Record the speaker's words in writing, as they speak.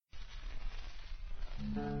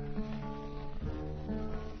If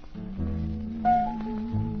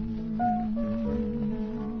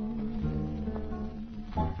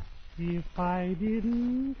I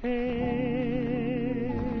didn't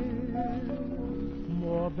care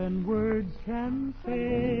more than words can say,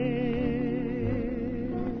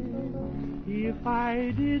 if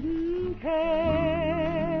I didn't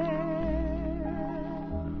care,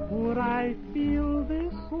 would I feel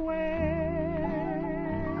this way?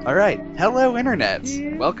 Alright, hello Internet!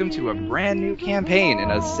 Welcome to a brand new campaign in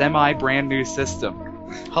a semi-brand new system.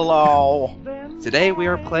 Hello! Today we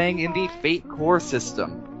are playing in the Fate Core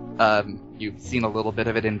system. You've seen a little bit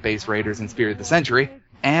of it in Base Raiders and Spirit of the Century,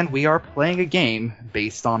 and we are playing a game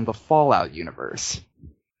based on the Fallout universe.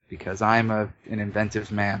 Because I'm an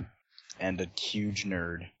inventive man. And a huge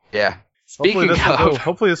nerd. Yeah.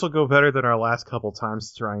 Hopefully this will go better than our last couple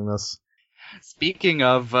times trying this. Speaking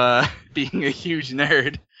of being a huge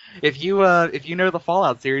nerd, if you know the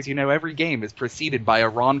Fallout series, you know every game is preceded by a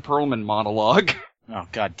Ron Perlman monologue. Oh,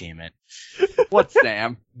 god damn it. What,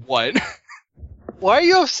 Sam? What? Why are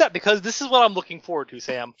you upset? Because this is what I'm looking forward to,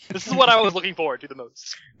 Sam. This is what I was looking forward to the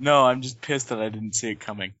most. No, I'm just pissed that I didn't see it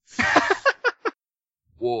coming.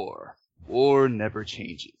 War. War never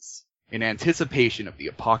changes. In anticipation of the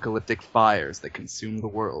apocalyptic fires that consume the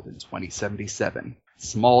world in 2077,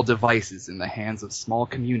 small devices in the hands of small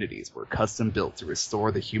communities were custom built to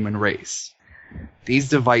restore the human race. These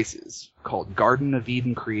devices, called Garden of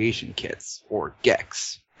Eden Creation Kits, or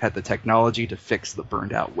GECKs, had the technology to fix the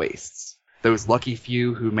burned-out wastes. Those lucky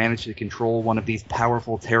few who managed to control one of these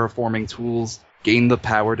powerful terraforming tools gained the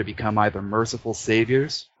power to become either merciful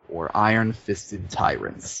saviors or iron-fisted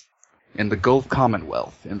tyrants. In the Gulf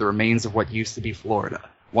Commonwealth, in the remains of what used to be Florida,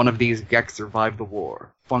 one of these GECKs survived the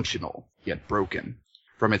war, functional, yet broken.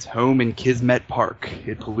 From its home in Kismet Park,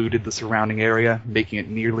 it polluted the surrounding area, making it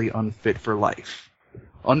nearly unfit for life.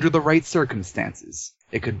 Under the right circumstances,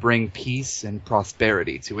 it could bring peace and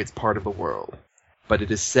prosperity to its part of the world. But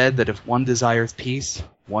it is said that if one desires peace,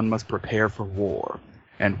 one must prepare for war.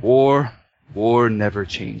 And war never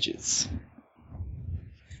changes.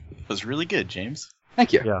 That was really good, James.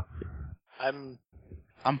 Thank you. Yeah. I'm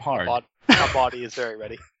hard. My body is very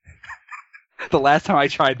ready. The last time I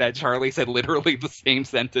tried that, Charlie said literally the same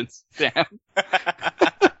sentence, Sam.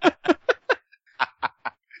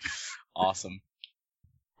 Awesome.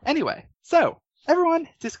 Anyway, so, everyone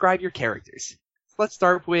describe your characters. Let's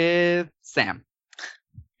start with Sam.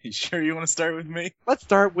 You sure you want to start with me? Let's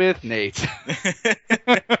start with Nate.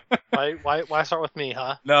 Why start with me,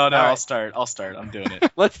 huh? No, right. I'll start. I'm doing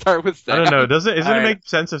it. Let's start with Sam. I don't know. Doesn't it Alright. make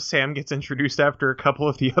sense if Sam gets introduced after a couple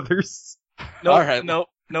of the others? Nope, Alright. Nope.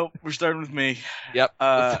 We're starting with me. Yep,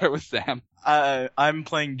 let's start with Sam. I'm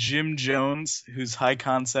playing Jim Jones, whose high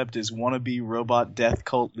concept is wannabe robot death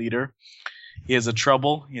cult leader. He has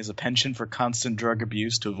a penchant for constant drug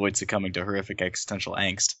abuse to avoid succumbing to horrific existential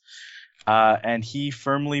angst. And he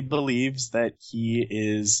firmly believes that he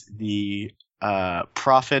is the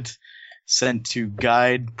prophet sent to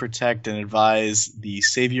guide, protect, and advise the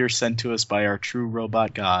savior sent to us by our true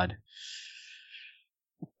robot god.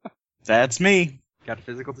 That's me. Got a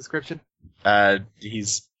physical description?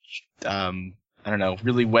 He's, I don't know,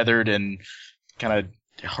 really weathered and kind of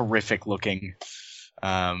horrific looking.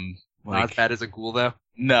 Not as bad as a ghoul, though?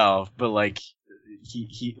 No, but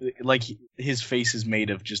his face is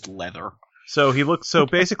made of just leather. So he looks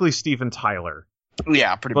basically Steven Tyler.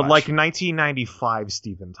 Yeah, pretty much. But like 1995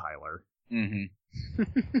 Steven Tyler. Mm-hmm.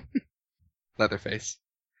 Leatherface.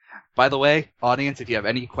 By the way, audience, if you have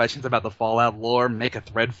any questions about the Fallout lore, make a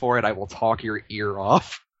thread for it. I will talk your ear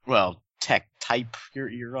off. Well, type your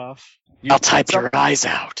ear off. I'll type your eyes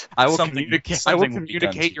out. I will Something will be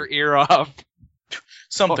communicate done your ear off.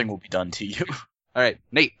 Something will be done to you. All right,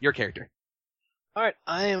 Nate, your character. Alright,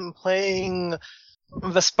 I am playing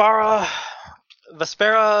Vespera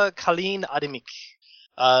Kalin Ademik,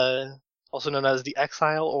 also known as the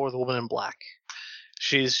Exile or the Woman in Black.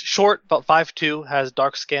 She's short, about 5'2", has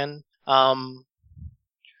dark skin,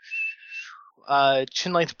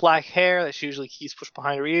 chin-length black hair that she usually keeps pushed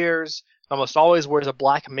behind her ears, almost always wears a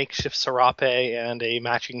black makeshift serape and a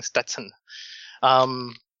matching Stetson.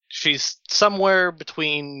 She's somewhere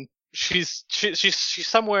between... She's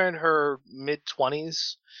somewhere in her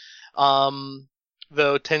mid-20s,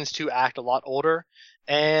 though tends to act a lot older,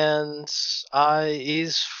 and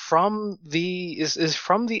is from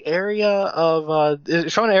an area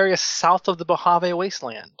south of the Mojave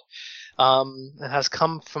Wasteland, and has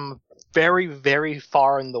come from very, very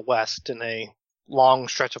far in the west in a long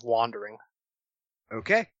stretch of wandering.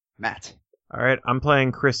 Okay, Matt. All right, I'm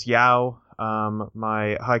playing Chris Yao.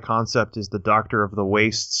 My high concept is the Doctor of the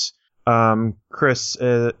Wastes. Chris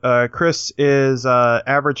is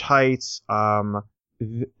average height,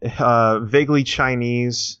 vaguely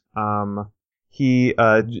Chinese.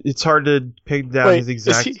 It's hard to pin down his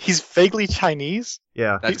exact. He's vaguely Chinese?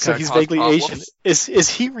 Yeah. So he's vaguely Asian. Is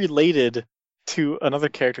he related to another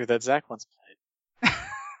character that Zach once played?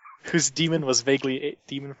 Whose demon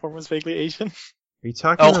form was vaguely Asian? Are you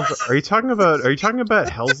talking about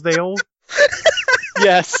Hellsdale?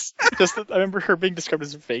 Yes. I remember her being described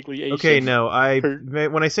as vaguely Asian. Okay, no.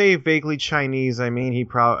 When I say vaguely Chinese, I mean he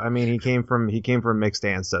came from mixed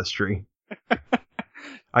ancestry.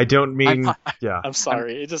 I don't mean yeah. I'm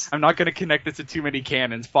sorry. I'm not going to connect this to too many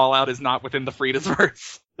canons. Fallout is not within the Frida's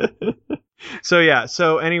verse.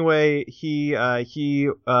 So anyway, he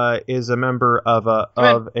is a member of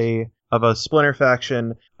a splinter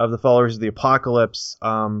faction of the followers of the Apocalypse.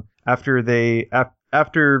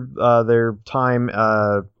 After their time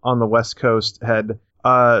on the West Coast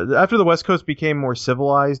after the West Coast became more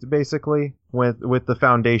civilized, basically with the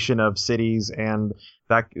foundation of cities and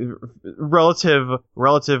that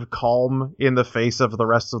relative calm in the face of the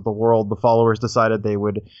rest of the world, the followers decided they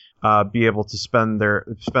would be able to spend their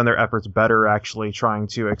efforts better, actually trying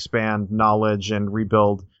to expand knowledge and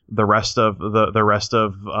rebuild the rest of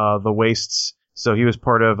the wastes. So he was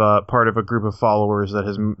part of a group of followers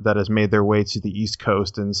that has made their way to the East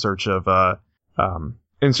Coast in search of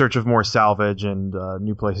more salvage and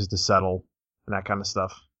new places to settle and that kind of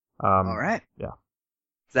stuff. All right. Yeah.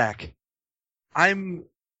 Zach. I'm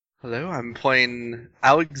playing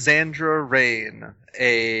Alexandra Rain,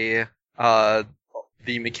 the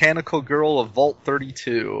mechanical girl of Vault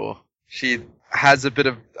 32. She has a bit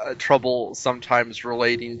of trouble sometimes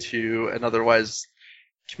relating to and otherwise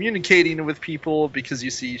communicating with people because,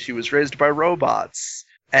 you see, she was raised by robots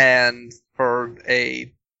and for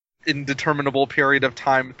a indeterminable period of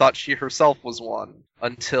time thought she herself was one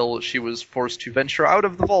until she was forced to venture out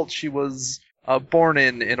of the vault she was born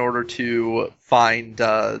in order to find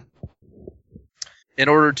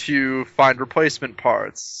replacement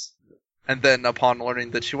parts. And then upon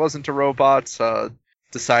learning that she wasn't a robot,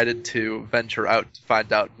 decided to venture out to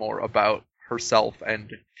find out more about herself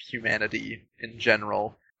and humanity in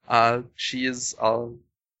general. She is a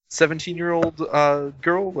 17-year-old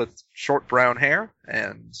girl with short brown hair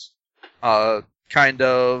and kind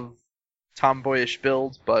of tomboyish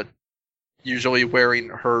build, but usually wearing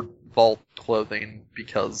her vault clothing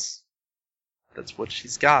because that's what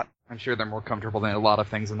she's got. I'm sure they're more comfortable than a lot of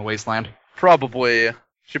things in the wasteland. Probably.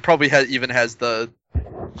 She probably even has the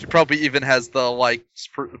like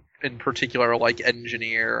in particular like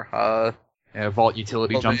engineer vault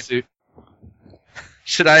utility jumpsuit.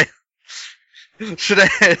 Should I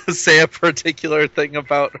say a particular thing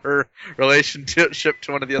about her relationship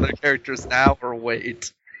to one of the other characters now, or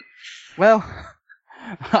wait? Well,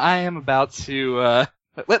 I am about to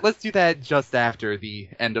let's do that just after the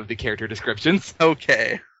end of the character descriptions.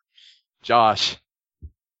 Okay. Josh.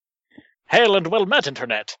 Hail and well met,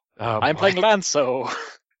 Internet. Oh, I'm playing Lanso.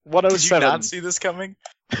 107. Did you not see this coming?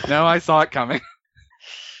 No, I saw it coming.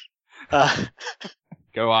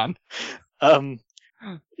 Go on.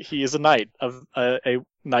 He is a knight of a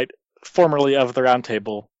knight formerly of the Round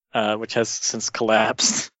Table, which has since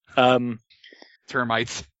collapsed.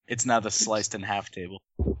 Termites. It's now the sliced in half table.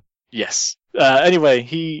 Yes. Anyway,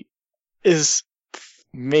 he is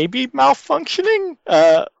maybe malfunctioning.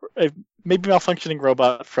 A maybe malfunctioning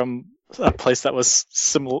robot from a place that was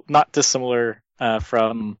not dissimilar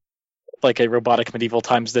from like a robotic medieval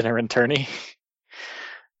times dinner in Turney,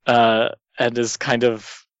 and is kind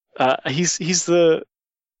of he thinks he's a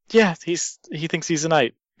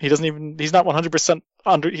knight. He's not 100%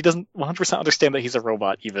 he doesn't 100% understand that he's a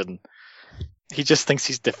robot even. He just thinks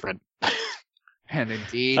he's different. And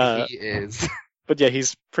indeed he is. But yeah,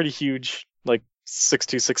 he's pretty huge, like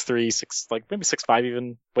 6'2", 6'3", like maybe 6'5",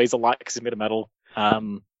 even weighs a lot because he's made of metal.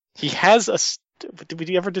 He has did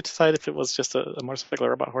we ever decide if it was just a motorcycle or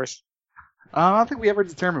robot horse? I don't think we ever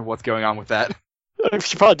determined what's going on with that. We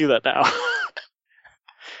should probably do that now.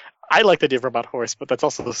 I like the idea of robot horse, but that's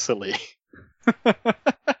also silly. I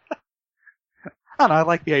don't know, I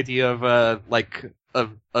like the idea of like a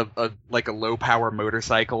low power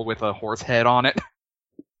motorcycle with a horse head on it.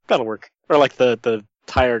 That'll work. Or like the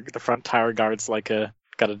front tire guards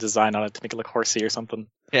got a design on it to make it look horsey or something.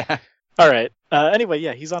 Yeah. All right. Anyway,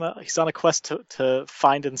 yeah, he's on a quest to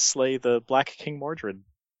find and slay the Black King Mordred,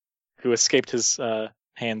 who escaped his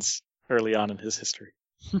hands early on in his history.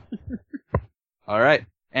 All right.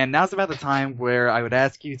 And now's about the time where I would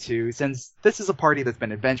ask you to, since this is a party that's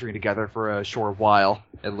been adventuring together for a short while,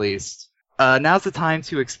 at least, now's the time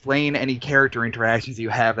to explain any character interactions you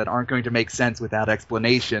have that aren't going to make sense without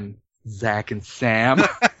explanation. Zach and Sam.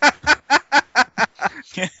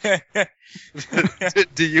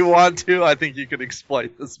 Do you want to? I think you can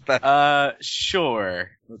explain this better.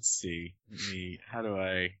 Sure. Let's see.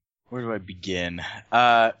 Where do I begin?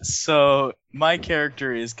 So my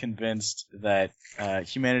character is convinced that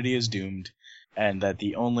humanity is doomed, and that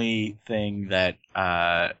the only thing that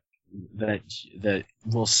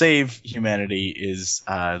will save humanity is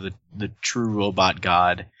the true robot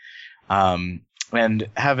god. And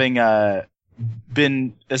having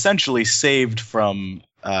been essentially saved from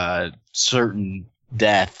certain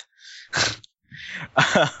death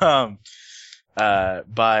by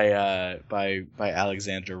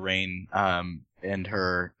Alexandra Rain and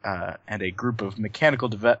her and a group of mechanical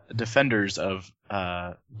defenders of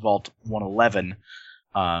Vault 111.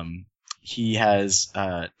 He has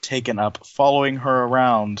taken up following her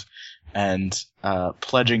around and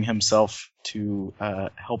pledging himself to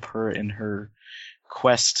help her in her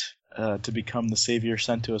quest to become the savior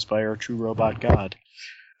sent to us by our true robot god.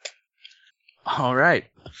 All right.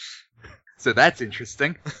 So that's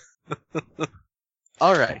interesting.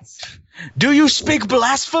 All right. Do you speak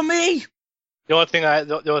blasphemy? The only thing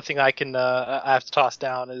I can I have to toss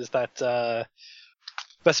down is that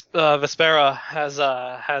Vespera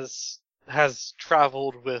has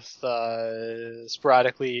traveled with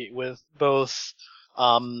sporadically with both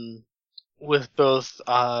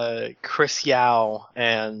Chris Yao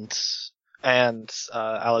and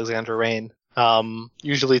Alexandra Rain.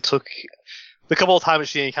 Usually took the couple of times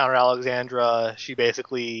she encountered Alexandra, she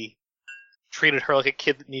basically treated her like a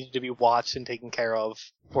kid that needed to be watched and taken care of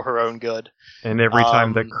for her own good. And every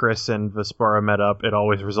time that Chris and Vespera met up, it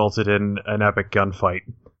always resulted in an epic gunfight.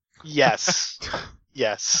 Yes.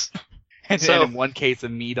 Yes. And So- in one case, a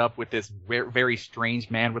meet up with this very strange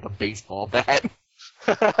man with a baseball bat.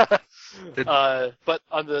 But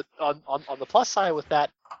on the plus side with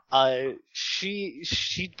that, she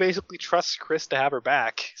basically trusts Chris to have her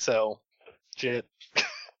back. So, shit.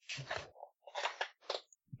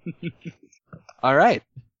 All right.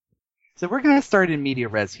 So we're going to start in media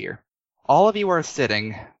res here. All of you are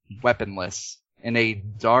sitting, weaponless, in a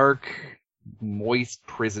dark, moist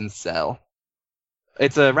prison cell.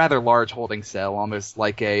 It's a rather large holding cell, almost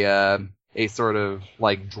like a sort of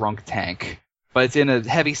like drunk tank. But it's in a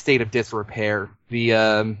heavy state of disrepair.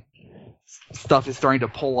 The stuff is starting to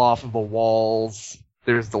pull off of the walls.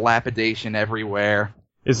 There's dilapidation everywhere.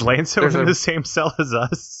 Is Lanzo in the same cell as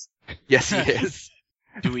us? Yes, he is.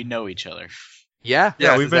 Do we know each other? Yeah,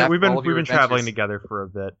 Yeah, this is we've been all of your traveling adventures. together for a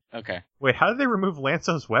bit. Okay. Wait, how did they remove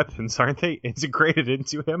Lanzo's weapons? Aren't they integrated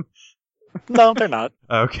into him? No, they're not.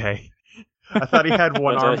 Okay. I thought he had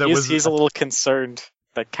one But, arm that was. he's a little concerned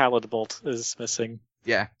that Khaled Bolt is missing.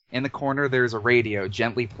 Yeah. In the corner, there's a radio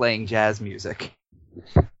gently playing jazz music.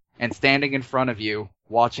 And standing in front of you,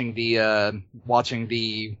 watching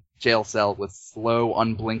the jail cell with slow,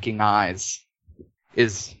 unblinking eyes,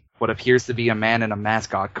 is what appears to be a man in a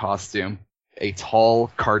mascot costume. A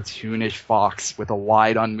tall, cartoonish fox with a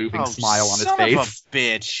wide, unmoving smile on his son face. Of a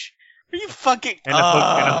bitch. Are you fucking... And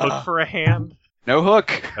a hook for a hand? No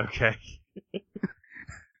hook. Okay.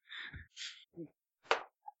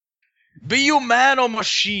 Be you man or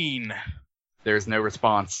machine? There's no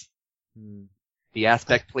response. The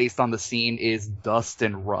aspect placed on the scene is dust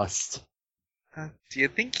and rust. Do you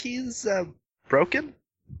think he's broken?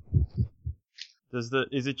 Is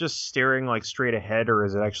it just staring like straight ahead, or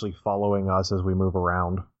is it actually following us as we move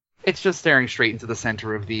around? It's just staring straight into the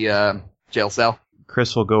center of the jail cell.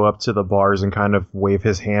 Chris will go up to the bars and kind of wave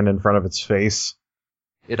his hand in front of its face.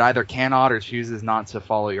 It either cannot or chooses not to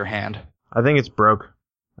follow your hand. I think it's broke.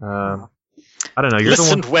 I don't know. You're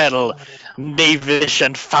Listen the one. well, knavish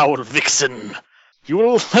and foul vixen. You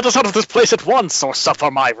will let us out of this place at once, or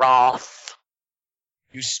suffer my wrath.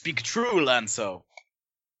 You speak true, Lanzo.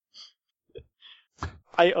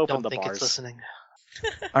 I open Don't the think bars. it's listening.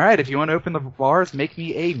 All right, if you want to open the bars, make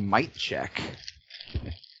me a might check.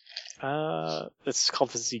 It's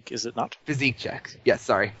called physique, is it not? Physique check. Yes,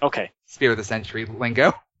 sorry. Okay. Spear of the century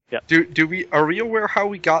lingo. Are we aware how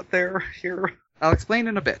we got there here? I'll explain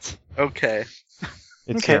in a bit. Okay.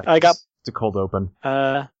 It's Okay, I got. It's a cold open.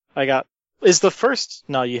 I got. Is the first?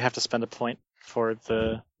 No, you have to spend a point for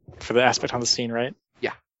the aspect on the scene, right?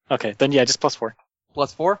 Yeah. Okay, then yeah, just +4.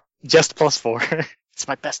 +4? Just +4. It's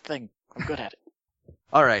my best thing. I'm good at it.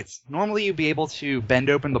 All right. Normally you'd be able to bend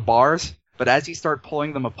open the bars, but as you start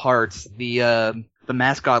pulling them apart, the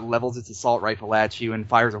mascot levels its assault rifle at you and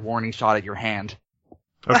fires a warning shot at your hand.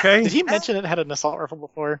 Okay. Did he mention it had an assault rifle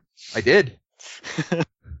before? I did.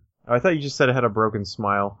 I thought you just said it had a broken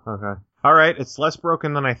smile. Okay. All right. It's less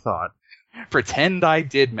broken than I thought. Pretend I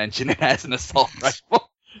did mention it as an assault rifle.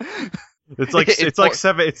 It's like It's it's like more-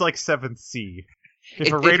 seven. It's like 7C.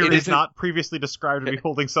 If a It- raider it is isn't- not previously described to be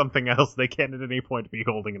holding something else, they can at any point be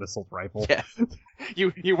holding an assault rifle. Yeah.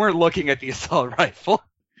 You weren't looking at the assault rifle.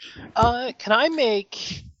 Can I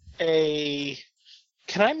make a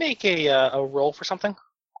roll for something?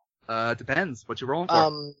 Depends. What you rolling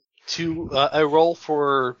for? A roll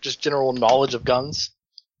for just general knowledge of guns.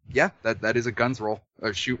 Yeah, that is a guns roll.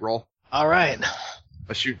 A shoot roll. All right,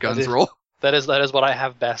 A shoot That guns is- roll. that is what I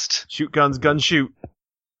have best. Shoot guns, gun shoot.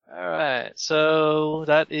 All right, so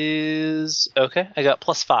that is okay. I got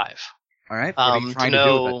 +5. All right. What are you To trying to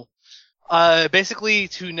do with it? know, basically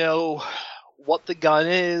to know what the gun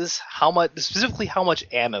is, specifically how much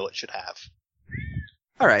ammo it should have.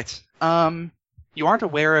 All right. You aren't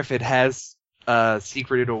aware if it has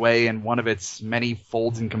secreted away in one of its many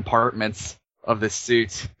folds and compartments of this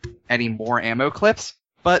suit any more ammo clips,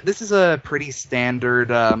 but this is a pretty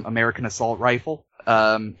standard American assault rifle.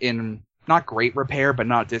 In not great repair, but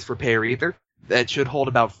not disrepair either. That should hold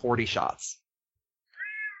about 40 shots.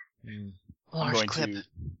 Large going clip, to-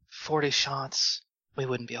 40 shots. We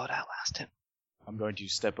wouldn't be able to outlast it. I'm going to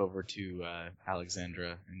step over to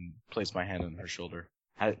Alexandra and place my hand on her shoulder.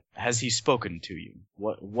 Has he spoken to you?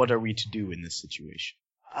 What are we to do in this situation?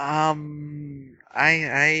 I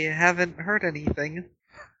haven't heard anything.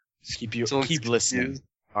 Keep So keep it's listening. confused.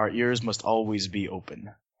 Our ears must always be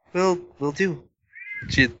open. We'll do.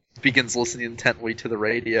 She begins listening intently to the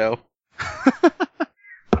radio.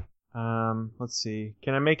 Let's see.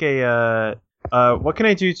 Can I make a what can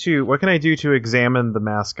I do to examine the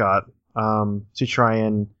mascot? To try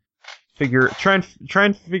and figure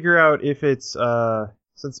out if it's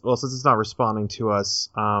since it's not responding to us.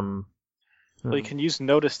 Well, you can use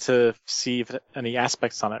notice to see if any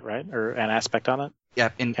aspects on it, right? Or an aspect on it. Yeah.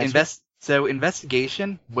 So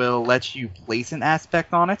investigation will let you place an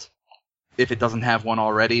aspect on it. If it doesn't have one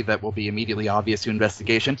already, that will be immediately obvious to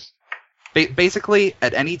investigation. Basically,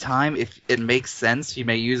 at any time, if it makes sense, you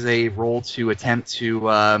may use a roll to attempt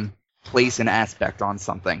to place an aspect on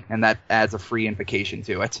something, and that adds a free invocation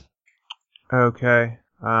to it. Okay.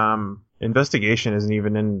 Investigation isn't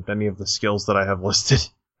even in any of the skills that I have listed.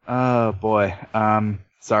 Oh boy.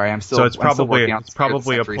 Sorry, I'm still. So it's I'm still probably working on it's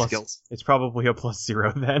probably a sensory plus. skills. It's probably a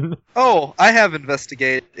 +0 then. Oh, I have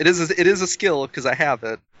investigate. It is a skill because I have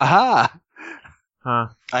it. Aha! Huh.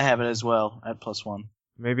 I have it as well at +1.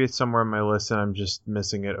 Maybe it's somewhere in my list and I'm just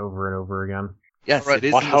missing it over and over again. Yes, Alright. it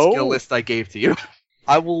is in the Wow. skill list I gave to you.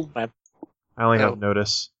 I will. I only Oh. have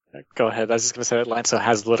notice. Go ahead. I was just going to say that Lanza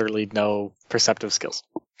has literally no perceptive skills.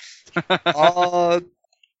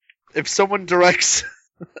 If someone directs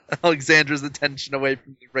Alexandra's attention away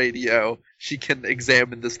from the radio, she can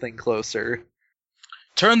examine this thing closer.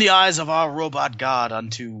 Turn the eyes of our robot god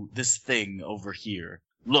onto this thing over here.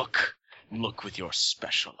 Look with your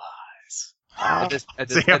special eyes. At this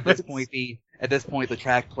Samus. point, the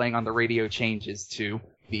track playing on the radio changes to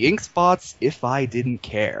the ink spots. If I didn't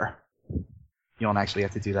care, you don't actually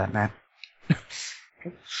have to do that, Matt.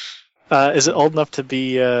 Is it old enough to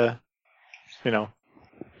be, Do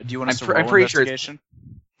you want us to I'm roll pretty sure it's- investigation?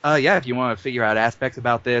 Yeah, if you want to figure out aspects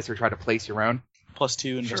about this or try to place your own.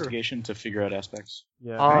 +2 investigation to figure out aspects.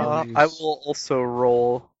 Yeah. I will also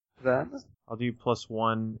roll then. I'll do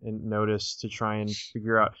 +1 in notice to try and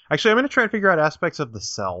figure out. Actually, I'm going to try and figure out aspects of the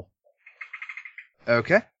cell.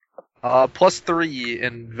 Okay. +3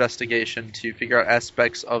 investigation to figure out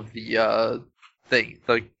aspects of the thing,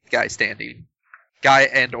 the guy standing, guy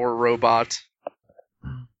and or robot.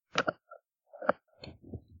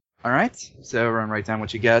 All right. So run right down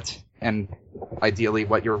what you get, and ideally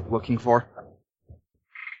what you're looking for.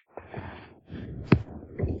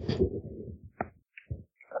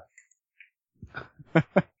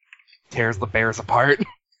 Tears the bears apart.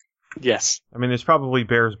 yes. I mean, there's probably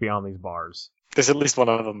bears beyond these bars. There's at least one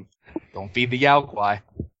of them. Don't feed the Yaoguai.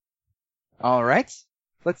 All right.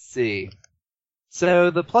 Let's see.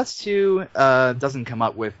 So the +2 doesn't come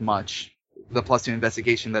up with much. The +2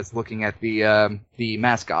 investigation that's looking at the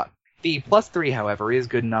mascot. The +3, however, is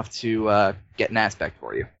good enough to get an aspect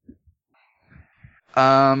for you.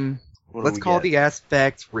 What do Let's we call get? the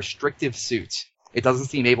aspect restrictive suit. It doesn't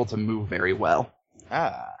seem able to move very well.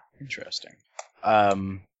 Ah, interesting.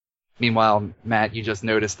 Meanwhile, Matt, you just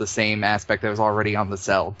noticed the same aspect that was already on the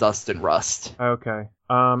cell, dust and rust. Okay.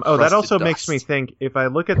 That Rusted also makes dust. me think, if I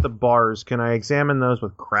look at the bars, can I examine those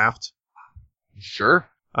with craft? Sure.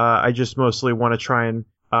 I just mostly want to try and,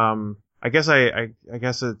 I guess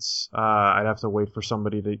it's, I'd have to wait for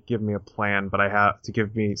somebody to give me a plan, but I have to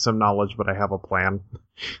give me some knowledge, but I have a plan.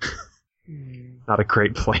 Not a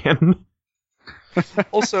great plan.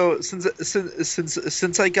 Also,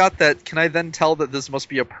 since I got that, can I then tell that this must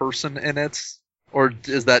be a person in it, or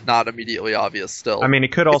is that not immediately obvious still? I mean,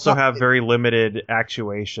 it could also not- have very limited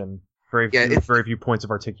actuation, very Yeah, few points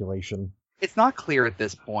of articulation. It's not clear at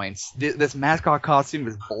this point. This mascot costume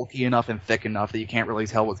is bulky enough and thick enough that you can't really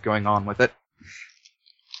tell what's going on with it.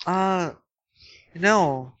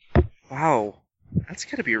 No. Wow. That's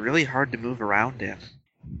gotta be really hard to move around in.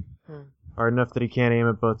 Hard enough that he can't aim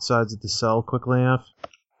at both sides of the cell quickly enough.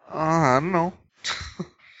 I don't know.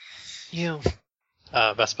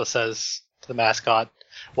 Vespa says to the mascot,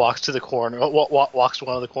 walks to the corner, walks to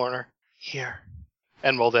one of the corner. Here.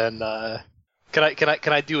 And will then,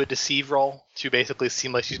 can I do a deceive roll to basically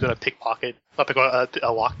seem like she's going to pickpocket,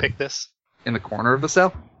 lockpick this? In the corner of the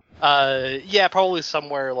cell? Yeah, probably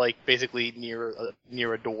somewhere like basically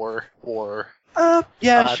near a door or Sure.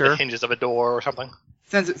 the hinges of a door or something.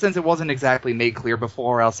 Since it wasn't exactly made clear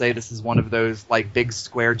before, I'll say this is one of those like big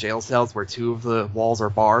square jail cells where two of the walls are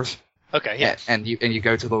bars. Okay, yeah. And you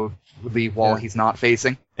go to the wall he's not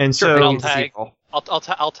facing. And Sure, so make a deceive roll.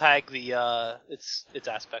 I'll tag the its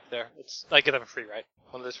aspect there. I get them free, right?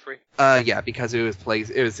 One of those free. Yeah, because it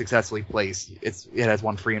was successfully placed. It has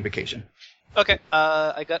one free invocation. Okay.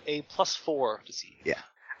 I got a +4 to see. Yeah.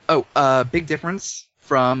 Oh, big difference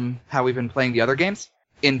from how we've been playing the other games.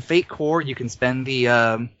 In Fate Core, you can spend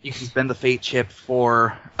the Fate chip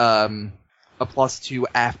for a +2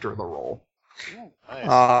 after the roll. Ooh,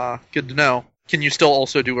 nice. Good to know. Can you still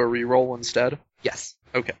also do a reroll instead? Yes.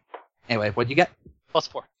 Okay. Anyway, what'd you get?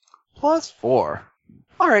 +4. +4.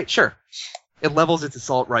 All right, sure. It levels its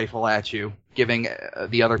assault rifle at you, giving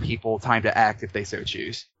the other people time to act if they so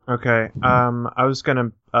choose. okay, I was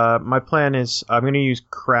gonna. My plan is I'm gonna use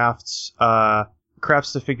crafts to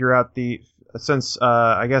figure out since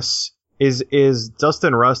I guess is Dust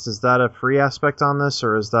and Rust, is that a free aspect on this,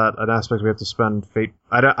 or is that an aspect we have to spend fate?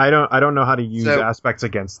 I don't know how to use aspects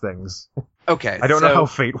against things. Okay. I don't know how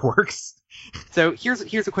fate works. So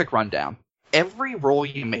here's a quick rundown. Every roll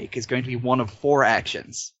you make is going to be one of 4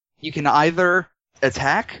 actions. You can either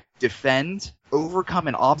attack, defend, overcome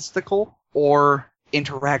an obstacle, or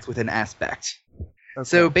interact with an aspect. Okay.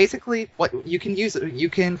 So basically, what you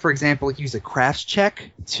can, for example, use a crafts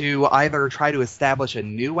check to either try to establish a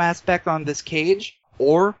new aspect on this cage,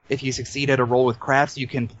 or if you succeed at a roll with crafts, you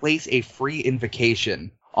can place a free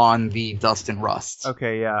invocation on the Dust and Rust.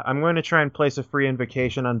 Okay, yeah. I'm going to try and place a free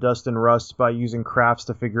invocation on Dust and Rust by using crafts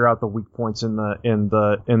to figure out the weak points in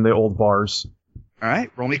the old bars. All right,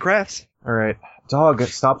 roll me crafts. All right, dog,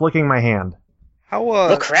 stop licking my hand. How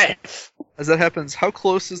Look, Red. as that happens, how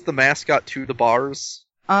close is the mascot to the bars?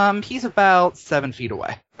 He's about 7 feet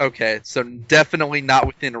away. Okay, so definitely not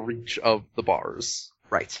within reach of the bars.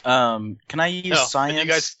 Right. Can I use No, and science you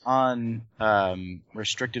guys- on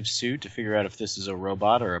restrictive suit to figure out if this is a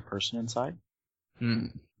robot or a person inside?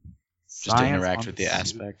 Just to Science interact on with the suit.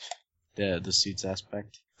 aspect, the suit's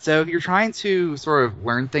aspect. So if you're trying to sort of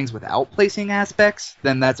learn things without placing aspects,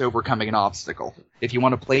 then that's overcoming an obstacle. If you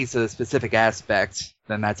want to place a specific aspect,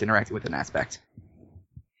 then that's interacting with an aspect.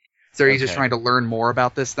 So are you just Okay. trying to learn more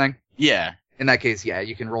about this thing? Yeah. In that case, yeah,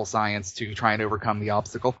 you can roll science to try and overcome the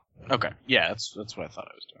obstacle. Okay. Yeah, that's what I thought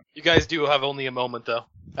I was doing. You guys do have only a moment, though,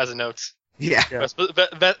 as a note. Yeah.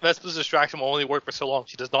 Vespa's distraction will only work for so long.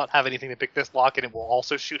 She does not have anything to pick this lock, and it will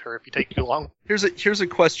also shoot her if you take too long. Here's a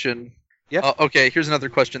question. Yeah. Okay, here's another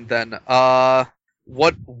question then.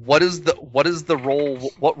 What is the role?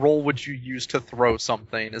 What role would you use to throw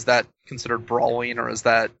something? Is that considered brawling, or is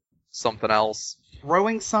that something else?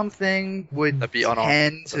 Throwing something would That'd be unarmed.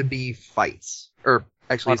 tend to be fights. Or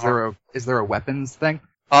actually, is there a weapons thing?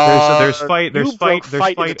 There's fight. There's You fight. broke There's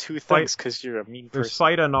fight fight. into two things because you're a mean There's person.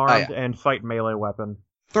 fight unarmed Oh, yeah. and fight melee weapon.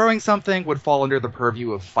 Throwing something would fall under the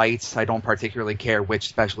purview of fights. I don't particularly care which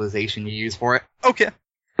specialization you use for it. Okay.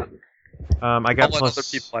 I got I'll let other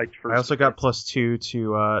plus. people act first. I also got +2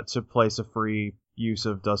 to place a free use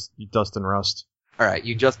of dust and rust. All right,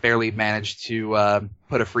 you just barely managed to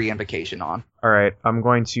put a free invocation on. All right, I'm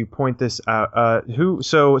going to point this out.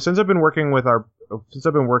 Since I've been working with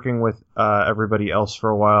everybody else for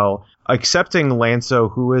a while, excepting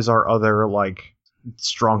Lanso, who is our other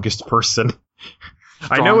strongest person.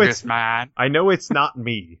 I know it's not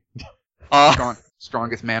me.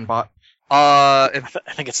 Strongest man bot. If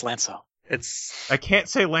I think it's Lanso. it's I can't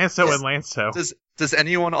say Lanso and Lanso does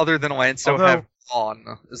anyone other than Lanso Although- have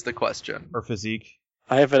on? Is the question. or physique.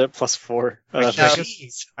 I have it at +4.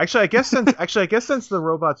 Actually, I guess since the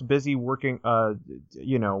robot's busy working,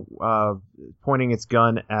 pointing its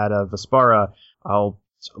gun at Vespara, I'll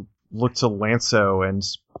look to Lanso and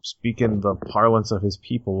speak in the parlance of his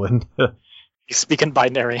people and You speak in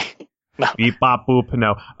binary. Beep bop boop.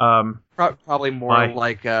 No. Probably more My-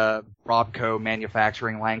 like Robco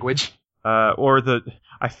manufacturing language. Or the.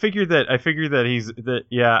 I figured that he's that.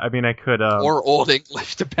 Yeah. I mean, I could. Or Old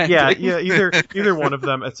English, depending. Yeah. Either one of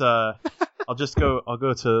them. It's I'll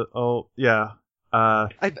go to. Oh yeah.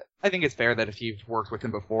 I think it's fair that if you've worked with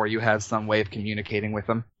him before, you have some way of communicating with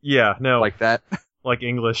him Yeah. No. like that. Like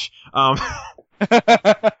English. Language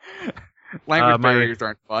my- barriers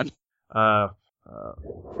aren't fun.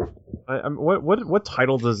 What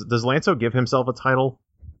title does Lanzo give himself a title?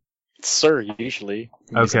 Sir, usually.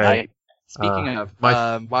 He's a Okay. knight. Speaking of,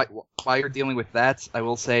 my- while you're dealing with that, I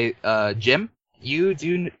will say, Jim, you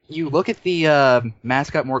look at the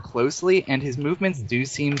mascot more closely, and his movements do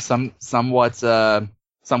seem somewhat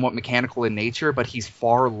mechanical in nature, but he's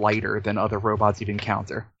far lighter than other robots you'd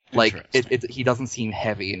encounter. Like he doesn't seem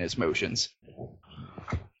heavy in his motions.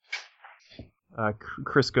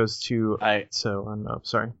 Chris goes to. I-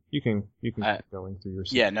 Sorry. You can keep I- going through your.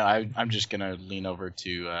 Yeah, no, I'm just gonna lean over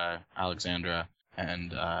to Alexandra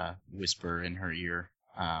and whisper in her ear.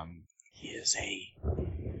 He is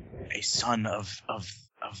a son of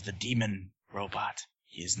the demon robot.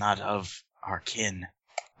 He is not of our kin.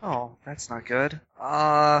 Oh, that's not good.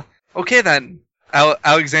 Okay then.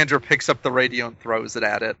 Alexandra picks up the radio and throws it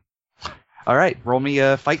at it. All right, roll me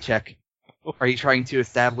a fight check. Are you trying to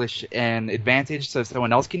establish an advantage so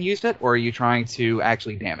someone else can use it, or are you trying to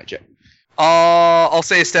actually damage it? I'll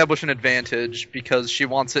say establish an advantage because she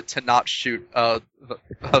wants it to not shoot the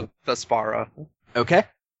Spara. Okay.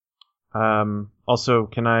 Also,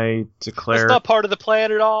 can I declare That's not part of the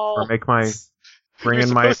plan at all. or make my bring You're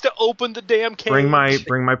in my supposed to open the damn cage. bring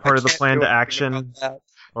my part of the I can't plan do to anything action? about that.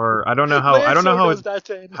 Or I don't know how Lanzo it, knows that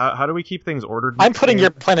thing. how do we keep things ordered? I'm putting your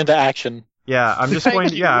plan into action. Yeah, I'm just Thank going.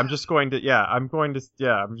 you. Yeah, I'm just going over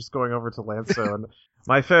to Lanzo and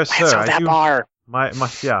my fair sir. Answer I that do, bar. my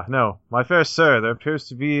fair sir. There appears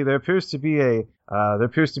to be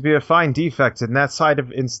a fine defect in that side of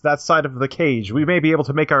the cage. We may be able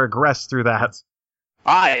to make our egress through that.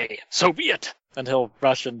 Aye, so be it. And he'll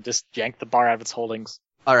rush and just yank the bar out of its holdings.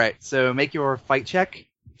 All right, so make your fight check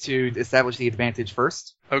to establish the advantage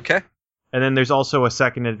first. Okay. And then there's also a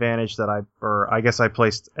second advantage that I guess I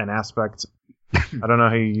placed an aspect. I don't know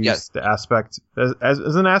how you use Yes. the aspect.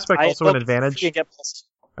 Is an aspect also an advantage? You get plus.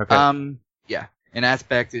 Okay. Yeah, an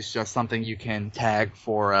aspect is just something you can tag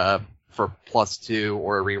for +2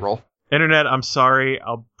 or a reroll. Internet, I'm sorry.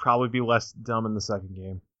 I'll probably be less dumb in the second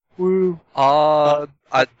game. Woo. I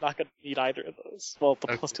Not gonna need either of those. Well, the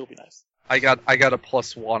Okay. plus 2 will be nice. got a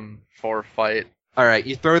 +1 for fight. All right,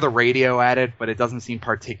 you throw the radio at it, but it doesn't seem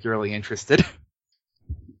particularly interested.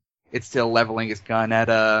 It's still leveling its gun at.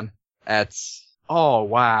 Oh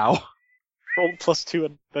wow! Rolled plus 2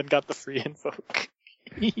 and then got the free invoke.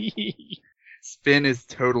 Spin is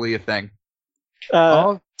totally a thing.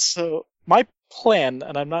 So my plan,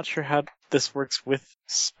 and I'm not sure how this works with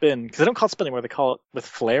spin, because they don't call it spin anymore. They call it with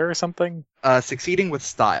flair or something. Succeeding with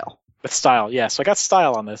style. With style, yeah. So I got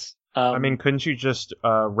style on this. I mean, couldn't you just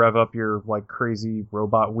rev up your like crazy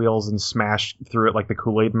robot wheels and smash through it like the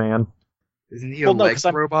Kool-Aid Man? Isn't he Well, a no, leg 'cause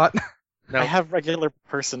I'm- robot? No. I have regular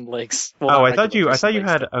person legs. Well, Oh, not I thought regular person you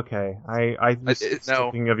legs, had. but- Okay, I was no.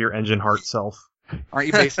 thinking of your engine heart self. Aren't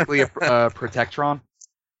you basically a Protectron?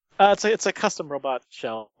 It's a custom robot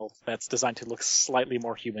shell that's designed to look slightly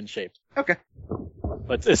more human shaped. Okay.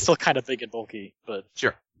 But it's still kind of big and bulky. But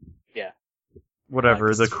Sure.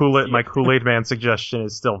 Whatever. Like, My Kool-Aid Man suggestion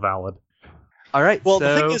is still valid. All right. well,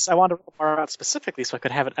 so, the thing is, I wanted to roll the bar out specifically so I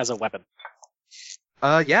could have it as a weapon.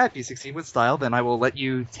 yeah, if you succeed with style, then I will let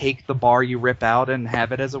you take the bar you rip out and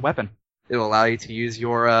have it as a weapon. It'll allow you to use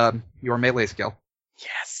your melee skill.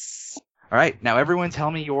 Yes. All right. Now, everyone,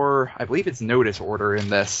 tell me I believe it's notice order in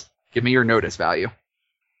this. Give me your notice value.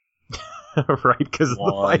 Right? Because of the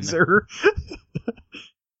 1. visor.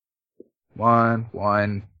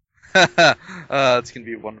 1. It's gonna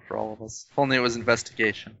be 1 for all of us. If only it was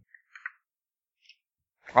investigation.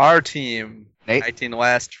 Our team, Nate? 19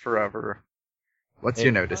 last forever. What's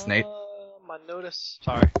your notice, Nate? My notice.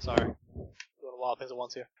 Sorry. Doing a lot of things at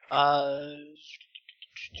once here.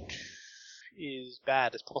 Is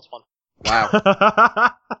bad. It's +1.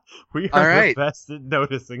 Wow. We are All right. the best at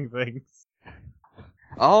noticing things.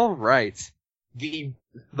 All right. The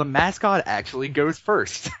mascot actually goes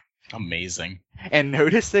first. Amazing. And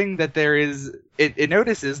noticing that it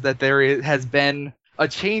notices that has been a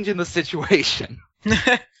change in the situation.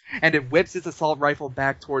 And it whips its assault rifle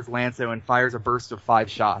back towards Lanzo and fires a burst of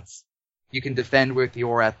 5 shots. You can defend with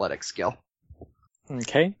your athletic skill.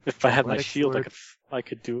 Okay. If I had my Athletics shield, work. I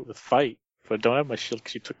could do it with fight. But I don't have my shield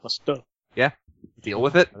because you took my stuff. Deal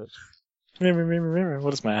with it.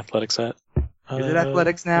 What is my athletics at? Is it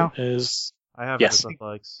athletics now? It is. I have Yes. it as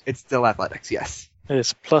athletics. It's still athletics, yes. It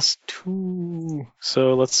is +2.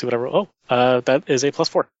 So let's see what I roll. That is a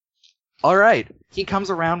 +4. All right. He comes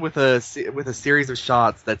around with a series of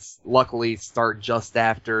shots that's luckily start just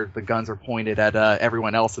after the guns are pointed at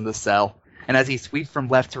everyone else in the cell. And as he sweeps from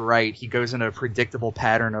left to right, he goes in a predictable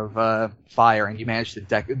pattern of fire, and you manage to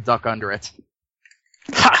duck under it.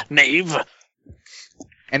 Ha! Knave!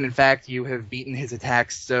 And in fact, you have beaten his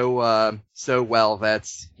attacks so well that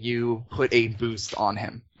you put a boost on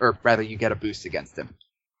him, or rather, you get a boost against him.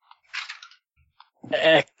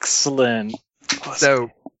 Excellent.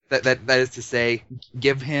 So that is to say,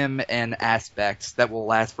 give him an aspect that will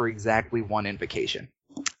last for exactly one invocation.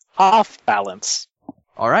 Off balance.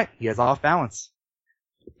 All right, he has off balance.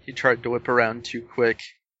 He tried to whip around too quick.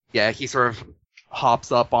 Yeah, he sort of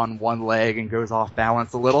hops up on one leg and goes off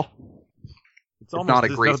balance a little. It's almost not a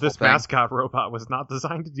as though graceful this thing. mascot robot was not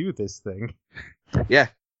designed to do this thing. Yeah.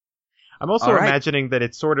 I'm also All right. imagining that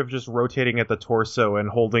it's sort of just rotating at the torso and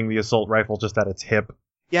holding the assault rifle just at its hip.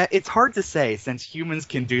 Yeah, it's hard to say since humans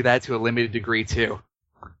can do that to a limited degree too.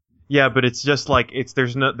 Yeah, but it's just like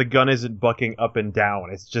the gun isn't bucking up and down.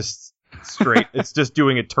 It's just straight. It's just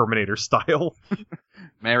doing it Terminator style.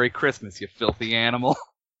 Merry Christmas, you filthy animal.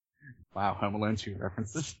 Wow, Home Alone 2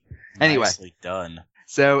 references. Anyway. Nicely done.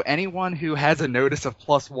 So anyone who has a notice of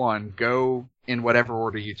 +1, go in whatever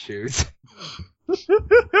order you choose.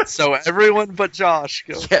 So everyone but Josh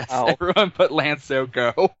go. Yes, Ow. everyone but Lanso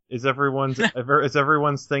go. Is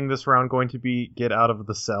everyone's thing this round going to be get out of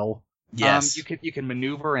the cell? Yes. You can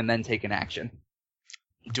maneuver and then take an action.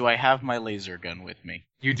 Do I have my laser gun with me?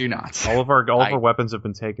 You do not. All of our weapons have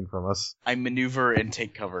been taken from us. I maneuver and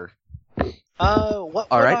take cover. What All would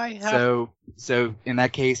right. I have? So in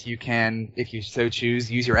that case, you can, if you so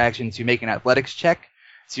choose, use your action to make an athletics check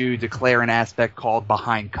to declare an aspect called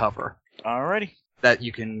behind cover Alrighty. that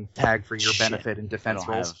you can tag for your Shit. benefit in I defense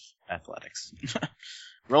don't rolls. have athletics.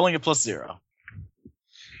 Rolling a +0.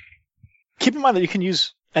 Keep in mind that you can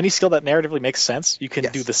use any skill that narratively makes sense. You can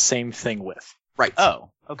Yes. do the same thing with. Right.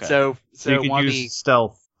 Oh, okay. So You one can of use the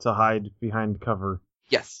stealth to hide behind cover.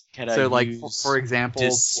 yes. Can So I like use for example,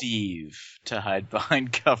 deceive to hide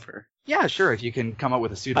behind cover? yeah, sure. If you can come up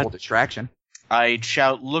with a suitable distraction. I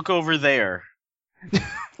shout, "Look over there!" God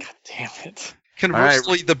damn it.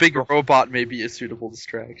 Conversely, the big robot may be a suitable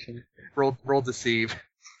distraction. Roll deceive.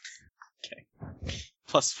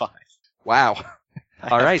 +5. Wow. I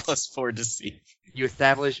All have right. +4 deceive. You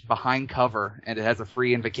establish behind cover, and it has a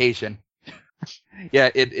free invocation. Yeah,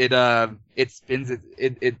 it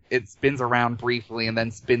spins around briefly and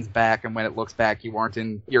then spins back, and when it looks back,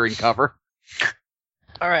 you're in cover.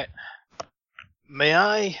 All right. May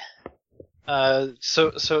I?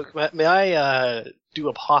 May I do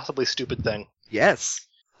a possibly stupid thing? Yes.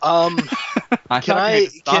 I'm I'm Can not I- going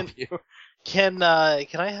to stop can- you. Can I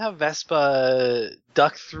have Vespa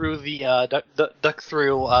duck through the duck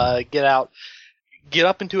through, get out, get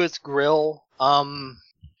up into its grill,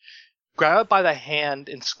 grab it by the hand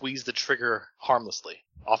and squeeze the trigger harmlessly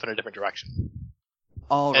off in a different direction.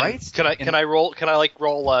 All And right. Can I roll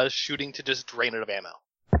shooting to just drain it of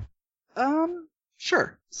ammo?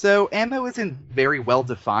 Sure. So ammo isn't very well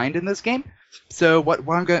defined in this game. So what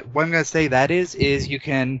I'm gonna say that is you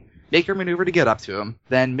can make your maneuver to get up to him,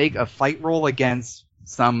 then make a fight roll against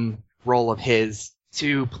some roll of his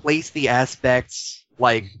to place the aspects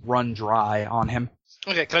like run dry on him.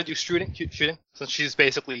 Okay, can I do shooting? Since she's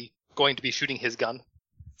basically going to be shooting his gun.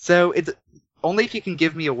 So it's only if you can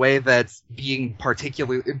give me a way that being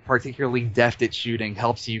particularly deft at shooting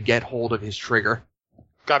helps you get hold of his trigger.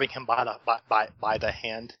 Grabbing him by the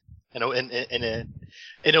hand in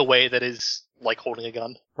a way that is like holding a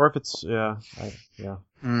gun. Or if it's yeah.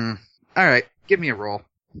 All right, give me a roll.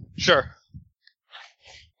 Sure.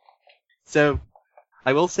 So,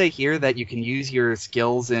 I will say here that you can use your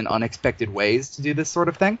skills in unexpected ways to do this sort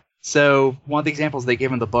of thing. So, one of the examples they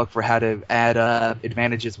give in the book for how to add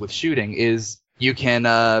advantages with shooting is you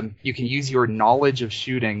can use your knowledge of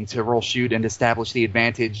shooting to roll shoot and establish the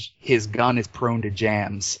advantage his gun is prone to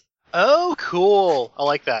jams. Oh, cool. I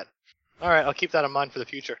like that. All right, I'll keep that in mind for the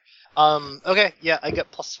future. Okay, yeah, I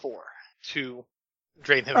get +4 to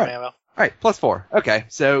drain him of ammo. All right, +4. Okay,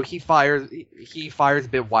 so he fires a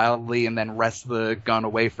bit wildly and then wrests the gun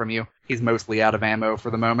away from you. He's mostly out of ammo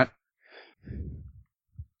for the moment.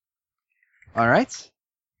 All right.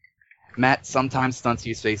 Matt, sometimes stunts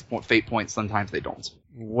use fate points, sometimes they don't.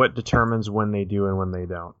 What determines when they do and when they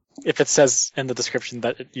don't? If it says in the description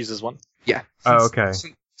that it uses one. Yeah. Oh, okay.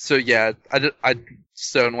 So yeah,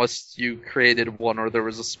 so unless you created one or there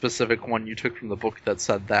was a specific one you took from the book that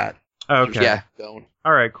said that. Okay. Yeah. Don't.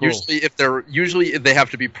 All right. Cool. Usually they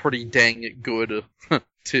have to be pretty dang good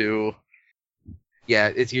to.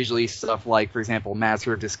 Yeah, it's usually stuff like, for example,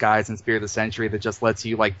 Master of Disguise and Spear of the Century that just lets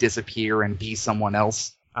you like disappear and be someone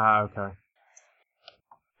else. Okay. All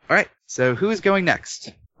right. So who is going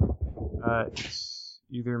next? It's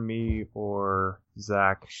either me or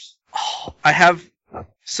Zach. I have.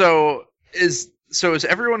 So is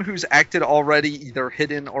everyone who's acted already either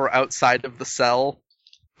hidden or outside of the cell?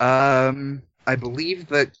 I believe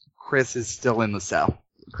that Chris is still in the cell.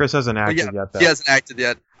 Chris hasn't acted yet, though. He hasn't acted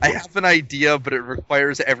yet. I have an idea, but it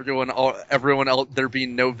requires everyone else there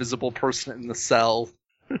being no visible person in the cell.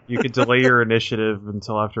 You could delay your initiative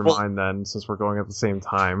until after mine, then, since we're going at the same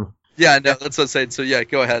time. Yeah, no, that's what I'm saying. So yeah,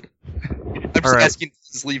 go ahead. I'm just asking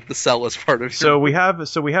to just leave the cell as part of. So we have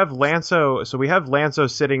Lanso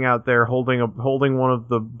sitting out there holding one of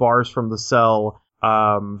the bars from the cell.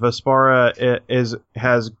 Vespara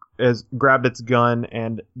has grabbed its gun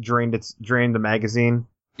and drained the magazine.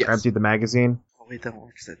 Yes. Emptied the magazine. Oh wait, that won't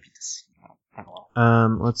work. That'd be I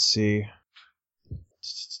don't know. Let's see.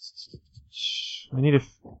 I need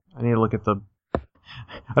to look at the.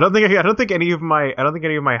 I don't think any of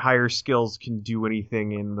my higher skills can do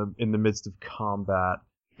anything in the midst of combat.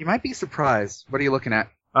 You might be surprised. What are you looking at?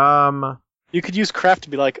 You could use craft to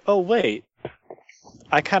be like, oh wait,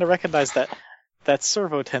 I kind of recognize that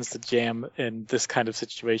servo tends to jam in this kind of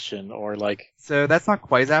situation, or like. So that's not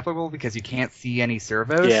quite as applicable because you can't see any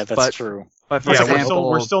servos. Yeah, that's true. But for Yeah, example,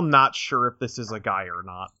 we're still not sure if this is a guy or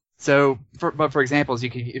not. So, for example, you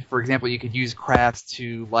could use crafts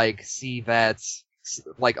to like see that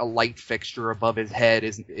like a light fixture above his head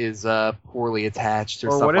is poorly attached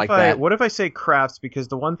or stuff like that. What if I say crafts, because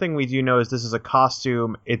the one thing we do know is this is a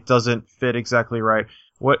costume. It doesn't fit exactly right.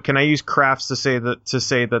 What can I use crafts to say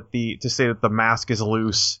that the mask is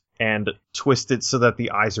loose and twist it so that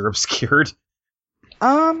the eyes are obscured?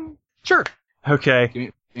 Sure. Okay.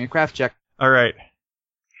 Give me a craft check. All right.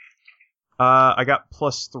 I got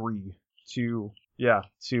 +3 to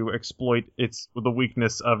exploit the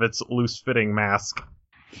weakness of its loose-fitting mask.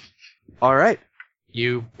 All right.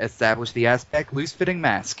 You establish the aspect loose-fitting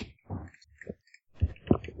mask.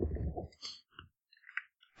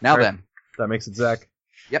 Now then. That makes it Zach.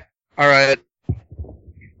 All right.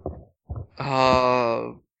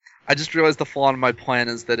 I just realized the flaw in my plan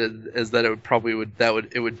is that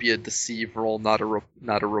it would be a deceive roll, not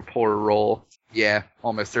a rapport roll. Yeah,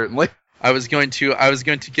 almost certainly. I was going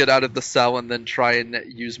to get out of the cell and then try and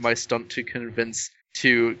use my stunt to convince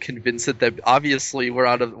it that obviously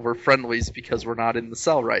we're friendlies because we're not in the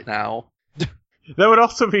cell right now. That would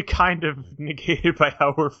also be kind of negated by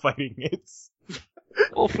how we're fighting it.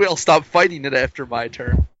 Well, if we all stop fighting it after my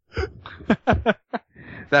turn.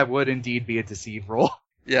 That would indeed be a deceive roll.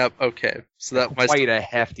 Yep. Okay. So that quite a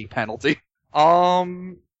hefty penalty.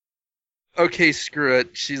 Okay, screw it.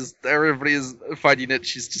 Everybody is fighting it.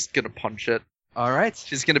 She's just gonna punch it. All right.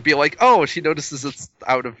 She's gonna be like, oh, she notices it's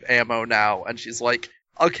out of ammo now, and she's like,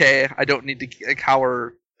 okay, I don't need to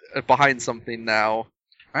cower behind something now. All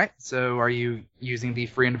right. So, are you using the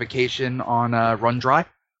free invocation on Run Dry?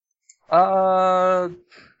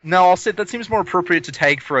 No, I'll say that seems more appropriate to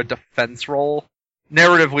tag for a defense roll.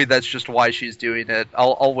 Narratively, that's just why she's doing it.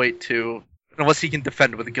 I'll wait too, unless he can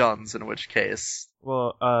defend with guns, in which case.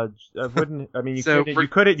 Well, I wouldn't. I mean,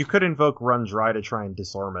 you could invoke Run Dry to try and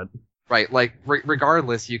disarm it. Right. Like,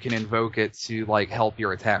 regardless, you can invoke it to like help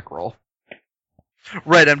your attack roll.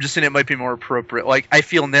 Right. I'm just saying it might be more appropriate. Like, I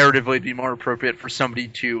feel narratively it'd be more appropriate for somebody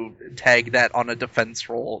to tag that on a defense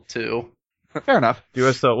roll too. Fair enough. Do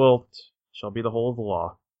as the will shall be the whole of the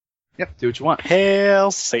law. Yep. Do what you want.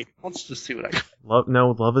 Hail Satan. Let's just see what I got.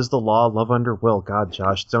 Love is the law. Love under will. God,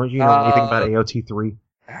 Josh, don't you know anything about AOT3?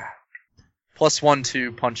 +1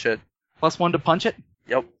 to punch it. +1 to punch it?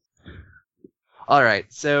 Yep. All right.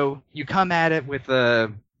 So you come at it with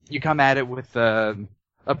a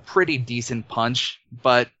pretty decent punch,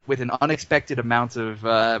 but with an unexpected amount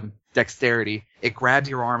of dexterity, it grabs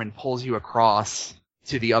your arm and pulls you across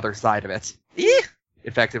to the other side of it.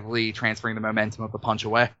 Effectively transferring the momentum of the punch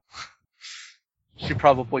away. She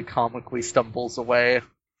probably comically stumbles away,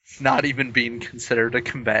 not even being considered a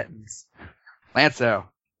combatant. Lanso.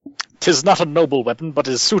 'Tis not a noble weapon, but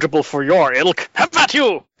is suitable for your ilk. Have at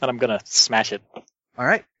you! And I'm gonna smash it. All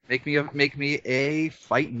right. Make me a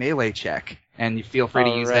fight melee check, and you feel free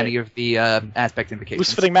to use right. any of the aspect invocations.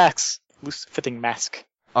 Loose-fitting mask.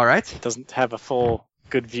 All right. Doesn't have a full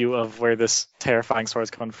good view of where this terrifying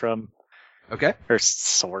sword's coming from. Okay. Or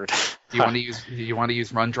sword. Do you want to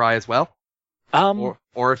use Run Dry as well?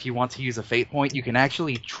 Or if you want to use a fate point, you can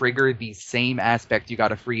actually trigger the same aspect you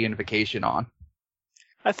got a free invocation on.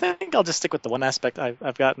 I think I'll just stick with the one aspect.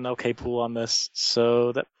 I've got an okay pool on this,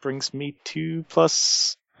 so that brings me to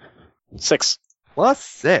 +6.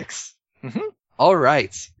 +6. Mhm. All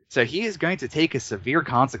right. So he is going to take a severe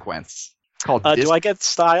consequence. It's called Do I get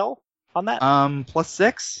style on that?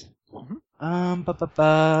 +6?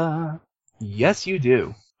 Yes, you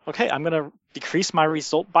do. Okay, I'm gonna decrease my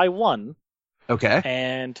result by 1 Okay.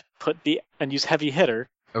 and use heavy hitter,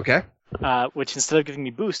 Okay. which instead of giving me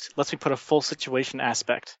boost, lets me put a full situation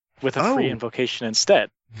aspect with a free Oh. invocation instead.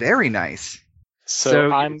 Very nice.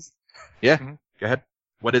 So I'm Yeah. Mhm. Go ahead.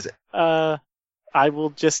 What is it? I will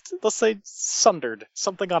just, let's say, sundered.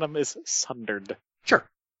 Something on him is sundered. Sure.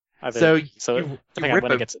 Either, So so you depending on rip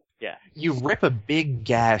when a- it gets it. Yeah. You rip a big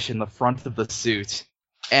gash in the front of the suit,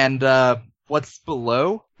 and what's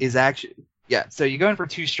below is actually So you go in for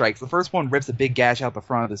 2 strikes. The first one rips a big gash out the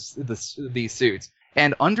front of the suit,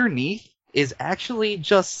 and underneath is actually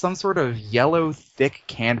just some sort of yellow, thick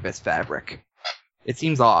canvas fabric. It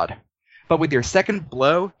seems odd, but with your second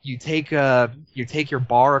blow, you take your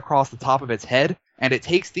bar across the top of its head, and it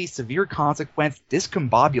takes the severe consequence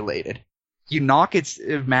discombobulated. You knock its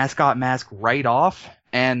mascot mask right off,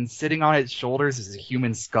 and sitting on its shoulders is a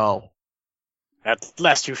human skull. At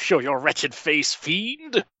last you show your wretched face,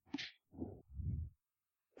 fiend!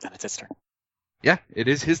 Then it's its turn. Yeah, it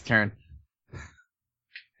is his turn.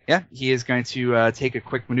 Yeah, he is going to take a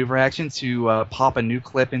quick maneuver action to pop a new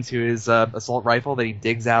clip into his assault rifle that he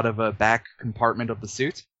digs out of a back compartment of the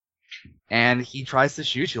suit. And he tries to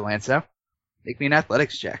shoot you, Lanso. Make me an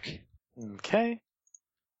athletics check. Okay.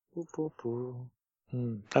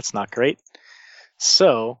 That's not great.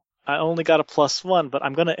 So, I only got a +1, but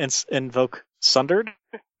I'm going to invoke Sundered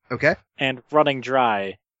Okay. and Running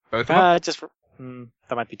Dry. Both of them?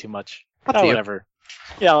 That might be too much. Up to you. Whatever.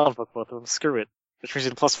 Yeah, I'll invoke both of them. Screw it. Which brings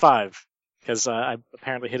me to +5, because I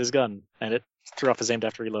apparently hit his gun, and it threw off his aim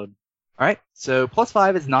after reload. Alright, so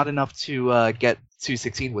 +5 is not enough to get to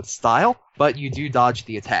succeed with style, but you do dodge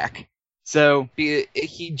the attack. So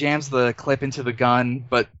he jams the clip into the gun,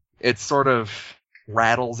 but it sort of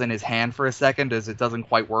rattles in his hand for a second as it doesn't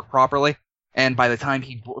quite work properly. And by the time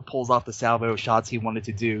he pulls off the salvo shots he wanted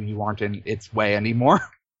to do, you aren't in its way anymore.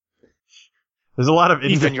 There's a lot of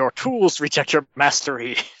Even your tools reject your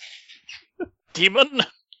mastery. Demon!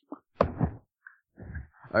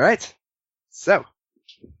 Alright, so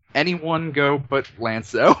anyone go but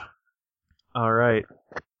Lanso. All right.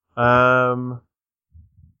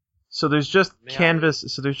 So there's just canvas.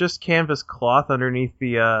 So there's just canvas cloth underneath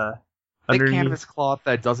the Thick canvas cloth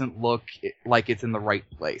that doesn't look like it's in the right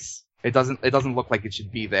place. It doesn't look like it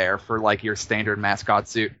should be there for like your standard mascot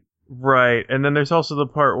suit. Right, and then there's also the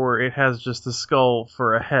part where it has just a skull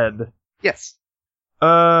for a head. Yes.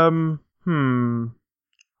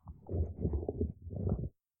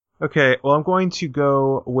 Okay, well I'm going to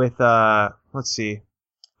go with let's see.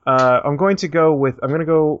 I'm gonna go with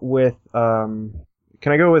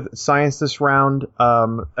can I go with science this round?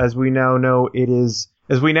 As we now know as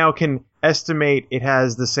we now can estimate it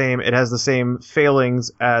has the same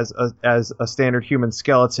failings as a standard human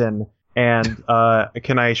skeleton. And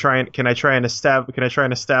can I try and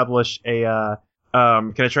establish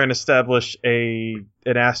an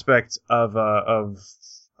aspect of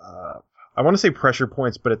I want to say pressure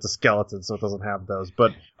points, but it's a skeleton, so it doesn't have those.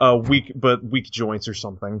 But weak joints or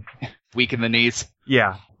something. Weak in the knees.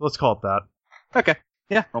 Yeah, let's call it that. Okay.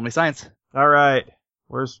 Yeah, roll me science. All right.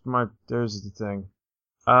 There's the thing.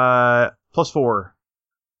 +4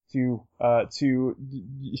 to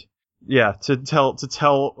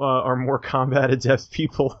tell our more combat adept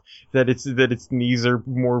people that its knees are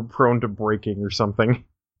more prone to breaking or something.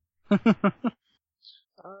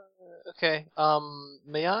 Okay.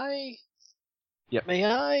 May I? Yep. May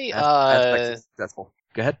I? Aspects is successful.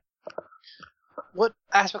 Go ahead. What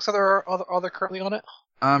aspects are there currently on it?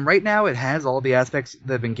 Right now it has all the aspects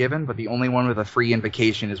that have been given, but the only one with a free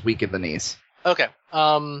invocation is weak in the knees. Okay.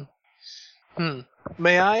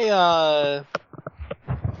 May I?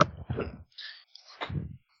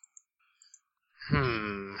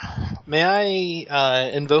 May I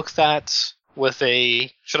invoke that with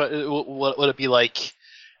a? Would it be like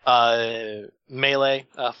melee,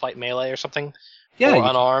 fight melee or something? Yeah. Or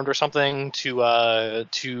unarmed or something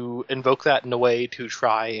to invoke that in a way to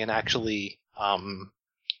try and actually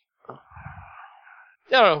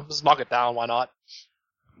just knock it down. Why not?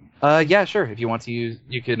 Yeah, sure. If you want to use,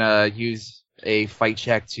 you can use a fight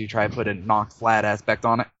check to try and put a knocked flat aspect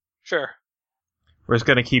on it. Sure. We're just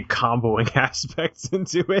gonna keep comboing aspects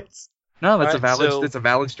into it. No, that's Alright, it's a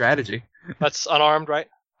valid strategy. That's unarmed, right?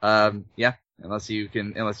 Yeah. Unless you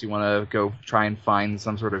want to go try and find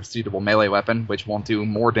some sort of suitable melee weapon, which won't do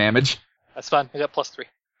more damage. That's fine. I got +3.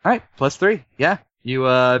 All right, +3. Yeah, you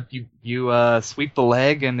sweep the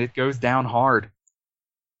leg and it goes down hard.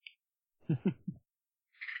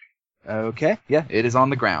 Okay, yeah, it is on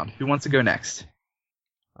the ground. Who wants to go next?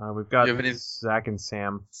 We've got You have any- Zach and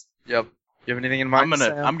Sam. Yep. You have anything in mind?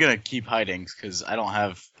 Sam? I'm gonna keep hiding because I don't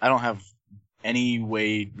have any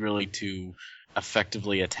way really to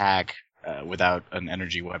effectively attack without an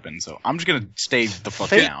energy weapon. So I'm just gonna stay the fuck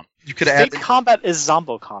Fate- down. You could add. Fate combat is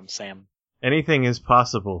Zombocom, Sam. Anything is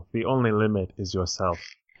possible. The only limit is yourself.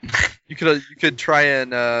 You could try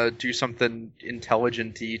and do something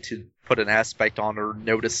intelligent-y to put an aspect on or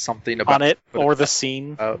notice something about On it, put or the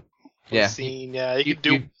scene. Yeah. Scene, yeah, you could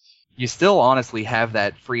do. You still honestly have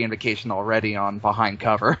that free invocation already on behind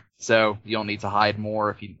cover, so you don't need to hide more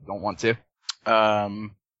if you don't want to.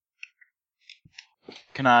 Can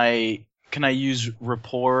I use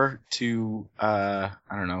rapport to I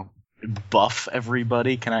don't know, buff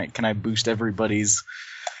everybody? Can I boost everybody's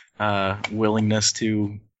willingness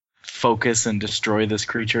to focus and destroy this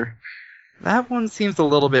creature? That one seems a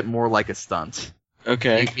little bit more like a stunt.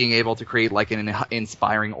 Okay. You being able to create like an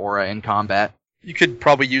inspiring aura in combat. You could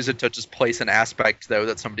probably use it to just place an aspect though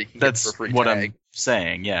that somebody can That's get for free what tag. I'm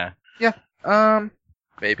saying, yeah.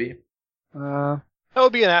 Maybe. That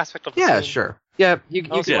would be an aspect of the Yeah, scene. sure. Yeah, you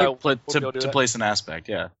I'll see can. why- Yeah, we'll be able to do to that. place an aspect,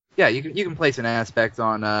 yeah. Yeah, you can place an aspect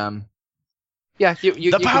on. Yeah, you. The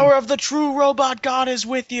you power of the true robot god is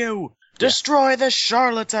with you. Destroy this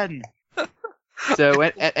charlatan. Can, so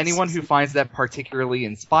anyone who finds that particularly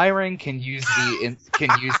inspiring can use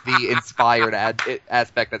the inspired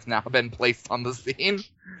aspect that's now been placed on the scene.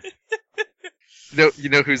 You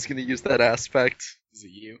know who's gonna use that aspect? Is it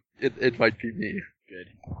you? It might be me. Good.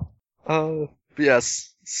 But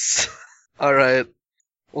yes. All right.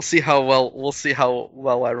 We'll see how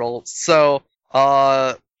well I roll. So,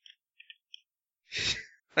 I'm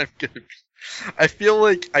gonna. I feel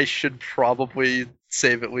like I should probably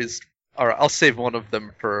save at least. All right, I'll save one of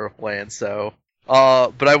them for Lan. So,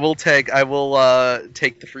 but I will take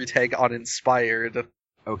the free tag on inspired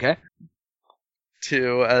Okay.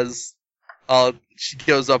 too, as she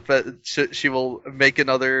goes up. She will make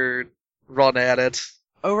another run at it.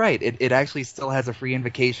 Oh right, it actually still has a free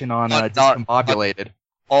invocation on Not- discombobulated.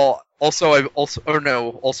 Also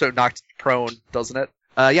knocked prone, doesn't it?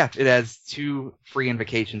 Yeah, it has 2 free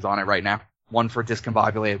invocations on it right now. One for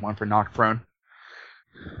discombobulated, one for knocked prone.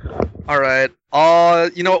 All right.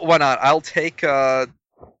 You know what? Why not? I will take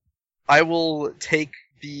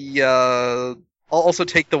the. I'll also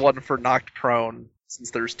take the one for knocked prone,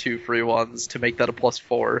 since there's 2 free ones to make that a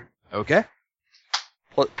 +4. Okay.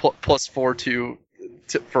 +4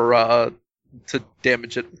 to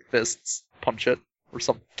damage it with fists, punch it, or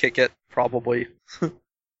something, kick it, probably.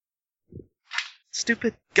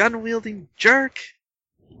 Stupid gun-wielding jerk!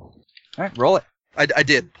 All right, roll it. I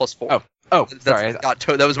did, +4. Oh, sorry.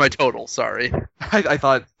 That was my total, sorry. I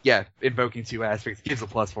thought, yeah, invoking 2 aspects gives a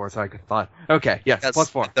 +4, so I thought, okay, yes, Yes,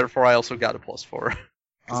 +4. Therefore, I also got a +4.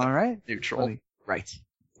 All right. Neutral. Right.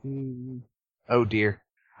 Oh dear.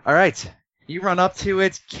 All right. You run up to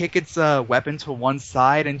it, kick its weapon to one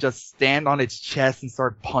side, and just stand on its chest and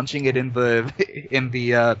start punching it in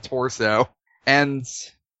the torso. And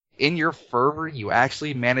in your fervor, you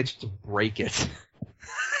actually manage to break it.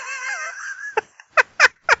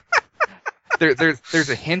 There's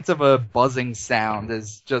a hint of a buzzing sound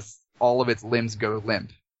as just all of its limbs go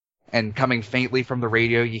limp. And coming faintly from the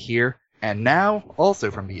radio, you hear, and now,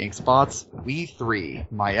 also from the ink spots, we 3,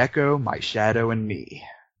 my echo, my shadow, and me.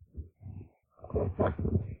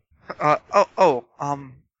 I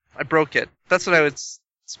broke it. That's what I was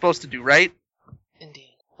supposed to do, right?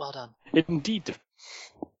 Indeed. Well done. Indeed.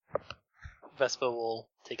 Vespa will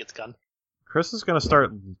take its gun. Chris is gonna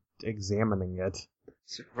start examining it.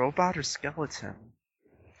 Is it robot or skeleton?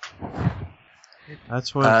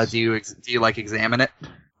 That's what. Do you like examine it?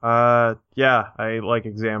 Yeah, I like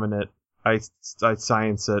examine it. I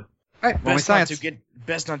science it. Alright, roll me science.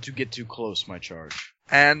 Best not to get too close, my charge.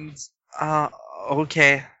 And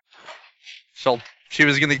okay. She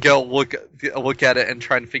was gonna go look at it and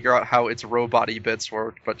try and figure out how its robot-y bits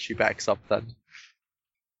work, but she backs up then.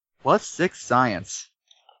 +6 science.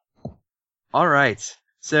 Alright,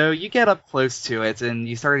 so you get up close to it and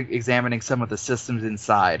you start examining some of the systems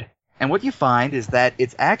inside. And what you find is that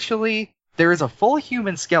it's actually, there is a full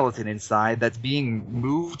human skeleton inside that's being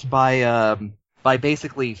moved by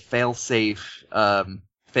basically fail-safe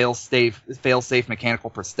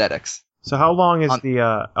mechanical prosthetics. So how long is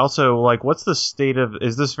also, like, what's the state of,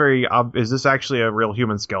 is this actually a real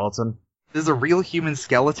human skeleton? This is a real human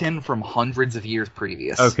skeleton from hundreds of years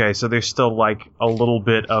previous. Okay, so there's still like a little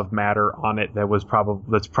bit of matter on it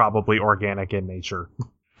that's probably organic in nature.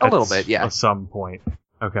 A little bit, yeah. At some point.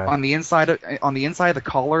 Okay. On the inside of the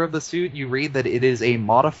collar of the suit, you read that it is a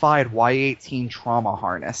modified Y-18 trauma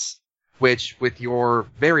harness, which, with your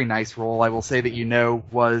very nice roll, I will say that you know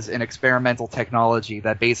was an experimental technology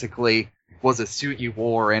that basically was a suit you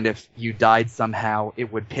wore, and if you died somehow,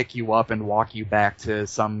 it would pick you up and walk you back to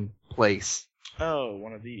some place. Oh,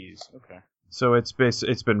 one of these. Okay. So it's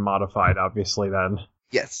been modified, obviously, then.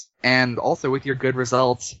 Yes. And also with your good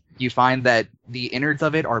results, you find that the innards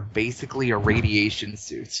of it are basically a radiation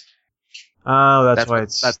suit. Oh, That's why what-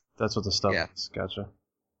 it's that's what the stuff is. Gotcha.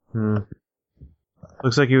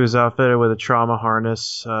 Looks like he was outfitted with a trauma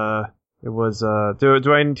harness. It was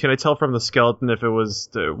can I tell from the skeleton if it was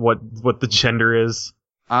what the gender is?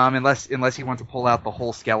 Unless you want to pull out the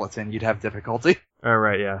whole skeleton, you'd have difficulty. All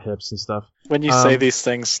right, yeah, hips and stuff. When you say these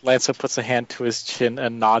things, Lancer puts a hand to his chin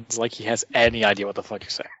and nods like he has any idea what the fuck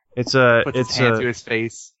you're saying. Puts his hand to his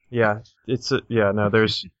face. Yeah,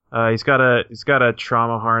 there's he's got a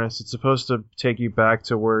trauma harness. It's supposed to take you back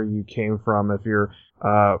to where you came from if you're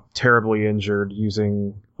terribly injured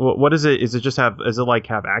using what is it? Is it like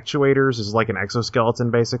have actuators? Is it like an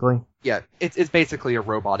exoskeleton basically? Yeah, it's basically a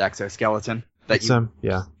robot exoskeleton that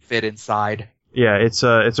fit inside. Yeah, it's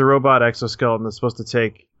a robot exoskeleton that's supposed to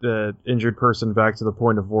take the injured person back to the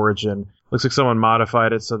point of origin. Looks like someone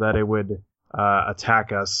modified it so that it would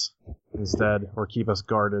attack us instead, or keep us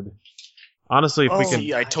guarded. Honestly, if we can...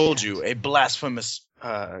 See, I told you, a blasphemous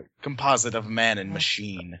composite of man and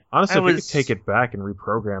machine. Honestly, if we could take it back and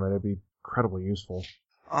reprogram it, it'd be incredibly useful.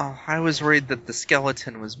 Oh, I was worried that the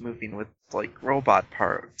skeleton was moving with, like, robot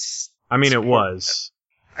parts. I mean, it was.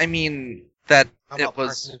 I mean, that How it about was...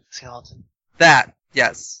 parts of the skeleton? That,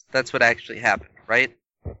 yes, that's what actually happened, right?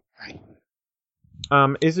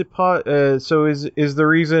 Is it so is the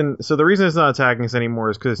reason it's not attacking us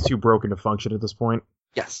anymore is because it's too broken to function at this point?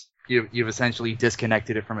 Yes. You've essentially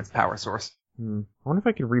disconnected it from its power source. I wonder if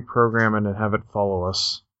I could reprogram it and have it follow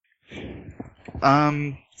us.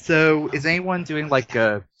 So is anyone doing like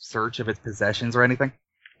a search of its possessions or anything?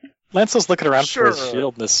 Lancel's looking around for his Sure.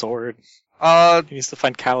 shield and his sword. He needs to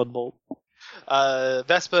find Callid Bolt.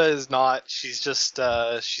 Vespa is not. She's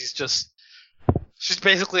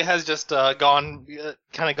basically has just gone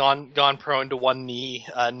prone to one knee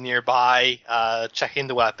nearby, checking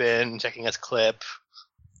the weapon, checking its clip,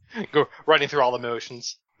 running through all the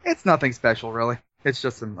motions. It's nothing special, really. It's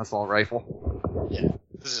just an assault rifle. Yeah,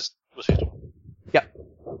 this is what she's doing. Yep.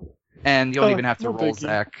 And you don't even have to no roll, biggie.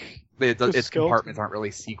 Zach. Its skeleton. compartments aren't really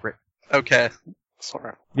secret. Okay.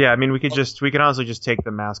 Sorry. Yeah, I mean, we can honestly just take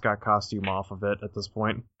the mascot costume off of it at this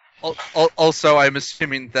point. Also, I'm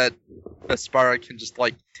assuming that Vespara can just,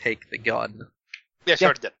 like, take the gun. Yeah, she Yeah.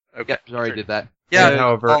 already did. Okay. Yep, you already did that. Yeah, And,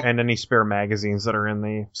 however, well, and any spare magazines that are in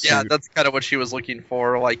the suit. yeah, that's kind of what she was looking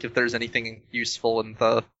for, like, if there's anything useful in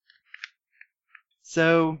the...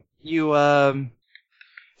 So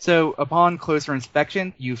so upon closer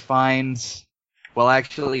inspection, you find, well,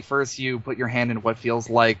 actually, first you put your hand in what feels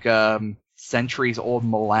like centuries-old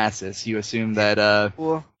molasses. You assume that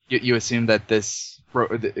you assume that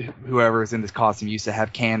whoever is in this costume used to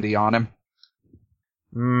have candy on him.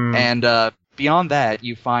 And beyond that,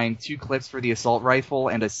 you find 2 clips for the assault rifle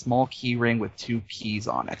and a small key ring with 2 keys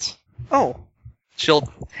on it. Oh. She'll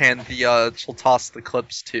toss the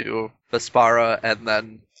clips to Vespara and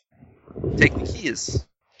then take the keys.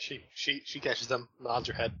 She catches them, nods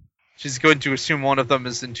her head. She's going to assume one of them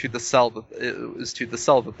is to the cell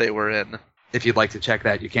that they were in. If you'd like to check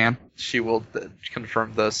that, you can. She will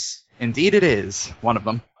confirm this. Indeed it is, one of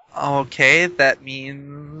them. Okay, that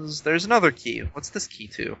means there's another key. What's this key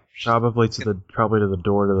to? Probably to the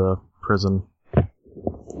door to the prison.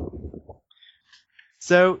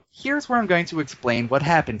 So, here's where I'm going to explain what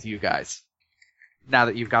happened to you guys, now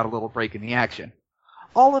that you've got a little break in the action.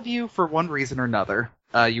 All of you, for one reason or another,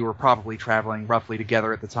 you were probably traveling roughly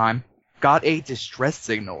together at the time, got a distress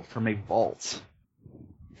signal from a vault.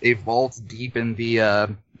 A vault deep in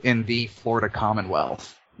the Florida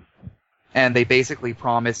Commonwealth. And they basically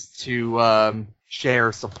promised to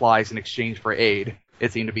share supplies in exchange for aid.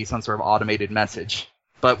 It seemed to be some sort of automated message.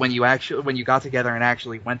 But when you got together and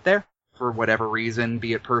actually went there, for whatever reason,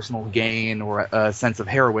 be it personal gain or a sense of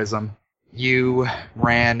heroism, you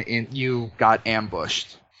got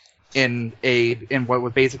ambushed in what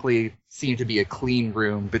would basically seem to be a clean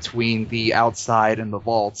room between the outside and the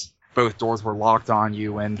vault. Both doors were locked on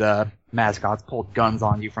you, and mascots pulled guns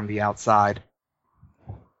on you from the outside.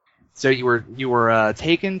 So you were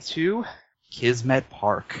taken to Kismet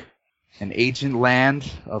Park. an ancient land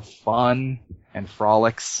of fun and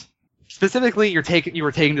frolics. Specifically, you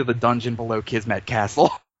were taken to the dungeon below Kismet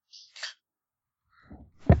Castle.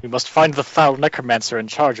 We must find the foul necromancer in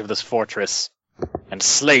charge of this fortress and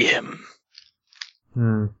slay him.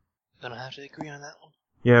 Gonna have to agree on that one.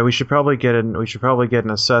 Yeah, we should probably get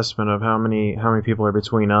an assessment of how many people are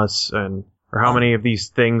between us or how many of these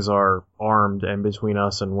things are armed and between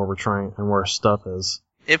us and where our stuff is.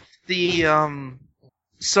 If the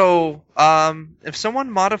if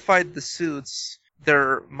someone modified the suits,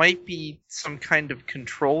 there might be some kind of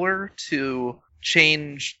controller to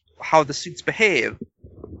change how the suits behave.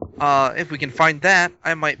 If we can find that,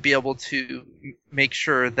 I might be able to make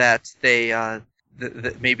sure that they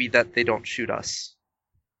that they don't shoot us.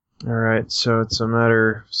 All right, so it's a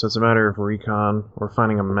matter of recon. We're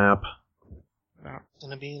finding a map. It's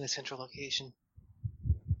gonna be in a central location.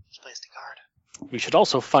 Just place to guard. We should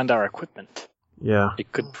also find our equipment. Yeah.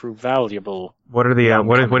 It could prove valuable. What are the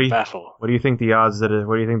battle. what do you think the odds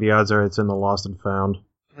are it's in the lost and found?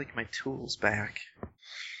 I'd like my tools back.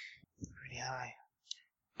 Pretty high.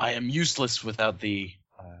 I am useless without the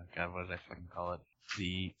God, what did I fucking call it?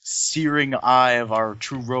 The searing eye of our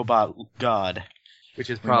true robot god. Which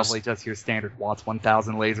is probably just your standard Watts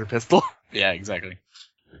 1000 laser pistol. Yeah, exactly.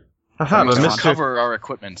 Haha, but Mr. Cover our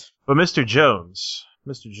equipment. But Mr. Jones,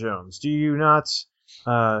 do you not?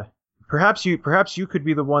 Perhaps you could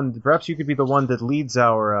be the one. Perhaps you could be the one that leads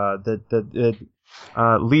our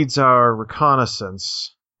leads our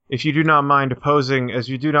reconnaissance. If you do not mind posing as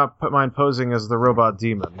the robot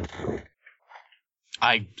demon.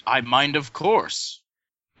 I mind, of course.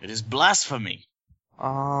 It is blasphemy.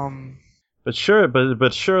 But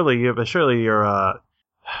surely you're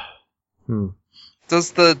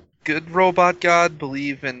Does the good robot god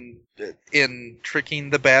believe in tricking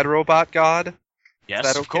the bad robot god? Yes,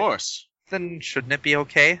 that of okay? course. Then shouldn't it be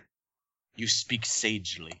okay? You speak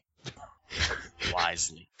sagely.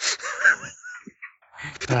 Wisely.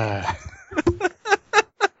 I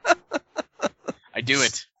do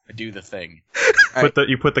it. I do the thing.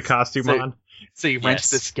 You put the costume on. So you wrench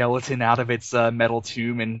the skeleton out of its metal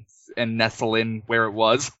tomb and nestle in where it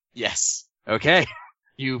was. Yes. Okay.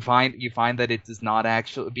 You find that it does not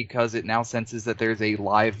actually, because it now senses that there's a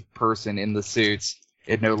live person in the suit.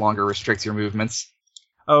 It no longer restricts your movements.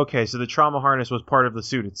 Okay, so the trauma harness was part of the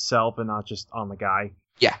suit itself and not just on the guy.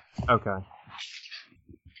 Yeah. Okay.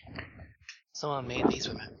 Someone made these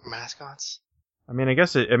with mascots. I mean,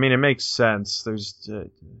 it makes sense. There's,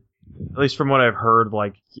 at least from what I've heard,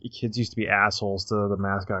 like, kids used to be assholes to the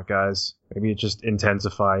mascot guys. Maybe it just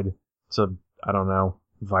intensified to, I don't know,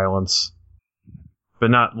 violence.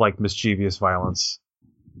 But not, like, mischievous violence.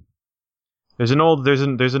 There's an old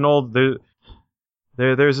legend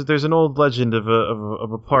of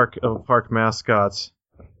a park mascot.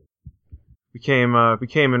 Became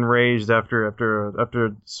enraged after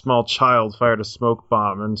a small child fired a smoke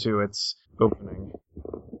bomb into its opening.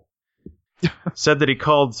 said that he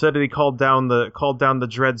called down the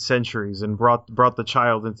dread centuries and brought the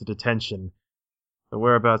child into detention. The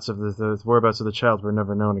whereabouts of the child were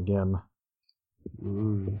never known again.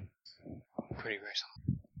 Ooh. Pretty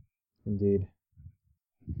gruesome. Indeed.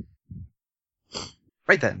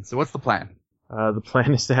 Right then. So what's the plan? The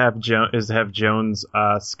plan is to have Jones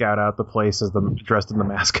scout out the place dressed in the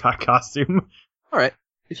mascot costume. All right.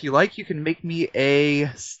 If you like, you can make me a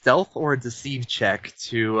stealth or a deceive check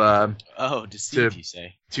to deceive, you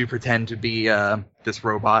say? To pretend to be this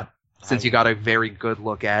robot, since you got a very good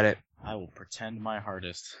look at it. I will pretend my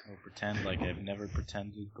hardest. I will pretend like I've never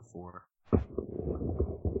pretended before.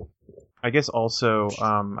 I guess also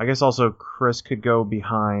Chris could go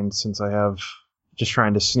behind, since I have just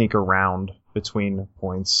trying to sneak around between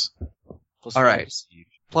points. All right.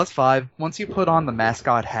 +5. Once you put on the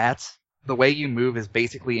mascot hat, the way you move is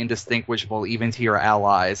basically indistinguishable even to your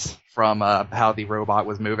allies from how the robot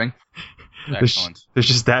was moving. Excellent. There's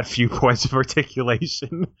just that few points of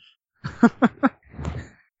articulation.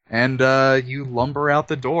 And you lumber out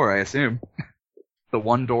the door, I assume. The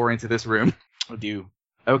one door into this room. With you.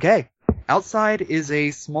 Okay. Outside is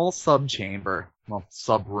a small sub-chamber. Well,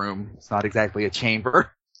 sub-room. It's not exactly a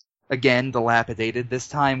chamber. Again, dilapidated, this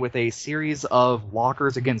time with a series of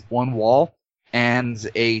lockers against one wall and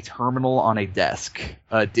a terminal on a desk.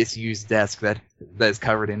 A disused desk that is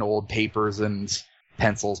covered in old papers and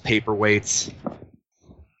pencils, paperweights.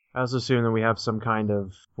 I also assume that we have some kind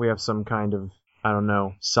of, I don't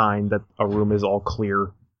know, sign that a room is all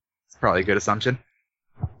clear. It's probably a good assumption.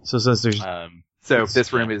 So since there's... So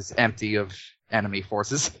this room is empty of enemy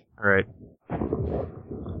forces. Alright.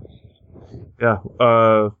 Yeah,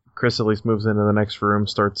 Chris at least moves into the next room,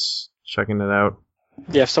 starts checking it out.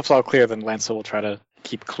 Yeah, if stuff's all clear, then Lancer will try to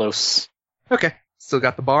keep close. Okay. Still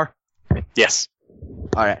got the bar? Yes.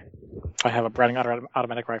 All right. I have a Browning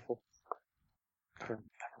automatic rifle. Never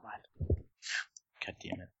mind. God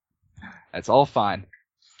damn it. That's all fine.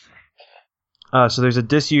 So there's a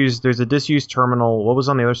disused terminal. What was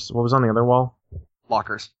on the other wall?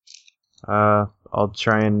 Lockers. I'll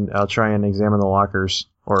try and examine the lockers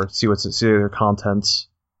or see their contents.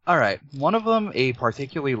 All right. One of them, a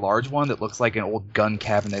particularly large one that looks like an old gun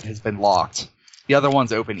cabinet, has been locked. The other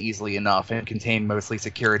one's open easily enough and contain mostly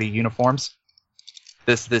security uniforms.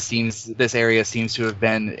 This area seems to have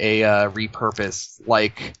been a repurposed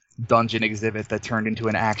like dungeon exhibit that turned into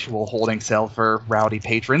an actual holding cell for rowdy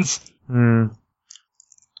patrons.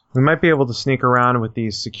 We might be able to sneak around with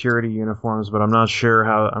these security uniforms, but I'm not sure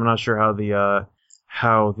how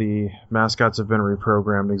the mascots have been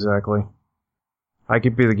reprogrammed exactly. I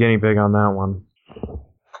could be the guinea pig on that one.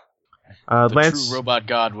 The Lance, true robot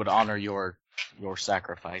god would honor your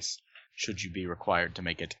sacrifice, should you be required to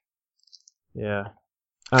make it. yeah.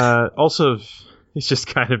 Also, it's just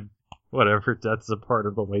kind of whatever. Death's a part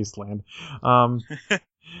of the wasteland. Also,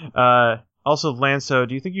 Lanso,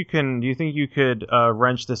 do you think you could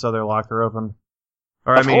wrench this other locker open?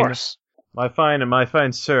 Or Of course. my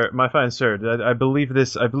fine sir, I believe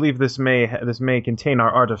this may contain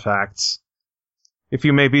our artifacts. If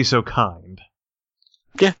you may be so kind.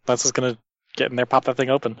 Yeah, that's just gonna get in there, pop that thing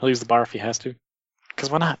open. He'll use the bar if he has to. Because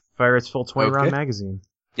why not? Fire its full 20-round Okay. magazine.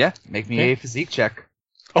 Yeah, make me a physique check.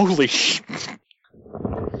 Holy shit.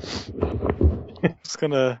 Just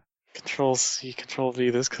gonna Control C, Control V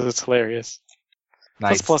this because it's hilarious.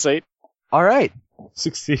 Nice. That's +8. All right.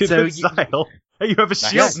 Succeeded So with style. Hey, you have a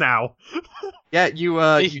shield now. Yeah, you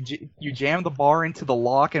jam the bar into the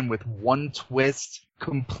lock, and with one twist,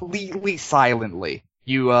 completely silently,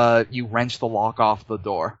 you wrench the lock off the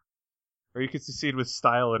door. Or you could succeed with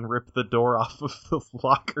style and rip the door off of the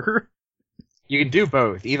locker. You can do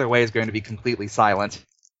both. Either way is going to be completely silent.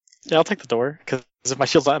 Yeah, I'll take the door, because if my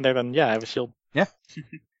shield's not in there, then yeah, I have a shield. Yeah.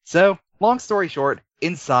 So, long story short,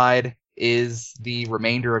 inside is the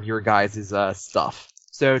remainder of your guys' stuff.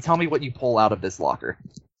 So tell me what you pull out of this locker.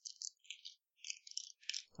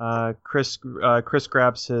 Chris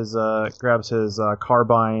grabs his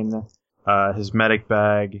carbine, his medic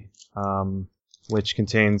bag, which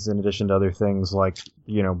contains, in addition to other things like,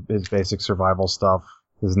 his basic survival stuff,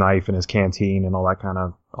 his knife and his canteen and all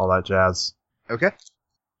that jazz. Okay.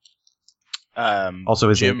 Also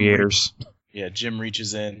his aviators. Yeah, Jim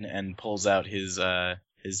reaches in and pulls out his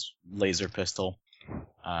laser pistol,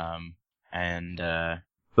 and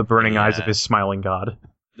The burning eyes of his smiling god.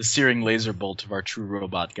 the searing laser bolt of our true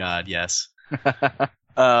robot god. Yes.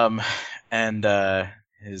 And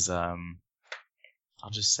his I'll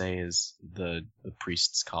just say is the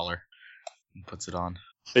priest's collar, and puts it on.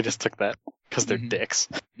 They just took that, because they're Mhm. dicks.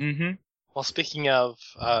 Mm-hmm. Well, speaking of,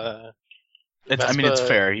 It's Vespa-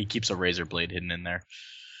 fair. He keeps a razor blade hidden in there.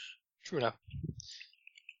 true enough.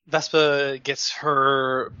 Vespa gets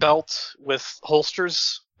her belt with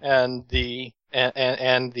holsters and the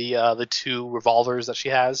two revolvers that she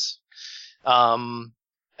has, and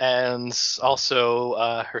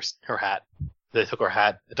also her hat. They took her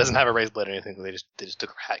hat. It doesn't have a raised blade or anything. They just took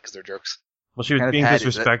her hat because they're jerks. Well, she was What kind of being hat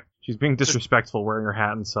is it? She's being disrespectful wearing her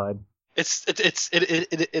hat inside.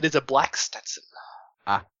 It is a black Stetson.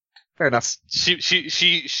 Fair enough.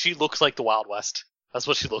 She looks like the Wild West. That's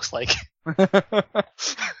what she looks like.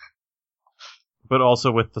 But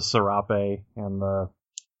also with the serape and the...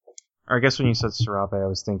 Or I guess when you said serape, I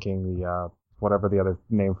was thinking the, whatever the other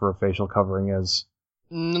name for a facial covering is.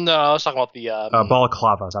 No, I was talking about the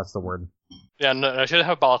Balaclava, that's the word. Yeah, no, she doesn't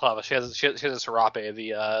have a balaclava. She has a serape.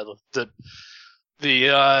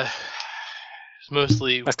 The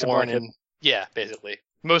mostly Mexican worn blanket. in basically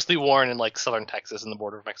mostly worn in like southern Texas and the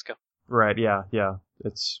border of Mexico. Right, yeah.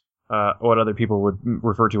 It's what other people would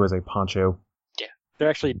refer to as a poncho. They're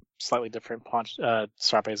actually slightly different.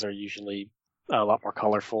 Serapes are usually a lot more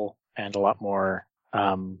colorful and a lot more,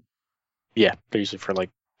 they're usually for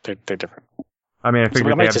they're different. I mean, I So figured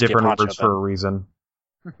we might they have just get different poncho words then. for a reason.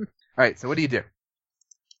 Alright, so what do you do?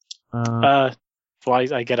 Well,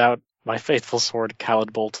 I get out my faithful sword,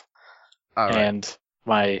 Khalid Bolt, Alright. and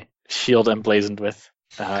my shield emblazoned with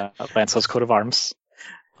Lancelot's coat of arms.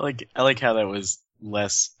 I like how that was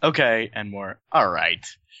less okay and more alright.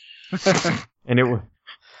 And it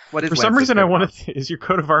What is for some Lance's reason I coat of wanted arms? is your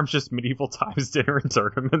coat of arms just medieval times dinner and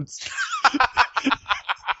tournaments?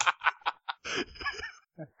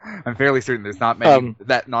 I'm fairly certain there's not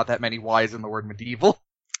that many Y's in the word medieval.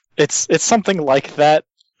 It's something like that,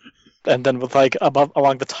 and then with like above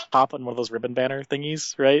along the top on one of those ribbon banner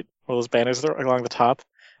thingies, right? One of those banners that are along the top,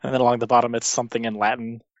 and then along the bottom it's something in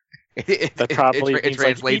Latin that probably means like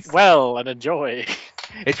translates. eat well and enjoy.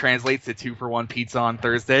 It translates to 2-for-1 pizza on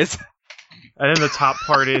Thursdays. And then the top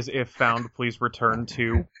part is, if found, please return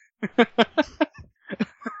to.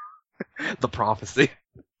 The prophecy.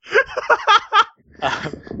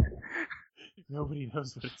 Nobody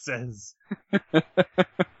knows what it says.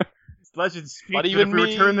 Legends speak What that even if we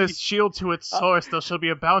return mean? this shield to its source, there shall be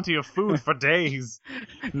a bounty of food for days.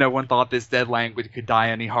 No one thought this dead language could die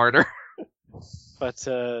any harder. But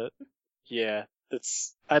yeah,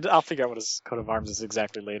 I'll figure out what his coat of arms is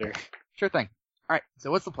exactly later. Sure thing. Alright,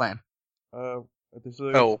 so what's the plan? There's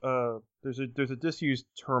a disused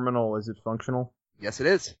terminal. Is it functional? Yes, it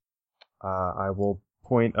is. I will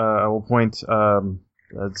point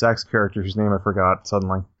Zach's character, whose name I forgot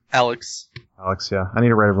suddenly. Alex. Alex, yeah. I need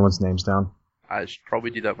to write everyone's names down. I should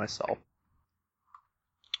probably do that myself.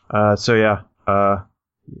 So yeah, you're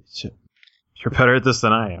better at this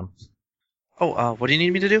than I am. Oh, what do you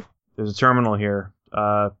need me to do? There's a terminal here.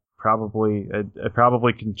 Probably it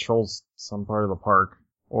probably controls some part of the park,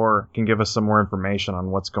 or can give us some more information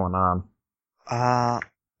on what's going on.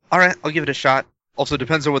 Alright, I'll give it a shot. Also,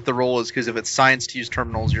 depends on what the role is, because if it's science to use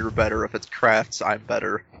terminals, you're better. If it's crafts, I'm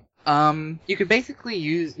better. You could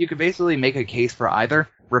basically make a case for either.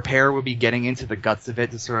 Repair would be getting into the guts of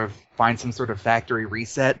it to sort of find some sort of factory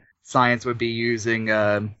reset. Science would be using,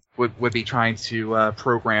 would be trying to,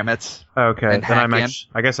 program it. Okay, and then hack in.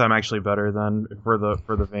 I guess I'm actually better then for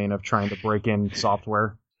the vein of trying to break in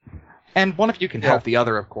software. And one of you can help the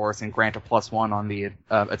other, of course, and grant a +1 on the,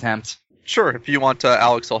 attempt. Sure, if you want,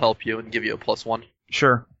 Alex will help you and give you a +1.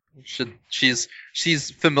 Sure. She's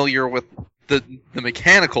familiar with the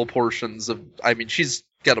mechanical portions of. I mean, she's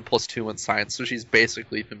got a +2 in science, so she's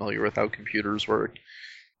basically familiar with how computers work.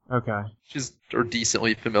 Okay. Or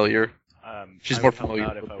decently familiar. She's I more would help familiar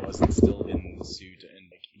out if I wasn't still in the suit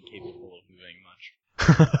and like, incapable of moving much.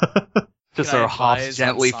 Just Can I sort of hops advise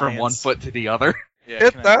gently on from one science? foot to the other. Yeah,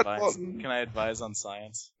 Hit can I that advise? button. Can I advise on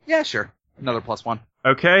science? Yeah, sure. Another +1.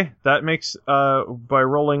 Okay, that makes by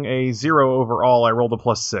rolling a 0 overall, I rolled a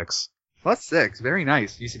 +6. +6, very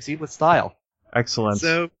nice. You succeed with style. Excellent.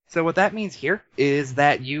 So what that means here is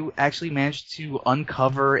that you actually managed to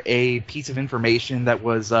uncover a piece of information that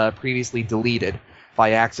was previously deleted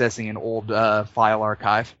by accessing an old file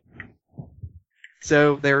archive.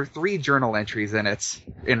 So there are 3 journal entries in it,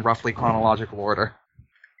 in roughly chronological order.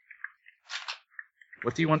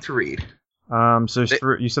 What do you want to read? So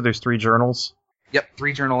you said there's 3 journals? Yep,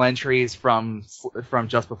 3 journal entries from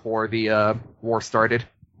just before the war started.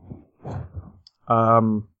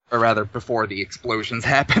 Or rather, before the explosions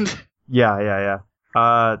happened. Yeah.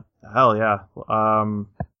 Hell yeah.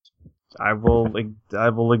 I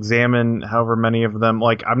will examine however many of them.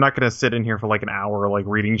 Like, I'm not gonna sit in here for like an hour, like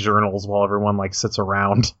reading journals while everyone like sits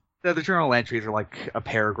around. The journal entries are like a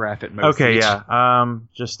paragraph at most. Okay, each. yeah. I'll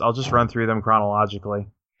just run through them chronologically.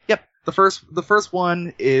 Yep. The first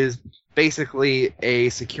one is basically a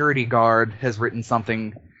security guard has written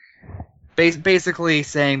something, basically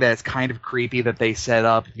saying that it's kind of creepy that they set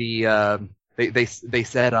up the they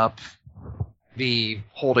set up the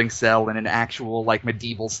holding cell in an actual like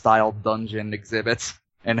medieval style dungeon exhibit,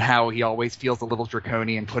 and how he always feels a little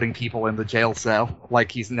draconian putting people in the jail cell,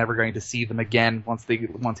 like he's never going to see them again once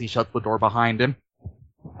he shuts the door behind him.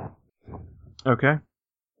 Okay.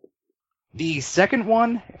 The second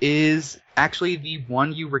one is actually the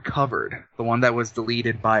one you recovered, the one that was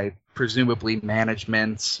deleted by presumably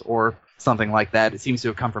management or something like that. It seems to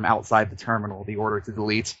have come from outside the terminal, the order to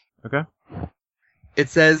delete. Okay. It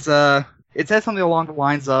says something along the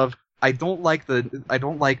lines of, I don't like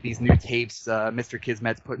these new tapes Mr.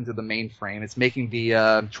 Kismet's put into the mainframe. It's making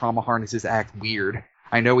the trauma harnesses act weird.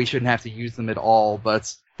 I know we shouldn't have to use them at all,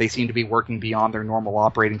 but they seem to be working beyond their normal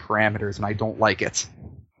operating parameters, and I don't like it.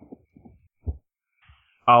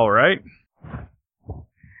 All right.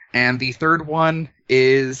 And the third one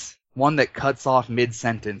is one that cuts off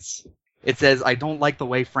mid-sentence. It says, I don't like the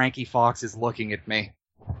way Frankie Fox is looking at me.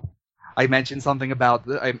 I mentioned something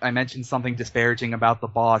disparaging about the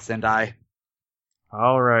boss, and I...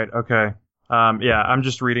 All right. Okay. Yeah, I'm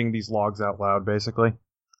just reading these logs out loud, basically.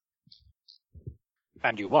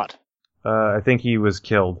 And you what? I think he was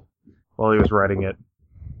killed while he was writing it.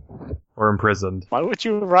 Or imprisoned. Why would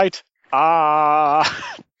you write?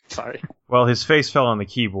 Sorry. Well, his face fell on the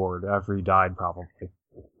keyboard after he died, probably.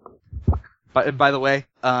 By the way,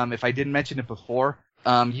 if I didn't mention it before,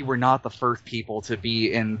 you were not the first people to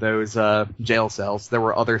be in those jail cells. There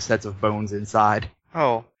were other sets of bones inside.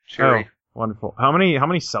 Oh, cherry. Oh, wonderful. How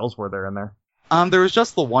many cells were there in there? There was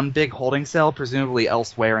just the one big holding cell. Presumably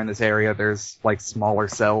elsewhere in this area, there's like smaller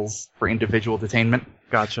cells for individual detainment.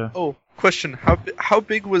 Gotcha. Oh, question: how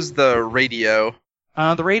big was the radio?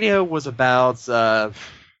 The radio was about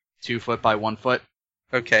 2 foot by 1 foot.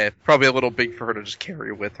 Okay, probably a little big for her to just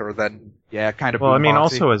carry with her. Then Yeah, kind of. Well, I mean,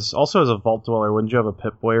 boomboxy. also as a vault dweller, wouldn't you have a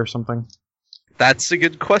Pip-Boy or something? that's a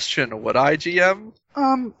good question. Would I GM?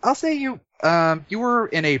 I'll say you were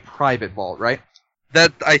in a private vault, right?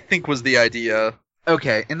 That I think was the idea.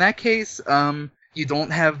 Okay, in that case, you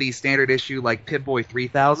don't have the standard issue like Pip-Boy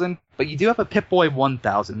 3000, but you do have a Pip-Boy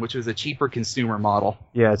 1000, which is a cheaper consumer model.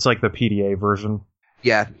 Yeah, it's like the PDA version.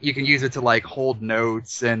 Yeah, you can use it to like hold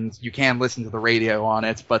notes, and you can listen to the radio on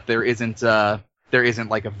it, but there isn't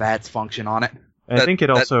like a VATS function on it. And I think it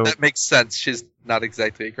also that makes sense. She's not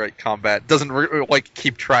exactly a great combat. Doesn't like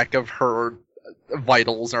keep track of her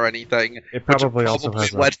vitals or anything. it probably also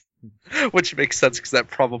has which makes sense because that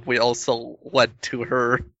probably also led to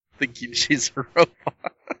her thinking she's a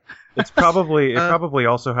robot. it probably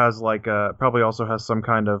also has some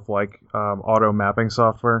kind of like auto mapping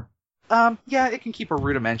software. Yeah, it can keep a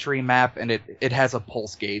rudimentary map, and it has a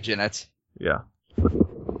pulse gauge in it. Yeah.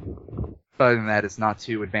 But other than that, it's not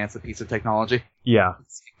too advanced a piece of technology. Yeah.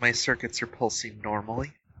 My circuits are pulsing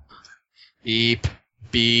normally. Beep,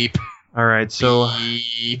 beep, All right. So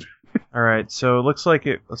beep. all right. So it looks like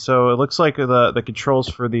the controls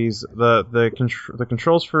for these the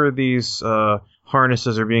controls for these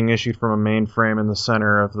harnesses are being issued from a mainframe in the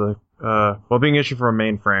center of the being issued from a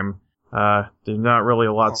mainframe. There's not really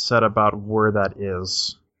a lot said about where that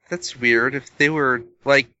is. That's weird. If they were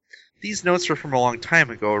like these notes were from a long time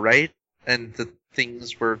ago, right? And the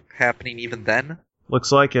things were happening even then.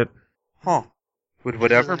 Looks like it. Huh. Would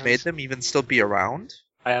whatever made them even still be around?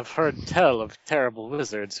 I have heard tell of terrible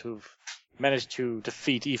wizards who've managed to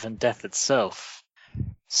defeat even death itself.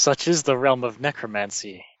 Such is the realm of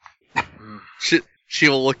necromancy. She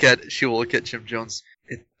will look at Jim Jones.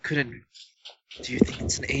 It couldn't. Do you think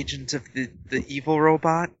it's an agent of the evil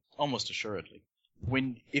robot? Almost assuredly.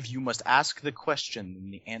 If you must ask the question,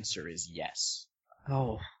 then the answer is yes.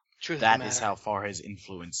 Oh. Truth That of the is matter. how far his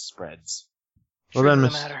influence spreads. Well, Truth then, of the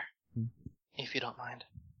Miss- matter. If you don't mind.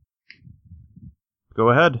 Go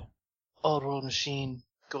ahead. Old world machine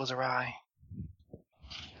goes awry.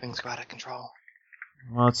 Things go out of control.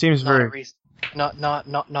 Well, it seems Not a, very.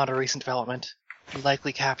 not a recent development.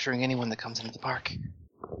 Likely capturing anyone that comes into the park.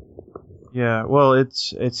 Yeah. Well, it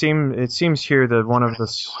seems here that one of the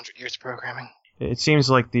 200 years of programming. it seems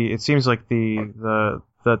like the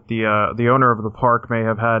owner of the park may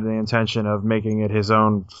have had the intention of making it his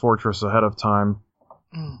own fortress ahead of time.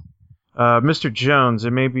 Mm. Mr. Jones,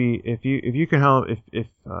 it may be if you can help if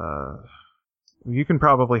you can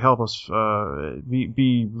probably help us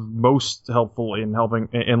be most helpful in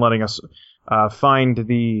letting us find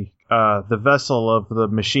the vessel of the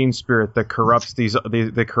machine spirit that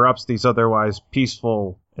corrupts these otherwise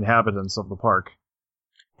peaceful inhabitants of the park.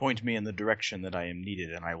 Point me in the direction that I am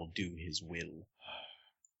needed, and I will do his will.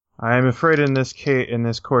 I am afraid in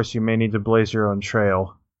this course you may need to blaze your own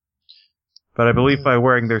trail. But I believe by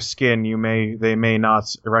wearing their skin they may not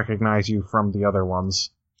recognize you from the other ones.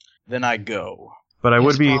 Then I go. But I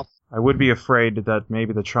Yes, would be afraid that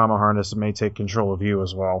maybe the trauma harness may take control of you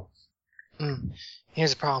as well.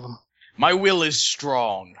 Here's a problem. My will is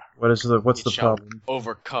strong. What's the It shall problem?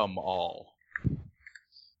 overcome all.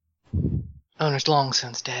 Owner's long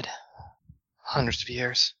since dead. Hundreds of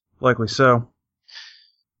years. Likely so.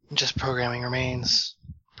 Just programming remains.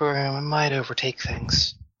 Programming might overtake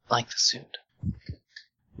things. Like the suit.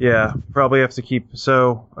 Yeah, probably have to keep.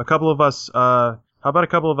 So a couple of us. How about a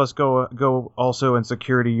couple of us go also in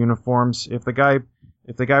security uniforms? If the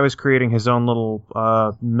guy was creating his own little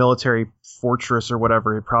military fortress or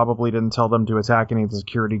whatever, he probably didn't tell them to attack any of the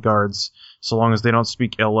security guards, so long as they don't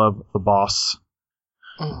speak ill of the boss.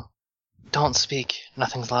 Don't speak.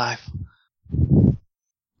 Nothing's live.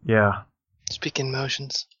 Yeah. Speak in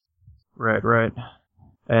motions. Right.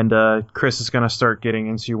 And Chris is gonna start getting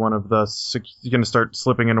into he's gonna start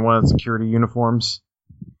slipping into one of the security uniforms,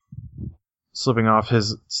 slipping off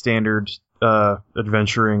his standard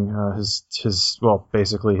adventuring,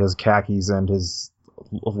 basically his khakis and his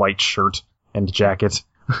light shirt and jacket.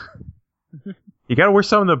 You gotta wear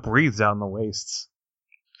something that breathes out in the wastes.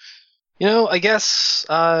 I guess,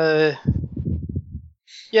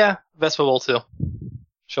 yeah, Vespa will too.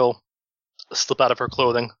 She'll slip out of her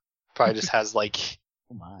clothing. Probably just has, Oh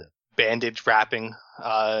my. bandage wrapping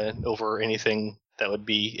over anything that would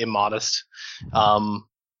be immodest,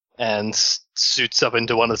 and suits up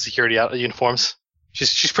into one of the security uniforms.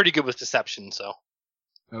 She's pretty good with deception, so.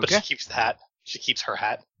 Okay. But she keeps the hat. She keeps her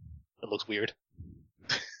hat. It looks weird.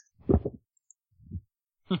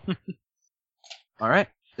 All right.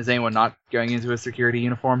 Is anyone not going into a security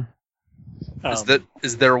uniform?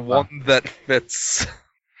 Is there one that fits?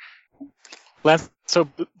 Lance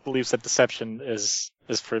believes that deception is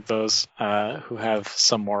for those who have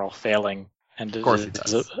some moral failing, and Of course it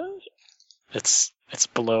does. It's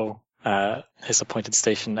below his appointed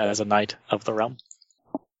station as a knight of the realm.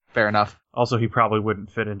 Fair enough. Also, he probably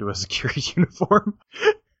wouldn't fit into a security uniform.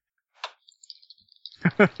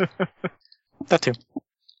 That too.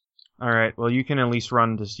 All right. Well, you can at least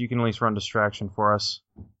run distraction for us.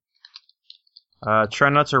 Try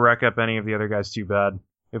not to wreck up any of the other guys too bad.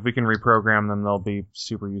 If we can reprogram them, they'll be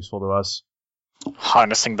super useful to us.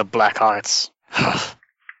 Harnessing the black arts.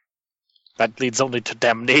 That leads only to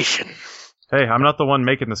damnation. Hey, I'm not the one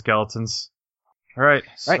making the skeletons. All right.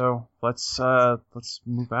 So let's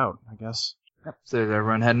move out, I guess. Yep. So is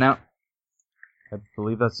everyone heading out? I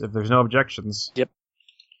believe that's if there's no objections. Yep.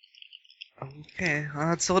 Okay,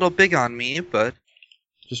 it's a little big on me, but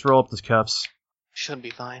Just roll up the cuffs Should be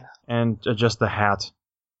fine. and adjust the hat.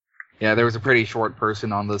 Yeah, there was a pretty short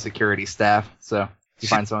person on the security staff, so you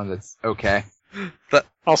find someone that's okay.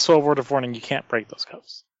 Also, a word of warning: you can't break those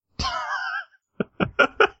cuffs.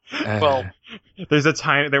 Well,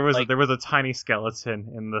 There was a tiny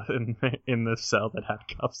skeleton in the cell that had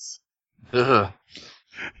cuffs. Ugh.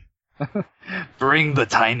 Bring the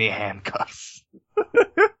tiny handcuffs.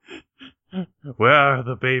 Where are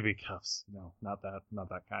the baby cuffs? No, not that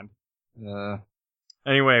kind.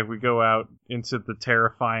 Anyway, we go out into the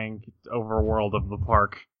terrifying overworld of the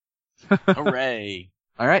park. Hooray!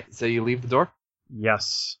 All right, so you leave the door.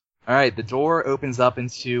 Yes. All right, the door opens up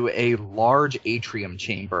into a large atrium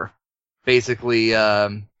chamber. Basically,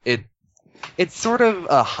 it's sort of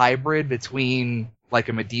a hybrid between like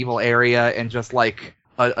a medieval area and just like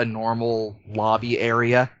a normal lobby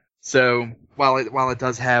area. So while it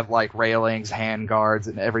does have like railings, hand guards,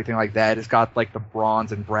 and everything like that, it's got like the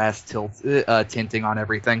bronze and brass tinting on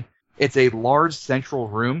everything. It's a large central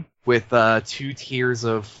room with 2 tiers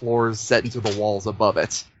of floors set into the walls above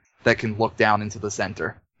it that can look down into the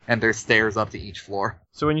center. And there's stairs up to each floor.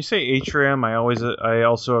 So when you say atrium, I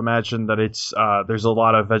also imagine that it's there's a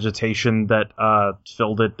lot of vegetation that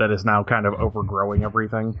filled it that is now kind of overgrowing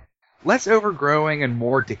everything. Less overgrowing and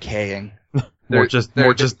more decaying. More just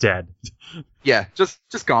dead. Yeah, just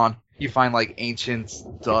gone. You find like ancient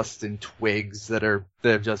dust and twigs that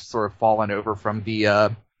have just sort of fallen over from the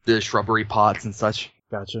shrubbery pots and such.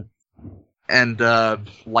 Gotcha. And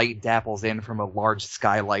light dapples in from a large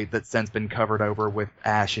skylight that's since been covered over with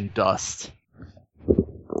ash and dust.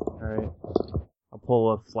 Alright. I'll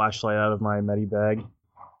pull a flashlight out of my medi bag.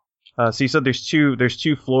 So you said there's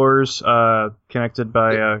two floors connected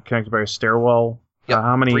by a stairwell. Yep.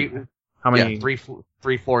 How many? Yeah,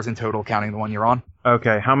 three floors in total, counting the one you're on.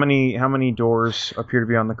 Okay. How many doors appear to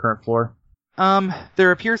be on the current floor?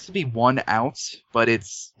 There appears to be one out, but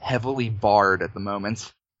it's heavily barred at the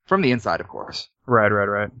moment. From the inside, of course.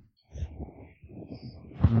 Right.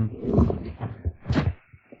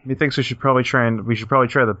 Methinks we should probably try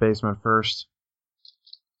the basement first.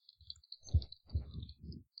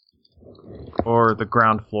 Or the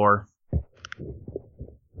ground floor. We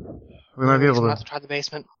might be able to not to try the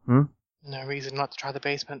basement. Hmm? No reason not to try the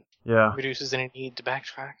basement. Yeah. Reduces any need to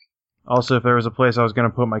backtrack. Also, if there was a place I was going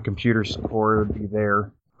to put my computer support, it would be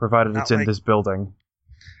there, provided it's in this building.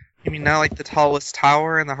 you mean not like the tallest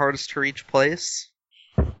tower and the hardest to reach place?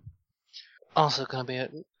 Also gonna be a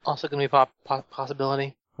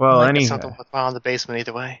possibility. Well, something on the basement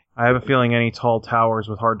either way. I have a feeling any tall towers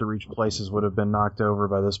with hard to reach places would have been knocked over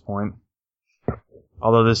by this point.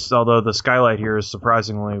 Although the skylight here is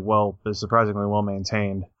surprisingly well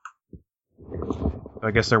maintained.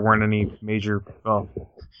 I guess there weren't any major. Well,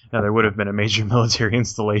 no, there would have been a major military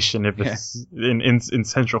installation if it's in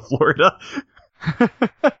Central Florida.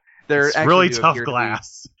 It's really tough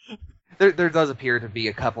glass. There does appear to be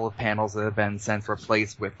a couple of panels that have been since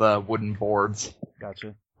replaced with wooden boards.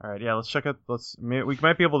 Gotcha. All right, yeah. Let's check out. We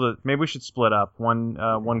might be able to. Maybe we should split up. One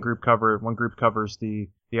group covers the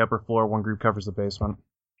upper floor. One group covers the basement.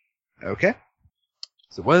 Okay.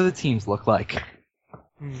 So what do the teams look like?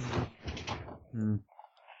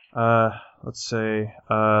 Let's say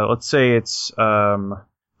it's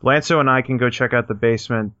Lanzo and I can go check out the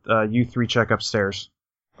basement. You three check upstairs.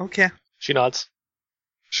 Okay. She nods.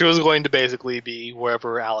 She was going to basically be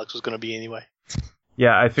wherever Alex was going to be anyway.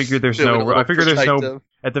 Yeah, I figured there's Doing a no. little I figured there's no. perspective.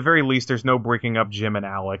 At the very least, there's no breaking up Jim and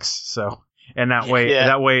Alex. So, and that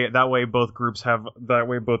Yeah. way both groups are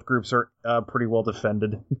pretty well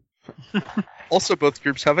defended. Also, both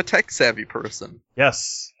groups have a tech-savvy person.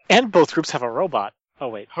 Yes. And both groups have a robot. Oh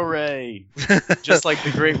wait. Hooray! Just like the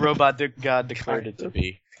great robot god declared it to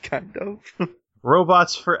be. Kind of.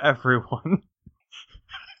 Robots for everyone.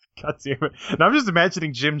 God damn it. Now I'm just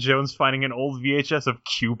imagining Jim Jones finding an old VHS of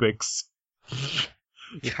Cubics.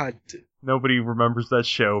 God. Nobody remembers that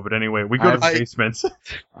show, but anyway, we go to the basement.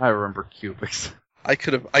 I remember Cubics. I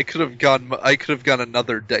could have gone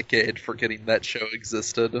another decade forgetting that show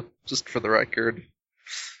existed. Just for the record.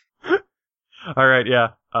 All right, yeah.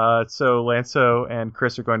 So Lanso and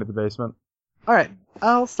Chris are going to the basement. All right,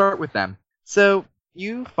 I'll start with them. So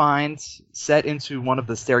you find set into one of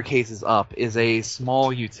the staircases up is a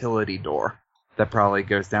small utility door that probably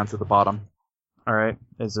goes down to the bottom. All right,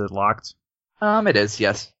 is it locked? It is,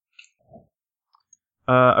 yes.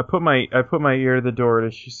 I put my ear to the door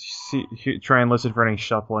to try and listen for any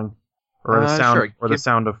shuffling, or the sound, sure. the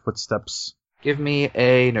sound of footsteps. Give me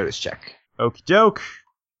a notice check. Okie doke.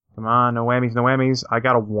 Come on, no whammies, no whammies. I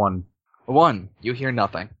got a 1. A 1. You hear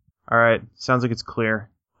nothing. All right, sounds like it's clear.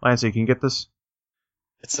 Lance, you can get this.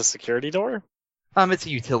 It's a security door? It's a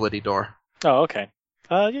utility door. Oh, okay.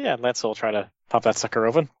 Yeah, Lance will try to pop that sucker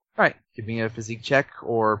open. All right, give me a physique check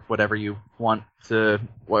or whatever you want to,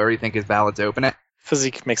 whatever you think is valid to open it.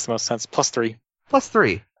 Physique makes the most sense. +3.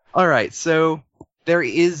 +3. All right, so there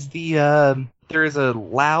is there is a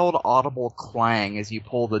loud, audible clang as you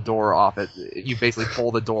pull the door off it. You basically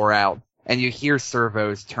pull the door out, and you hear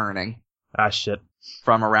servos turning. Ah, shit.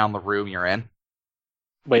 From around the room you're in.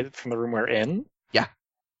 Wait, from the room we're in? Yeah.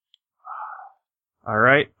 All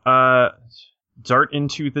right. Dart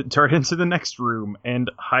into the next room and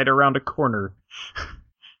hide around a corner.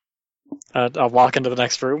 I'll walk into the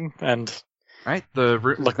next room and right. The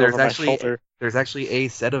room. Look over my shoulder. There's actually a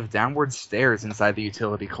set of downward stairs inside the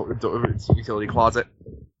utility closet.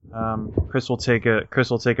 Chris will take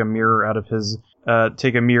a mirror out of his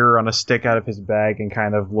take a mirror on a stick out of his bag and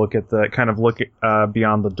kind of look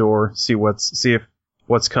beyond the door, see if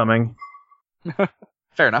what's coming.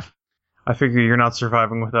 Fair enough. I figure you're not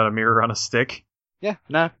surviving without a mirror on a stick. Yeah,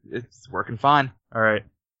 no, it's working fine. All right.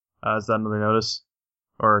 Is that another notice,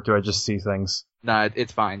 or do I just see things? No,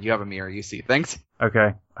 it's fine. You have a mirror. You see things.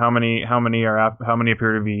 Okay. How many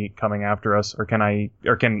appear to be coming after us, or can I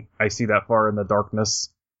see that far in the darkness?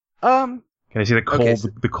 Can I see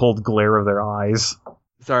the cold glare of their eyes?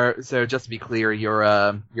 So just to be clear,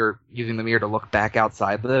 you're using the mirror to look back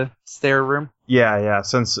outside the stair room? Yeah.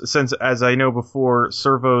 Since as I know before,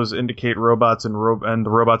 servos indicate robots and the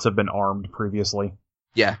robots have been armed previously.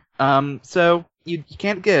 Yeah. So you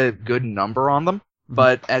can't get a good number on them,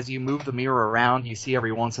 but as you move the mirror around, you see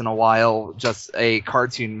every once in a while just a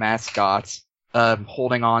cartoon mascot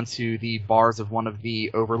holding on to the bars of one of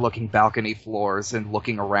the overlooking balcony floors and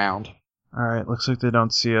looking around. Alright, looks like they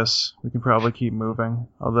don't see us. We can probably keep moving,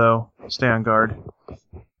 although, stay on guard.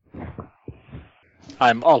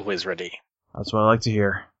 I'm always ready. That's what I like to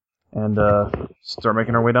hear. And, start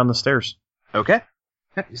making our way down the stairs. Okay.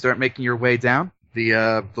 You start making your way down.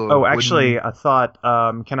 Actually, I thought,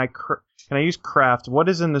 can I use craft? What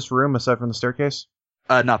is in this room aside from the staircase?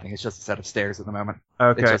 Nothing. It's just a set of stairs at the moment.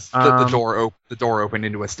 Okay. It's just the door opened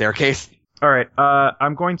into a staircase. Alright,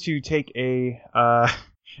 I'm going to take a,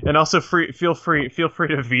 and also feel free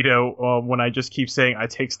to veto when I just keep saying I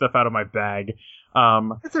take stuff out of my bag.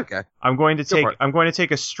 It's okay. I'm going to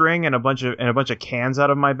take a string and a bunch of cans out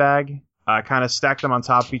of my bag, kind of stack them on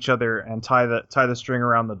top of each other and tie the string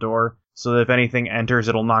around the door so that if anything enters,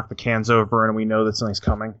 it'll knock the cans over and we know that something's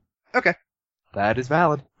coming. Okay. That is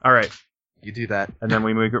valid. All right. You do that. And then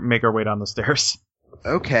we make our way down the stairs.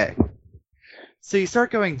 Okay. So you start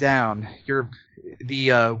going down.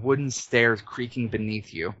 The wooden stairs creaking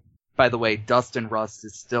beneath you. By the way, dust and rust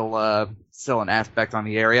is still an aspect on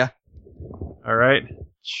the area. All right.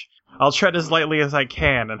 I'll tread as lightly as I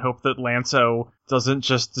can and hope that Lanso doesn't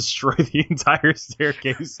just destroy the entire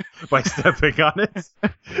staircase by stepping on it.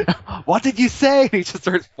 What did you say? He just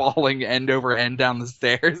starts falling end over end down the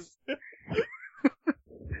stairs.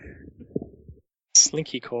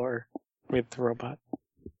 Slinky core with the robot.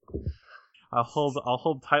 I'll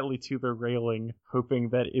hold tightly to the railing, hoping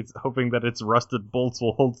that its rusted bolts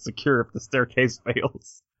will hold secure if the staircase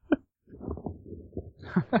fails.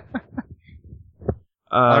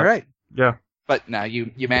 All right. Yeah. But now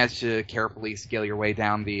you manage to carefully scale your way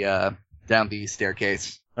down the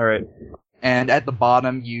staircase. All right. And at the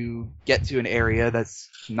bottom, you get to an area that's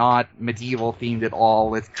not medieval themed at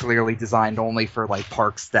all. It's clearly designed only for like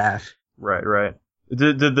park staff. Right.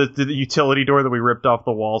 Did the utility door that we ripped off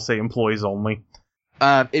the wall say employees only?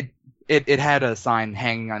 It had a sign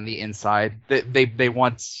hanging on the inside. They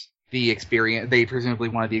want the experience. They presumably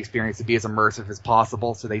wanted the experience to be as immersive as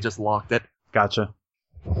possible, so they just locked it. Gotcha.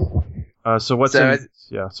 So what's So in?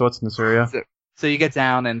 Yeah. So what's in this area? So you get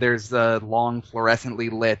down, and there's a long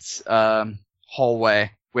fluorescently lit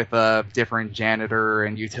hallway with different janitor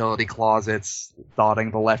and utility closets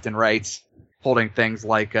dotting the left and right, holding things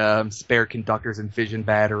like spare conductors and fission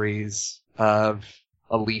batteries, a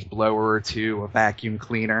leaf blower or two, a vacuum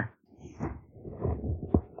cleaner.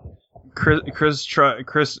 Chris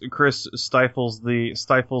stifles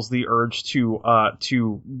the urge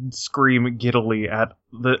to scream giddily at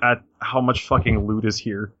how much fucking loot is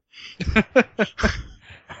here.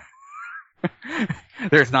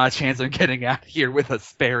 There's not a chance I'm getting out of here with a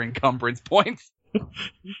spare encumbrance points.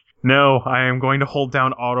 No, I am going to hold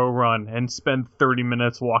down auto run and spend 30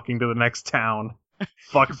 minutes walking to the next town.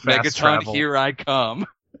 Fuck fast Megaton, travel. here I come.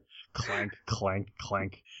 Clank, clank,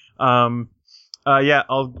 clank. Yeah,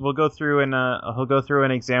 we'll go through and he'll go through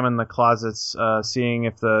and examine the closets,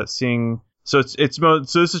 seeing. So this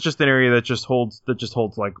is just an area that just holds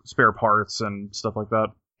like spare parts and stuff like that.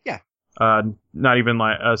 Yeah. Not even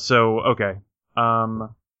like so. Okay.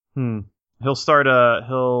 He'll start.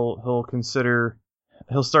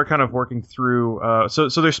 He'll start kind of working through. So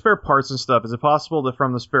there's spare parts and stuff. Is it possible that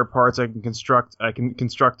from the spare parts I can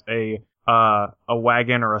construct a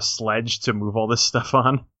wagon or a sledge to move all this stuff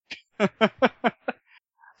on?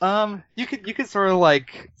 You could sort of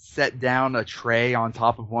like set down a tray on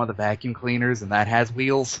top of one of the vacuum cleaners, and that has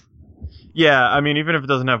wheels. Yeah, I mean, even if it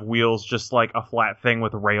doesn't have wheels, just like a flat thing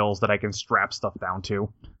with rails that I can strap stuff down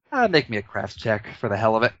to. Make me a crafts check for the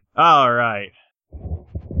hell of it. All right,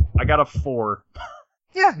 I got a 4.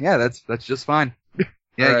 Yeah, that's just fine.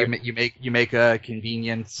 Yeah, right. you make a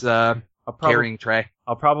convenience I'll carrying tray.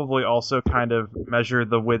 I'll probably also kind of measure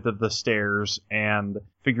the width of the stairs and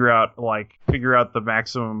figure out the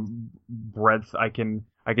maximum breadth I can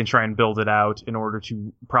try and build it out in order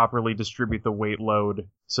to properly distribute the weight load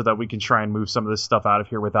so that we can try and move some of this stuff out of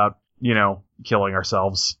here without, killing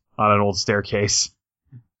ourselves on an old staircase.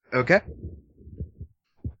 Okay.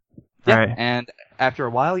 Yeah, Alright. and after a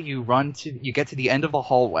while you get to the end of the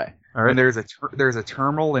hallway. All right. And there's a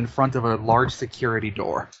terminal in front of a large security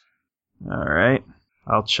door. All right.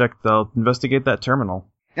 I'll investigate that terminal.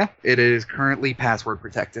 Yeah, it is currently password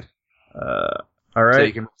protected. All right. So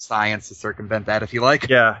you can roll science to circumvent that if you like.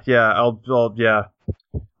 Yeah. I'll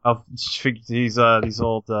figure these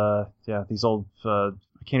old I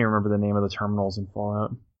can't even remember the name of the terminals in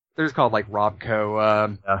Fallout. They're just called like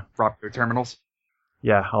Robco Robco terminals.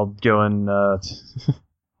 Yeah, I'll go and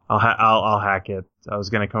I'll hack it. I was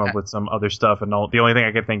gonna come up with some other stuff, and the only thing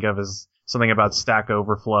I could think of is something about Stack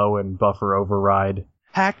Overflow and Buffer Override.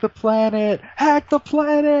 Hack the planet! Hack the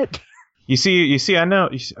planet! You see, I know.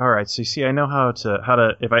 All right, so you see, I know how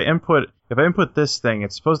to. If I input this thing,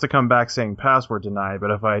 it's supposed to come back saying password denied.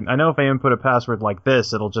 But if I input a password like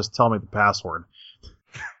this, it'll just tell me the password.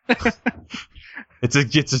 It's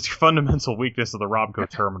a fundamental weakness of the Robco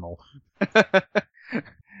terminal.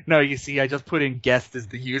 No, you see, I just put in guest as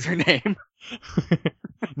the username.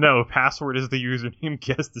 No, password is the username,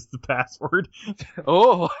 guest is the password.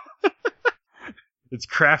 Oh. It's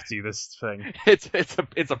crafty, this thing. It's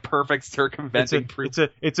a perfect circumventing proof.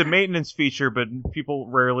 It's a maintenance feature, but people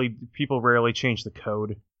rarely change the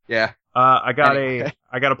code. Yeah. I got a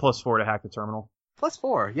 +4 to hack the terminal.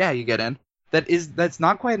 +4, yeah, you get in. That's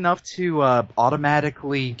not quite enough to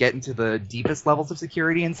automatically get into the deepest levels of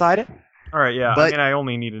security inside it. All right, yeah. But, I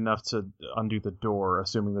only need enough to undo the door,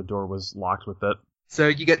 assuming the door was locked with it. So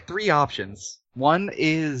you get 3 options. One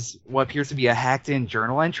is what appears to be a hacked-in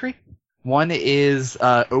journal entry. One is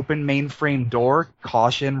open mainframe door,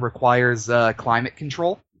 caution, requires climate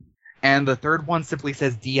control. And the third one simply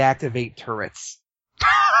says deactivate turrets.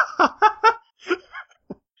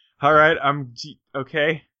 All right,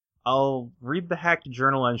 okay. I'll read the hacked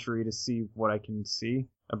journal entry to see what I can see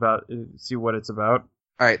what it's about.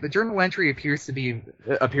 All right, the journal entry appears to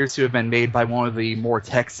have been made by one of the more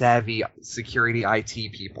tech-savvy security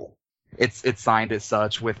IT people. It's signed as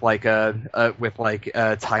such with like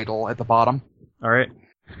a title at the bottom. All right.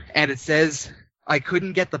 And it says, "I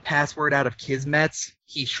couldn't get the password out of Kismet.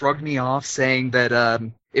 He shrugged me off, saying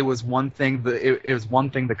that it was one thing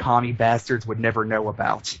the commie bastards would never know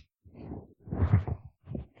about."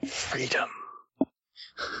 Freedom.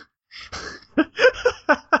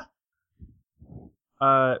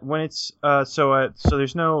 When it's so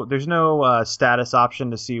there's no status option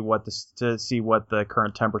to see what the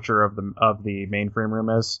current temperature of the mainframe room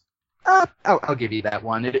is. I'll give you that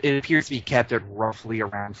one. It appears to be kept at roughly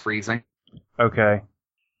around freezing. Okay.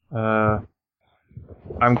 I'm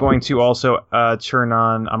going to also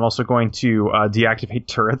I'm also going to deactivate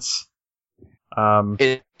turrets.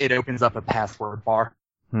 It opens up a password bar.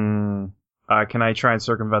 can I try and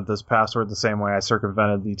circumvent this password the same way I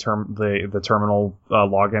circumvented the terminal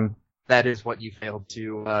login? That is what you failed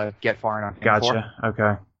to get far enough in for. Gotcha.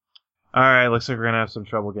 Okay. All right. Looks like we're gonna have some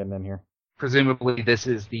trouble getting in here. Presumably, this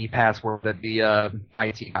is the password that the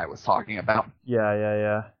IT guy was talking about.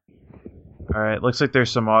 Yeah. All right. Looks like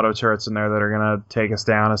there's some auto turrets in there that are gonna take us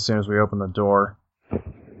down as soon as we open the door.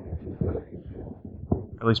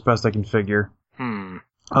 At least best I can figure.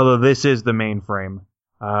 Although this is the mainframe.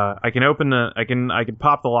 I can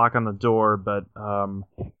pop the lock on the door, but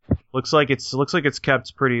looks like it's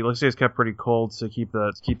kept pretty cold to keep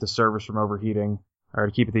the servers from overheating, or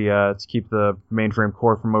to keep the mainframe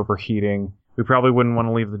core from overheating. We probably wouldn't want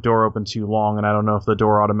to leave the door open too long, and I don't know if the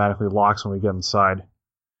door automatically locks when we get inside.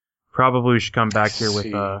 Probably we should come back here with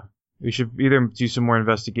we should either do some more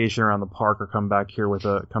investigation around the park or come back here with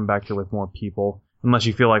more people. Unless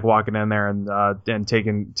you feel like walking in there and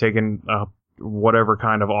taking whatever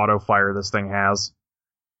kind of auto fire this thing has.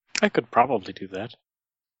 I could probably do that.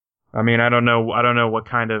 I mean, I don't know what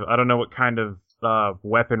kind of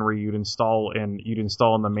weaponry you'd install in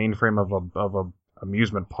the mainframe of a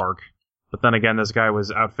amusement park. But then again, this guy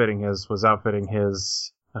was outfitting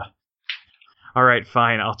his. All right,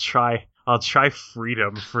 fine. I'll try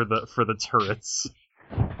freedom for the turrets.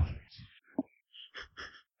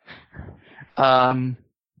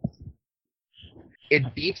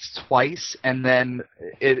 It beeps twice, and then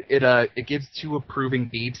it gives two approving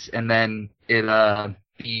beeps, and then a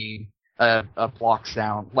block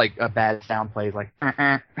sound, like a bad sound plays, like.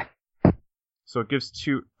 So it gives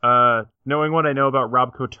two. Knowing what I know about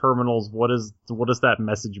Robco terminals, what does that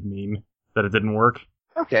message mean? That it didn't work?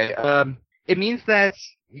 Okay. It means that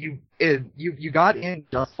you got in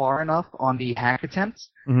just far enough on the hack attempt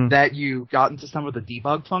that you got into some of the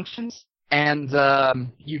debug functions. And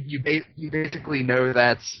you basically know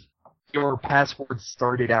that your password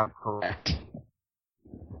started out correct.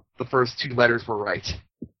 The first two letters were right.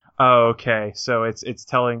 Oh, okay. So it's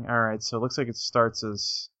telling. All right. So it looks like it starts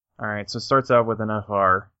as. All right. So it starts out with an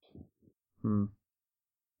FR.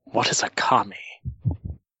 What is a commie?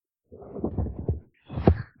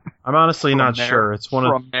 I'm honestly not sure. It's one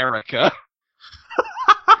from America.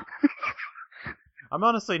 I'm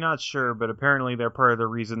honestly not sure, but apparently they're part of the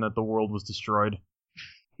reason that the world was destroyed.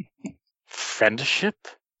 Friendship?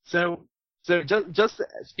 So just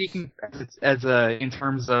speaking as in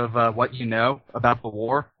terms of what you know about the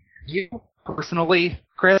war, you personally,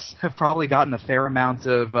 Chris, have probably gotten a fair amount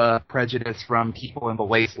of prejudice from people in the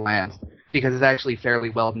wasteland, because it's actually fairly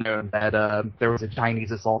well known that there was a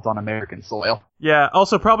Chinese assault on American soil. Yeah,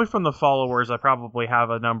 also probably from the followers, I probably have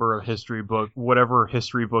a number of whatever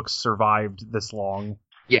history books survived this long.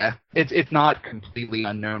 Yeah, it's not completely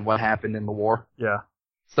unknown what happened in the war. Yeah.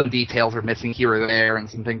 Some details are missing here or there, and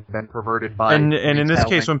some things have been perverted by... And in this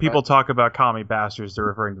case, when people talk about commie bastards, they're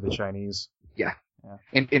referring to the Chinese. Yeah.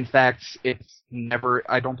 In fact, it's never...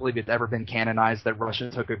 I don't believe it's ever been canonized that Russia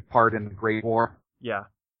took a part in the Great War. Yeah.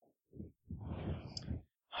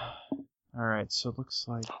 Alright, so it looks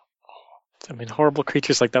like... I mean, horrible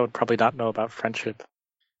creatures like that would probably not know about friendship.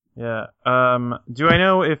 Yeah. Do I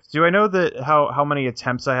know that how many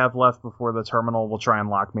attempts I have left before the terminal will try and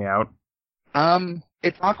lock me out?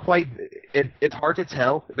 It's not quite. It's hard to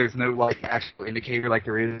tell. There's no actual indicator like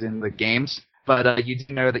there is in the games, but you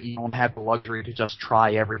do know that you don't have the luxury to just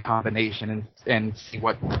try every combination and see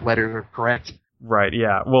what letters are correct. Right.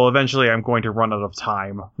 Yeah. Well, eventually I'm going to run out of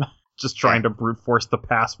time, just trying to brute force the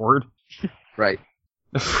password. Right.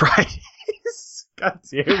 Right. God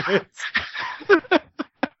damn it.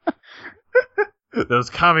 Those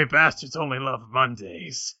commie bastards only love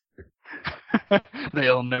Mondays.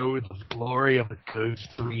 They'll know the glory of a good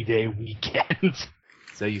 3-day weekend.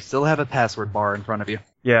 So you still have a password bar in front of you.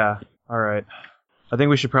 Yeah. All right. I think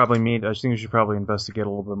we should probably meet. I think we should probably investigate a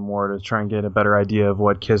little bit more to try and get a better idea of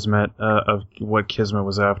what Kismet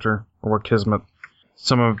was after, or what Kismet.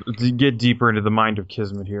 To get deeper into the mind of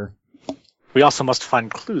Kismet here. We also must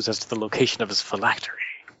find clues as to the location of his phylactery.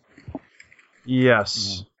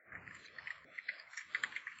 Yes.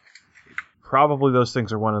 Probably those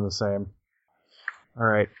things are one and the same. All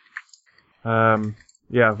right.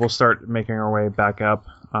 Yeah, we'll start making our way back up.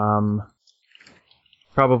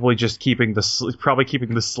 Probably just keeping the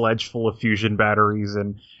sledge full of fusion batteries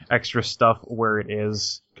and extra stuff where it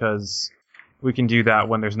is, because we can do that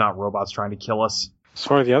when there's not robots trying to kill us.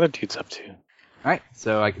 So what are the other dudes up to? Alright,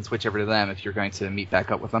 so I can switch over to them if you're going to meet back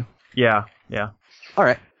up with them. Yeah.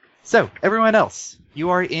 Alright, so everyone else, you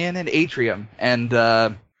are in an atrium, and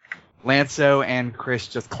Lanso and Chris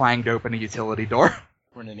just clanged open a utility door.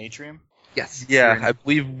 We're in an atrium? Yes. Yeah, I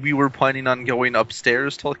believe we were planning on going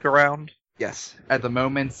upstairs to look around. Yes. At the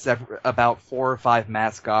moment, about 4 or 5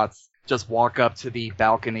 mascots just walk up to the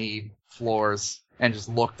balcony floors and just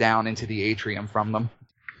look down into the atrium from them.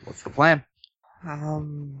 What's the plan?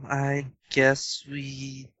 I guess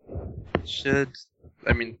we should.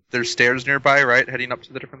 I mean, there's stairs nearby, right? Heading up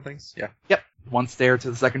to the different things? Yeah. Yep. 1 stair to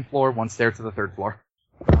the 2nd floor, 1 stair to the 3rd floor.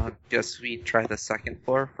 Guess we try the 2nd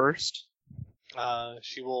floor first.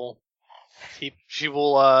 She will,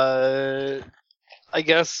 I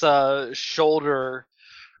guess, shoulder.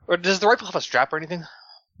 Or does the rifle have a strap or anything?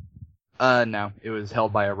 No. It was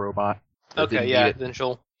held by a robot. It Okay, didn't yeah. need it. Then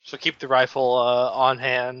she'll keep the rifle on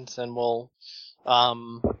hand, and we'll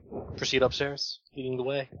proceed upstairs, leading the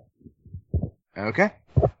way. Okay.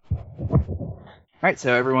 Alright,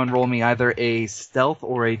 so everyone roll me either a stealth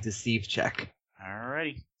or a deceive check.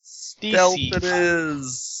 Alrighty. Stealth DC. it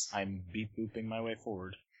is. I'm beep booping my way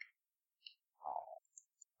forward.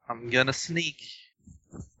 I'm gonna sneak.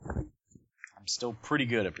 I'm still pretty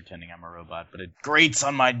good at pretending I'm a robot, but it grates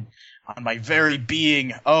on my very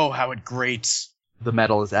being. Oh, how it grates. The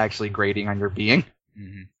metal is actually grating on your being.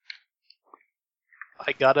 Mm-hmm.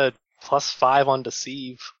 I got a +5 on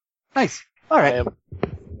deceive. Nice. Alright.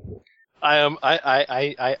 I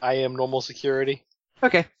am normal security.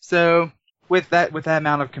 Okay, so with that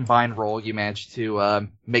amount of combined roll, you managed to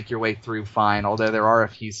make your way through fine, although there are a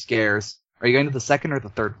few scares. Are you going to the 2nd or the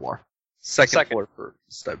 3rd floor? Second floor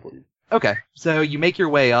first, I believe. Okay, so you make your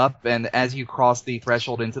way up, and as you cross the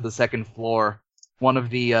threshold into the 2nd floor, one of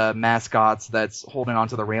the mascots that's holding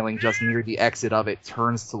onto the railing just near the exit of it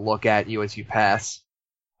turns to look at you as you pass,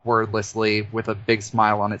 wordlessly, with a big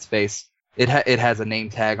smile on its face. It has a name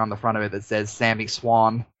tag on the front of it that says Sammy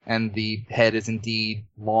Swan, and the head is indeed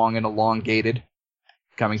long and elongated,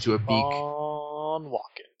 coming to a beak. On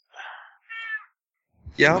walking.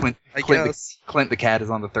 Yeah, Clint, I Clint guess. Clint the cat is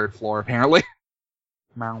on the 3rd floor, apparently.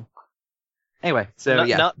 Meow. Anyway, so now,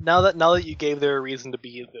 yeah. now that you gave there a reason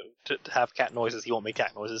to have cat noises, he won't make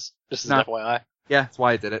cat noises. Just as an FYI. Yeah, that's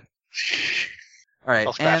why I did it. Alright,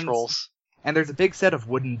 I'll scratch rolls. And there's a big set of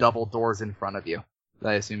wooden double doors in front of you that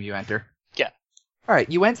I assume you enter. Yeah.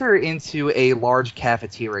 Alright, you enter into a large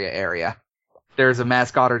cafeteria area. There's a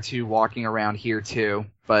mascot or two walking around here too,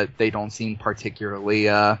 but they don't seem particularly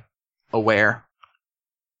aware.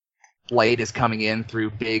 Light is coming in through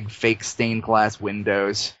big fake stained glass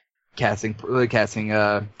windows, casting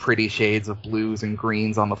pretty shades of blues and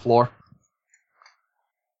greens on the floor.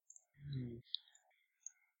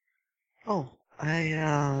 Oh,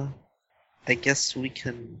 I guess we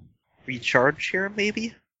can recharge here,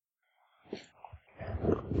 maybe?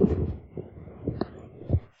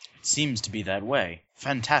 It seems to be that way.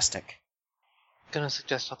 Fantastic. Gonna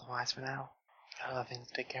suggest otherwise for now. Got other things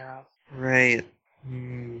to take care of. Right.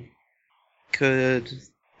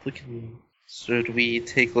 Should we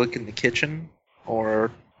take a look in the kitchen?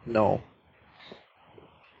 Or no?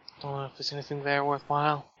 Don't know if there's anything there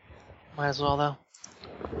worthwhile. Might as well, though.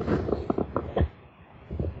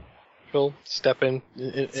 She'll step in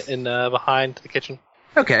behind the kitchen.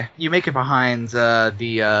 Okay, you make it behind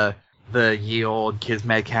the ye old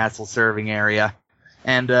Kismet Castle serving area,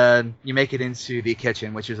 and you make it into the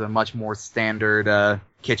kitchen, which is a much more standard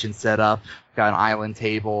kitchen setup. Got an island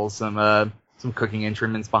table, some cooking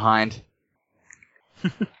instruments behind,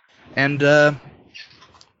 and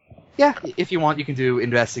yeah, if you want, you can do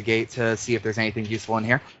investigate to see if there's anything useful in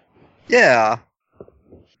here. Yeah.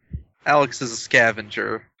 Alex is a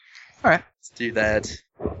scavenger. All right. Let's do that.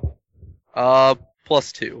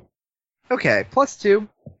 +2. Okay, +2.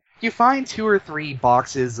 You find 2 or 3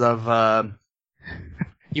 boxes of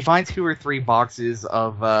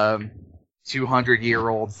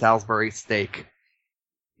 200-year-old Salisbury steak.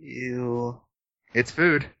 Ew. It's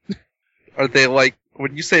food. Are they like,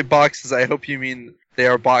 when you say boxes, I hope you mean they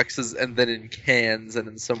are boxes and then in cans and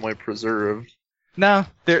in some way preserved. No,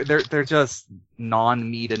 they're just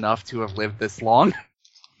non-meat enough to have lived this long.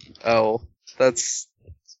 Oh, that's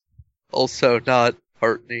also not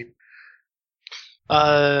heartening.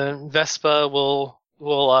 Vespa will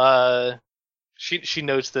she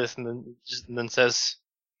notes this and then says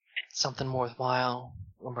something worthwhile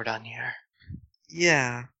when we're done here.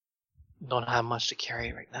 Yeah. Don't have much to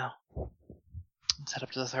carry right now. Let's head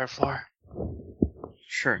up to the 3rd floor.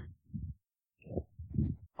 Sure.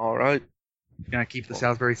 Alright. Gonna keep the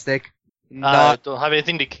Salisbury steak? Not. Don't have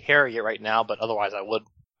anything to carry it right now, but otherwise I would.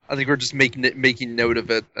 I think we're just making note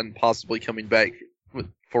of it and possibly coming back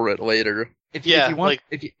for it later. If Yeah, you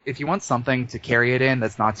want something to carry it in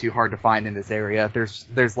that's not too hard to find in this area,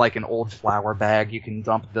 there's like an old flour bag you can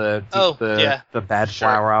dump the bad Sure.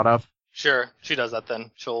 flour out of. Sure, she does that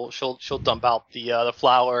then. She'll dump out the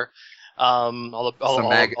flour,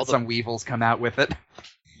 Some weevils come out with it.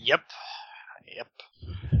 Yep.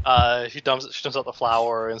 She dumps out the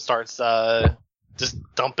flour and starts just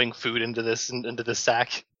dumping food into this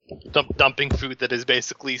sack. Dumping food that is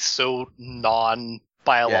basically so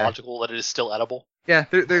non-biological that it is still edible. Yeah,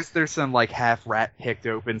 there's some like half rat picked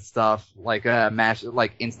open stuff like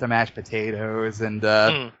Insta mashed potatoes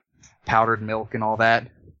and powdered milk and all that.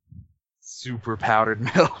 Super powdered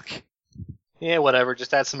milk. Yeah, whatever.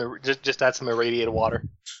 Just add some irradiated water.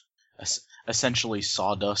 Essentially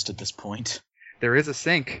sawdust at this point. There is a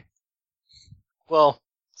sink. Well,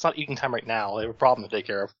 it's not eating time right now. They have a problem to take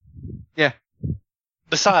care of. Yeah.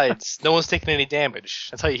 Besides, no one's taking any damage.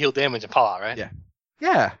 That's how you heal damage in Fallout, right? Yeah.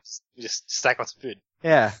 You just stack on some food.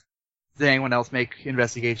 Yeah. Did anyone else make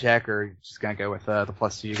investigate check, or you just gonna go with the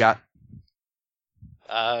 +2 you got?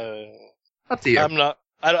 Up to you. I'm not.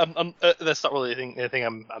 That's not really anything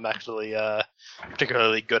I'm actually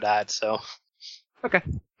particularly good at. So. Okay.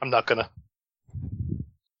 I'm not gonna.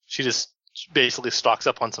 She just basically stocks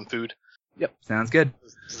up on some food. Yep. Sounds good.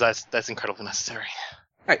 That's incredibly necessary.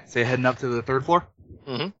 All right. So you're heading up to the 3rd floor.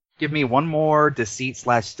 Mm-hmm. Give me one more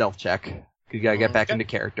deceit/stealth check. You gotta get back into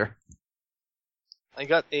character. I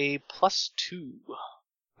got a +2.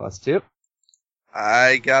 +2.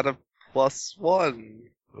 I got a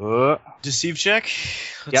 +1. Deceive check.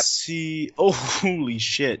 Let's see. Oh, holy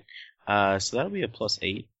shit. So that'll be a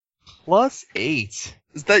 +8. +8.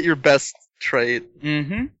 Is that your best trait?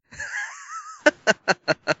 Mm-hmm.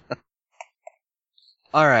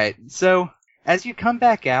 All right. So as you come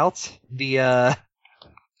back out, the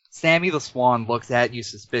Sammy the Swan looks at you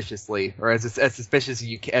suspiciously, or as suspicious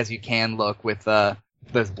as you can look, with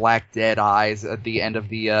those black dead eyes at the end of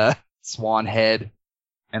the swan head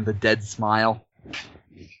and the dead smile.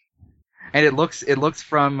 And it looks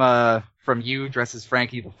from you dressed as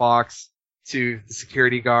Frankie the Fox to the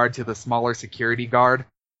security guard to the smaller security guard.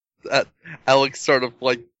 Alex sort of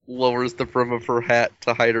like lowers the brim of her hat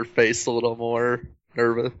to hide her face a little more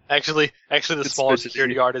nervous. Actually, the smaller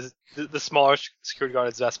security guard is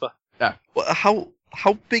Vespa. Yeah. Well,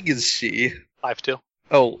 how big is she? 5'2".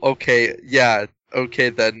 Oh, okay. Yeah. Okay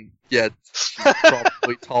then. Yeah. She's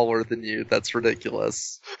probably taller than you. That's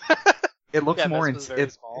ridiculous. It looks more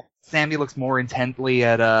small. Sammy looks more intently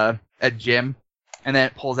at Jim, and then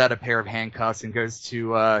it pulls out a pair of handcuffs and goes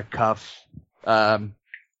to cuff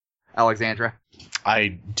Alexandra. I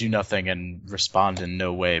do nothing and respond in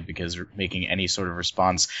no way, because making any sort of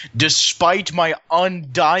response, despite my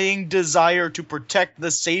undying desire to protect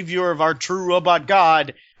the savior of our true robot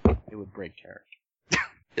god, it would break character.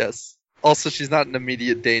 Yes. Also, she's not in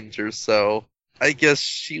immediate danger, so I guess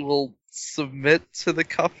she will submit to the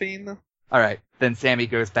cuffing. All right. Then Sammy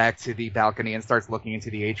goes back to the balcony and starts looking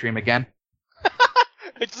into the atrium again.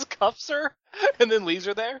 It just cuffs her and then leaves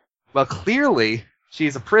her there? Well, clearly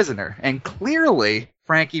she's a prisoner, and clearly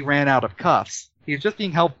Frankie ran out of cuffs. He was just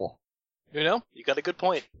being helpful. You know, you got a good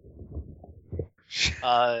point. She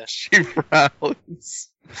frowns.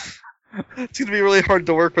 It's gonna be really hard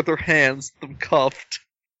to work with her hands, them cuffed.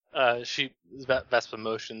 Vespa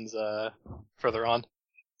motions further on.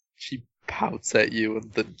 She pouts at you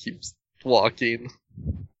and then keeps walking.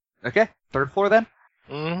 Okay, 3rd floor then?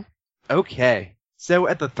 Mm-hmm. Okay. So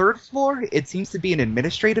at the 3rd floor, it seems to be an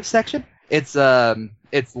administrative section. It's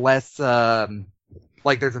less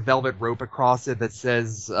like there's a velvet rope across it that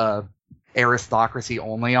says aristocracy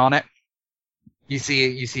only on it. You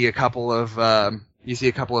see a couple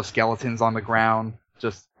of skeletons on the ground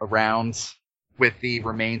just around with the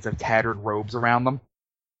remains of tattered robes around them.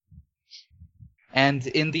 And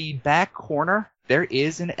in the back corner, there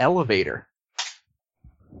is an elevator.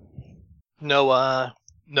 No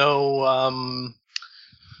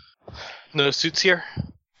suits here?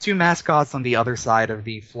 2 mascots on the other side of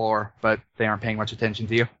the floor, but they aren't paying much attention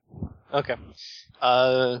to you. Okay.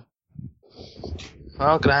 Well,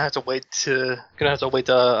 gonna have to wait to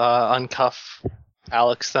uncuff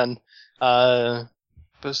Alex then.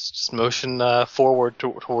 Just motion forward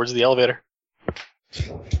towards the elevator.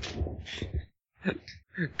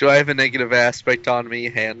 Do I have a negative aspect on me,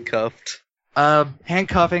 handcuffed?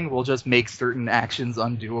 Handcuffing will just make certain actions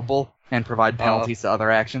undoable and provide penalties to other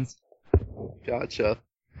actions. Gotcha.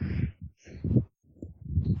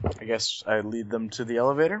 I guess I lead them to the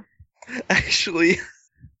elevator. Actually,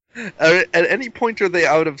 at any point are they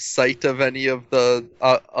out of sight of any of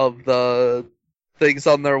the things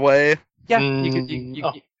on their way? Yeah,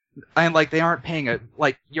 and like they aren't paying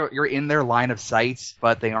you're in their line of sight,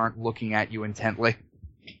 but they aren't looking at you intently.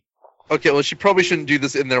 Okay, well she probably shouldn't do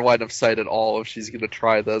this in their line of sight at all if she's gonna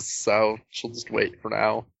try this, so she'll just wait for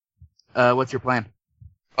now. What's your plan?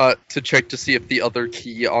 to check to see if the other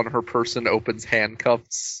key on her person opens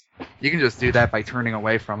handcuffs. You can just do that by turning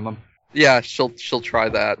away from them. Yeah, she'll try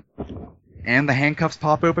that. And the handcuffs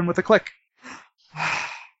pop open with a click.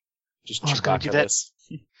 Just I was gonna do Chewbacca that. this.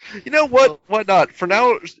 You know what? Why not? For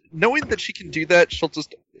now, knowing that she can do that, she'll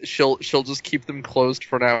just keep them closed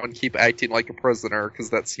for now and keep acting like a prisoner because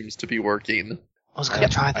that seems to be working. I was gonna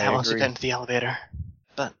try I that once we agree. get into the elevator,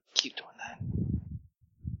 but keep doing that.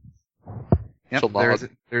 Yep, She'll nod.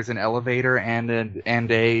 there's an elevator and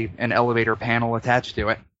an elevator panel attached to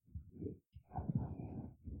it.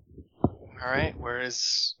 All right,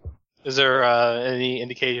 is there any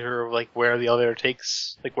indicator of like where the elevator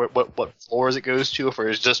takes, like what floors it goes to, if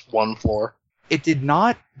there's just one floor? There did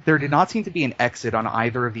not seem to be an exit on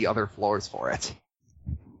either of the other floors for it.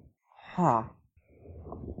 Huh.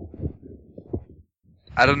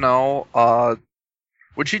 I don't know.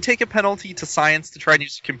 Would she take a penalty to science to try and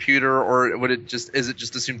use a computer, or is it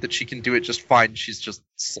just assumed that she can do it just fine? She's just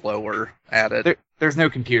slower at it. There's no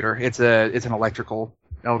computer. It's an electrical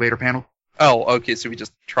elevator panel. Oh, okay. So we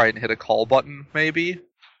just try and hit a call button, maybe.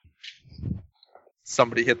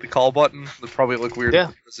 Somebody hit the call button. It'd probably look weird Yeah.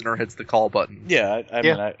 if the prisoner hits the call button. Yeah, I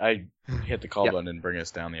Yeah. mean, I hit the call Yeah. button and bring us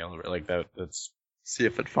down the elevator like that. That's See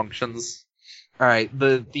if it functions. All right.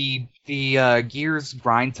 The gears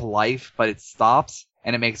grind to life, but it stops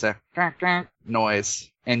and it makes a crack crack noise,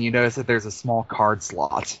 and you notice that there's a small card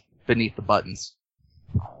slot beneath the buttons.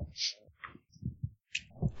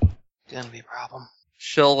 Gonna be a problem.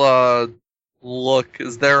 She'll look.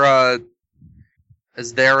 Is there a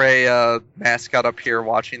mascot up here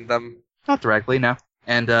watching them? Not directly, no.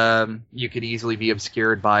 And you could easily be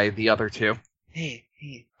obscured by the other two. Hey,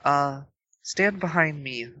 stand behind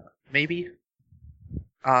me, maybe.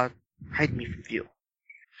 Hide me from view.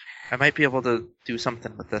 I might be able to do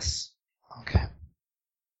something with this. Okay.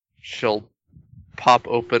 She'll pop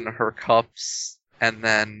open her cups and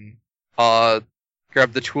then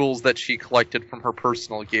grab the tools that she collected from her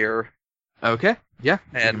personal gear. Okay. Yeah.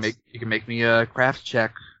 And You can make me a craft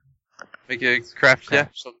check. make a craft. Yeah.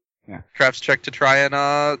 Craft. So Yeah. crafts check to try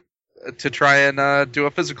and do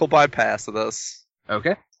a physical bypass of this.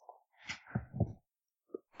 Okay.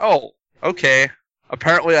 Oh, okay.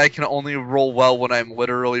 Apparently I can only roll well when I'm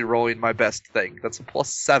literally rolling my best thing. That's a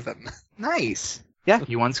 +7. Nice. Yeah,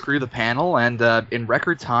 you unscrew the panel, and in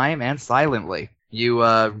record time and silently, you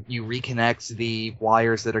reconnect the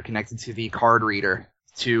wires that are connected to the card reader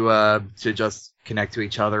to just connect to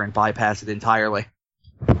each other and bypass it entirely.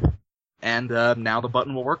 And now the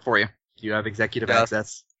button will work for you. You have executive Yeah.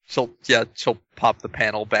 access. She'll pop the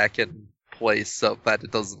panel back in place so that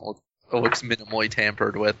it looks minimally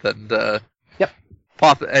tampered with, and Yep.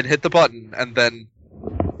 pop and hit the button, and then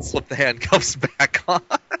slip the handcuffs back on.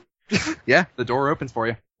 Yeah, the door opens for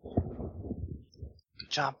you. Good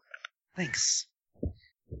job. Thanks.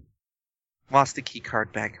 Lost the key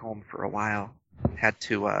card back home for a while. Had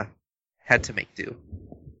to make do.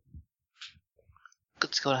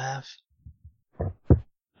 Good skill to have.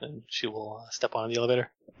 And she will step on the elevator.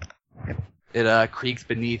 It creaks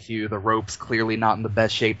beneath you, the ropes clearly not in the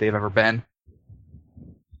best shape they've ever been.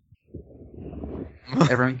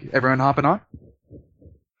 Everyone hopping on?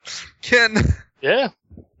 Can Yeah.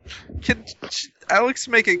 Alex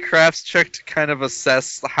make a crafts check to kind of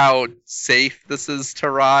assess how safe this is to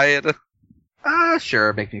ride?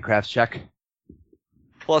 Sure, make me a crafts check.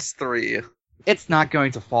 +3. It's not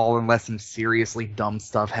going to fall unless some seriously dumb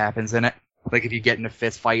stuff happens in it. Like if you get in a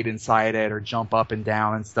fist fight inside it or jump up and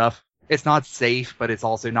down and stuff. It's not safe, but it's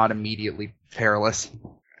also not immediately perilous.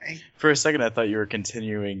 For a second, I thought you were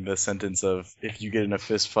continuing the sentence of if you get in a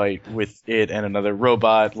fist fight with it and another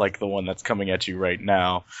robot, like the one that's coming at you right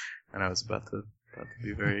now, and I was about to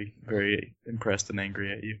be very, very impressed and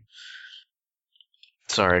angry at you.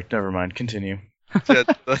 Sorry, never mind. Continue.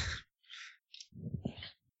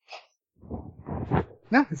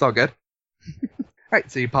 No, it's all good.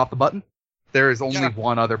 Alright, so you pop the button. There is only Yeah.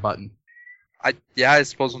 one other button. I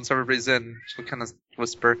suppose once everybody's in, she'll kind of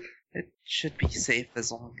whisper, "It should be safe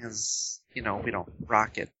as long as, we don't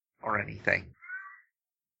rock it or anything."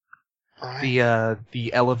 Alright.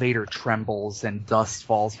 The elevator trembles and dust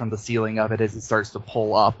falls from the ceiling of it as it starts to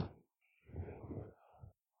pull up.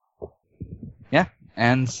 Yeah,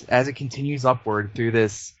 and as it continues upward through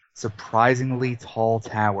this surprisingly tall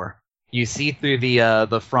tower, you see through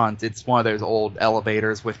the front. It's one of those old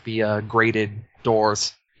elevators with the grated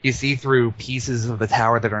doors. You see through pieces of the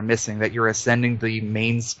tower that are missing that you're ascending the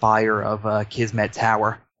main spire of Kismet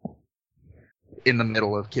Tower in the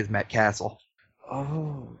middle of Kismet Castle.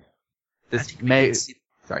 Oh. I This think we may... can see-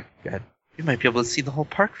 Sorry, go ahead. we might be able to see the whole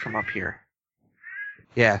park from up here.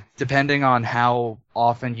 Yeah, depending on how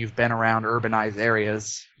often you've been around urbanized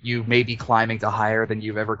areas, you may be climbing to higher than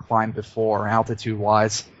you've ever climbed before,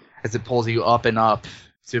 altitude-wise, as it pulls you up and up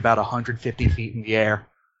to about 150 feet in the air.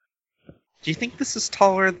 Do you think this is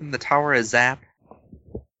taller than the Tower of Zap?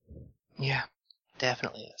 Yeah,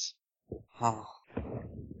 definitely is. Oh.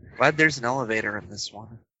 Glad there's an elevator in this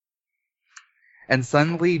one. And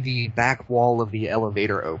suddenly the back wall of the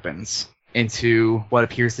elevator opens into what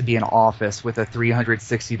appears to be an office with a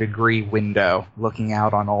 360-degree window looking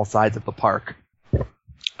out on all sides of the park.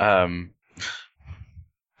 I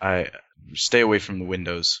stay away from the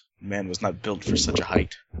windows. Man was not built for such a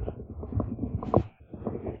height.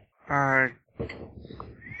 Well,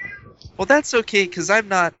 that's okay, because I'm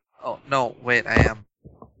not... Oh, no, wait, I am.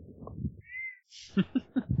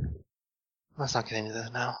 Let's not get into this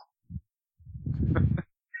now.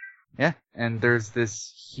 Yeah, and there's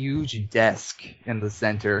this huge desk in the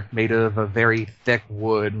center made of a very thick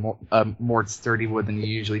wood, more sturdy wood than you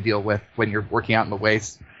usually deal with when you're working out in the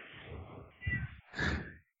waste.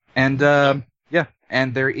 And,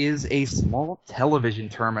 and there is a small television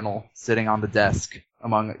terminal sitting on the desk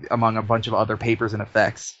among a bunch of other papers and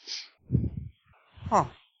effects. Huh.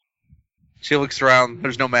 She looks around.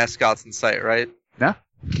 There's no mascots in sight, right? No.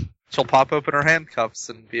 She'll pop open her handcuffs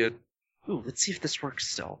and be a... Ooh, let's see if this works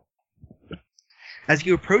still. As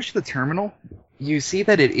you approach the terminal, you see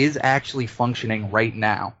that it is actually functioning right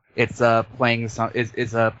now. It's playing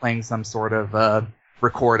some sort of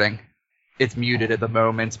recording. It's muted at the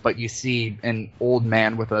moment, but you see an old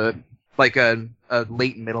man with a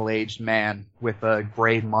late middle-aged man with a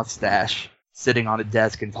gray mustache sitting on a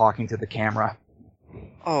desk and talking to the camera.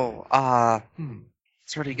 Oh,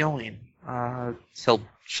 it's already going.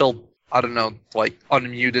 She'll, I don't know,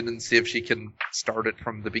 unmute it and see if she can start it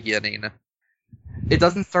from the beginning. It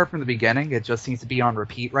doesn't start from the beginning. It just seems to be on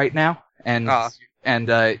repeat right now, and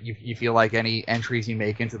you feel like any entries you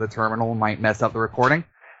make into the terminal might mess up the recording.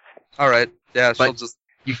 All right, yeah, she'll But just...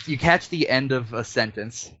 You catch the end of a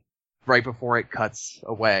sentence right before it cuts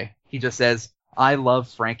away. He just says, "I love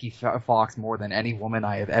Frankie Fox more than any woman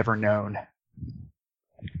I have ever known."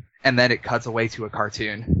 And then it cuts away to a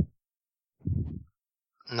cartoon.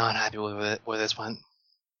 Not happy with where this went.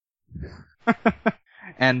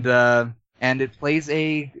 And it plays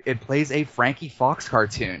a Frankie Fox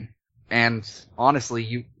cartoon. And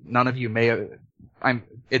honestly, none of you may.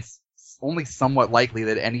 It's only somewhat likely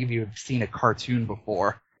that any of you have seen a cartoon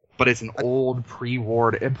before, but it's an old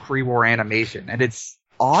pre-war animation, and it's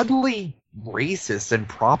oddly racist and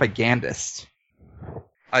propagandist.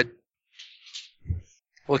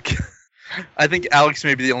 Look, I think Alex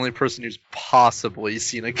may be the only person who's possibly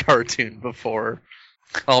seen a cartoon before.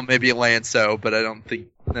 Well, maybe Lanso, but I don't think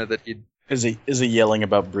that he'd... Is he yelling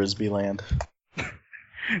about Brisbee Land?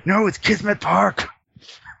 No, it's Kismet Park.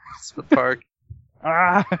 Kismet Park.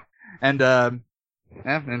 And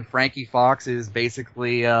Frankie Fox is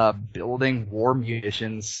basically building war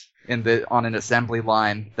munitions on an assembly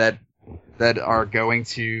line that are going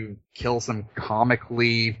to kill some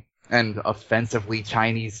comically and offensively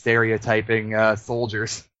Chinese stereotyping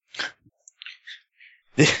soldiers.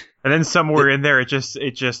 And then somewhere in there, it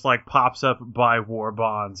just like pops up: buy war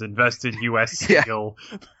bonds, invest in U.S. steel.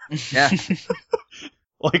 Yeah.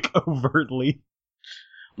 Like overtly.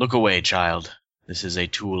 Look away, child. This is a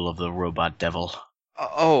tool of the robot devil.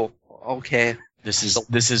 Oh, okay. This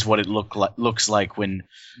is what it looks like when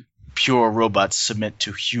pure robots submit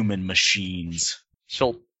to human machines.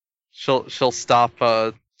 She'll stop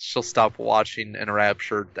watching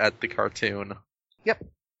Enraptured at the cartoon. Yep.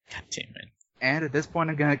 God damn it. And at this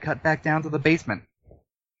point, I'm going to cut back down to the basement.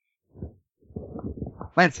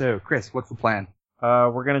 Lanso, Chris, what's the plan?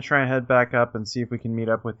 We're going to try and head back up and see if we can meet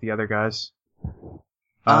up with the other guys.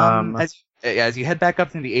 As you head back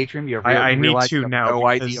up to the atrium, you realize you have no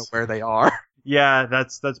idea where they are. Yeah,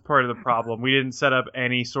 that's part of the problem. We didn't set up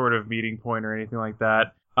any sort of meeting point or anything like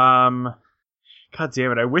that. God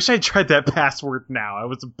damn it, I wish I tried that password now. I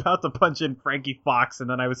was about to punch in Frankie Fox, and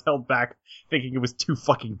then I was held back thinking it was too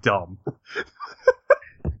fucking dumb.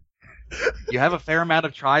 You have a fair amount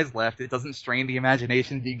of tries left. It doesn't strain the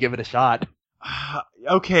imagination if you give it a shot.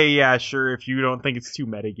 Okay, yeah, sure, if you don't think it's too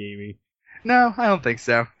metagamey. No, I don't think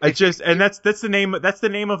so. That's the name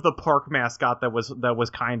of the park mascot that was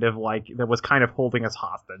kind of holding us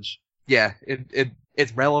hostage. Yeah,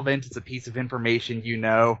 it's relevant. It's a piece of information you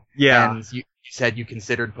know. Yeah. And you said you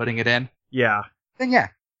considered putting it in. Yeah. Then yeah,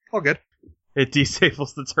 all good. It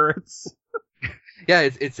disables the turrets. Yeah,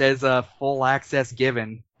 it says full access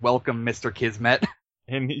given. Welcome, Mr. Kismet.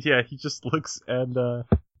 And yeah, he just looks and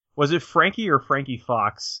was it Frankie or Frankie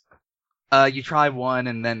Fox? You try one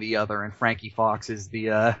and then the other, and Frankie Fox is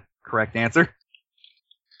the correct answer.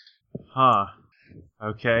 Huh.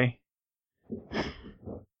 Okay.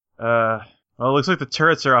 Well, it looks like the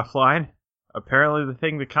turrets are offline. Apparently the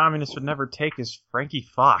thing the communists would never take is Frankie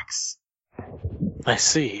Fox. I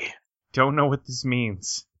see. Don't know what this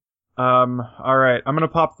means. Alright, I'm gonna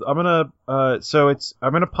pop the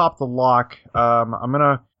lock. I'm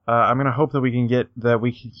gonna hope that we can get, that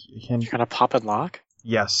we can You're gonna pop and lock?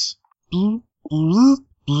 yes.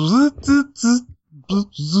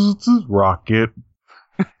 Rocket.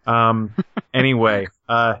 Anyway,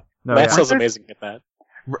 no, Lance yeah. was amazing at that.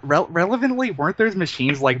 Relevantly, weren't those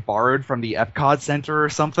machines like borrowed from the Epcot Center or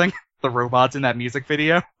something? The robots in that music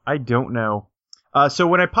video? I don't know. So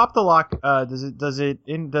when I pop the lock, I'll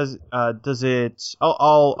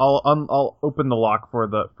open the lock for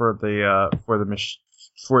the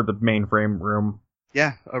mainframe room.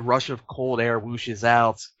 Yeah, a rush of cold air whooshes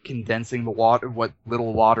out, condensing the water, what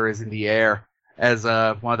little water is in the air, as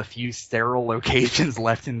one of the few sterile locations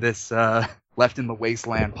left in the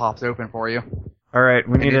wasteland pops open for you. All right,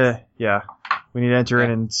 we need to enter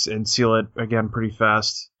in and seal it again pretty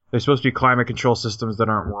fast. There's supposed to be climate control systems that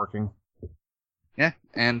aren't working. Yeah,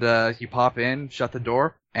 and you pop in, shut the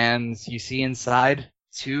door, and you see inside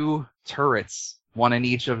 2 turrets, one in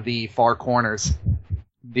each of the far corners.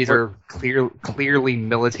 These are clearly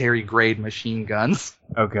military-grade machine guns.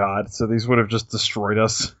 Oh god, so these would have just destroyed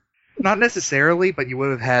us. Not necessarily, but you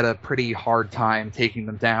would have had a pretty hard time taking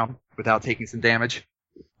them down without taking some damage.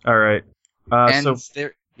 All right. And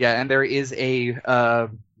there is a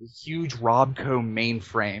huge Robco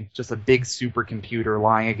mainframe, just a big supercomputer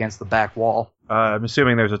lying against the back wall. I'm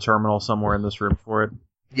assuming there's a terminal somewhere in this room for it.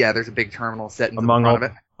 Yeah, there's a big terminal set in the front of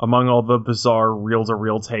it. Among all the bizarre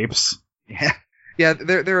reel-to-reel tapes. Yeah,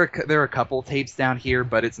 there are a couple tapes down here,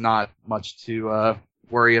 but it's not much to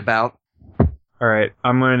worry about. All right,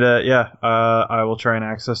 I'm going to I will try and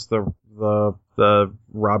access the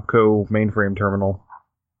Robco mainframe terminal.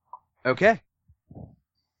 Okay.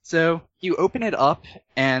 So you open it up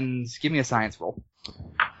and give me a science roll.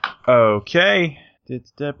 Okay.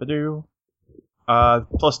 +3.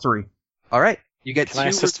 All right. You get Can I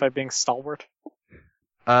assist by being stalwart?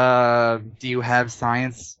 Do you have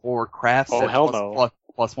science or crafts? Oh, at hell no.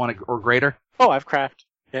 +1 or greater? Oh, I've craft.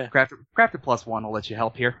 Yeah. Craft at +1 will let you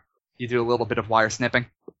help here. You do a little bit of wire snipping.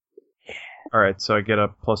 All right, so I get a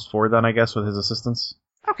 +4 then, I guess, with his assistance.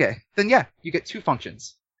 Okay, then yeah, you get 2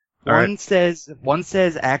 functions. All One right.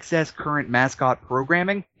 says access current mascot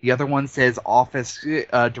programming. The other one says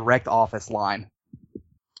direct office line.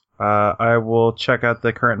 I will check out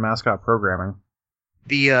the current mascot programming.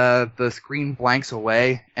 The screen blanks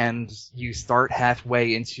away, and you start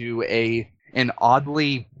halfway into an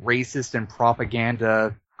oddly racist and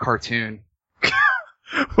propaganda cartoon.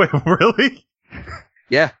 Wait, really?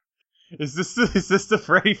 Yeah. Is this the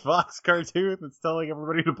Freddy Fox cartoon that's telling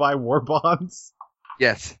everybody to buy war bonds?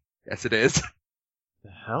 Yes, it is.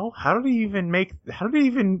 The hell? How did he even make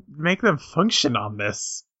them function on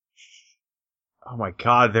this? Oh my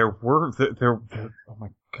god, there were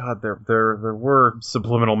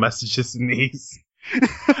subliminal messages in these.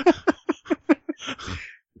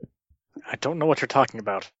 I don't know what you're talking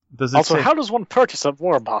about. Does it Also, say, how does one purchase a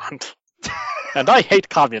war bond? And I hate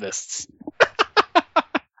communists.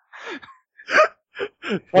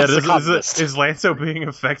 What's the communist? is Lanzo being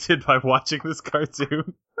affected by watching this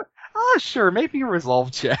cartoon? Sure, make me a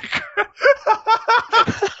resolve check.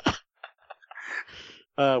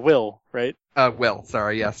 Will, right? Will,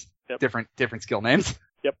 sorry, yes. Yep. Different skill names.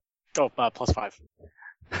 Oh, +5.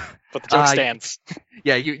 But the joke stands.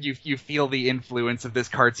 Yeah, you feel the influence of this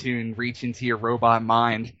cartoon reach into your robot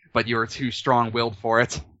mind, but you are too strong-willed for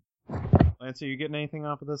it. Lance, are you getting anything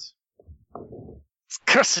off of this? It's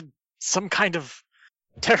cursed, some kind of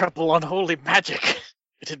terrible, unholy magic.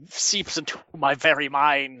 It seeps into my very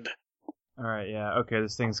mind. Alright, yeah, okay,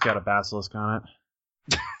 this thing's got a basilisk on it.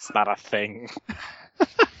 It's not a thing.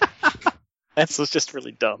 That's just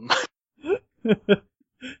really dumb.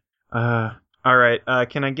 Alright,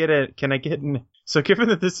 can I get in? So given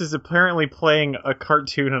that this is apparently playing a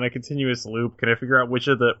cartoon on a continuous loop, can I figure out which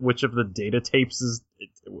of the tapes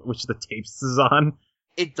is on?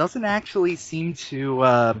 It doesn't actually seem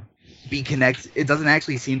to be connected. It doesn't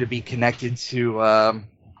actually seem to be connected to.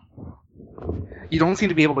 You don't seem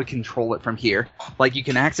to be able to control it from here. Like, you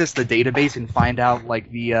can access the database and find out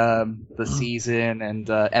like the season and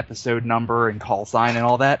episode number and call sign and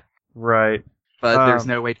all that. Right. But there's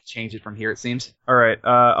no way to change it from here, it seems. All right.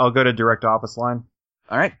 I'll go to direct office line.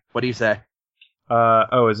 All right. What do you say?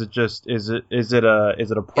 Is it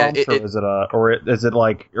a prompt,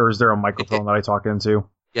 or is there a microphone that I talk into?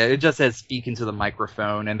 Yeah, it just says speak into the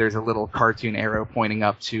microphone, and there's a little cartoon arrow pointing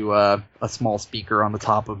up to a small speaker on the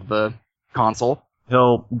top of the console.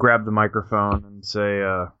 He'll grab the microphone and say,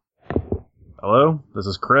 hello, this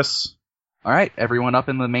is Chris. All right, everyone up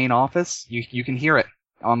in the main office, you can hear it.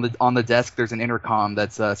 On the desk, there's an intercom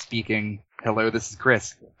that's speaking, hello, this is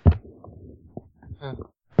Chris.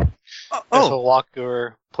 We'll walk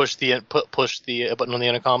or push the button on the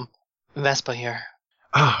intercom. Vespa here.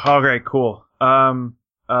 Oh, great, cool.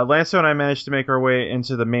 Lanso and I managed to make our way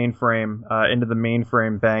into the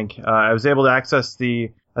mainframe bank. I was able to access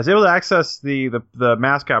the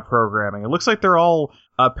mascot programming. It looks like they're all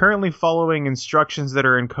apparently following instructions that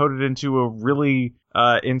are encoded into a really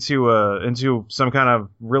into some kind of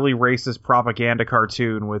really racist propaganda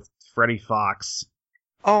cartoon with Freddy Fox.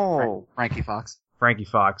 Oh, Frankie Fox. Frankie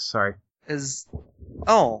Fox, sorry. I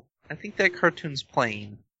think that cartoon's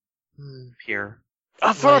playing here.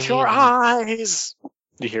 Avert your eyes!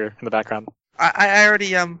 You hear in the background. I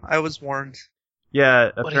already I was warned.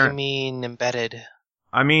 Yeah. What do you mean embedded?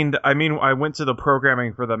 I mean, I went to the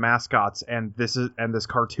programming for the mascots, and this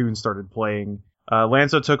cartoon started playing.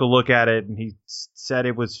 Lanso took a look at it, and he said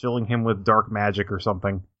it was filling him with dark magic or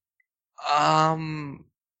something.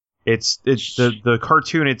 It's the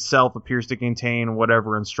cartoon itself appears to contain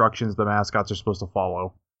whatever instructions the mascots are supposed to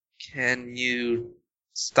follow. Can you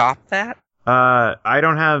stop that? I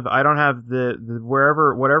don't have the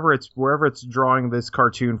wherever it's drawing this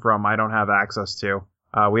cartoon from. I don't have access to.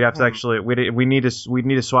 We'd have to actually we need to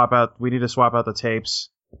swap out the tapes.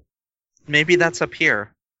 Maybe that's up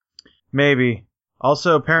here. Maybe.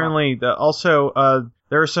 Also, apparently, there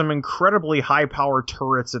are some incredibly high power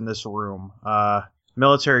turrets in this room.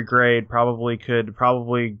 Military grade, probably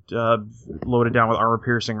loaded down with armor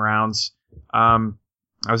piercing rounds.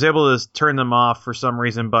 I was able to turn them off for some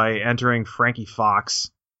reason by entering Frankie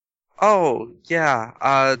Fox. Oh,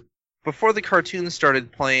 yeah. Before the cartoon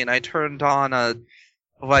started playing, I turned on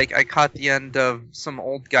I caught the end of some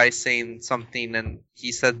old guy saying something, and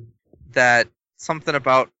he said that something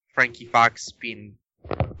about Frankie Fox being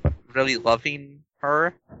really loving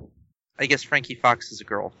her. I guess Frankie Fox is a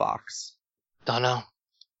girl fox. Don't know.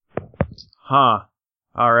 Huh.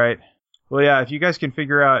 Alright. Well, yeah, if you guys can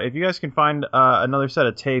find another set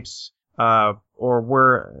of tapes, or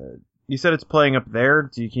where you said it's playing up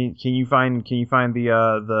there. Can you find the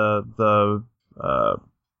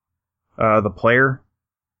player,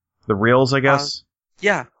 the reels, I guess.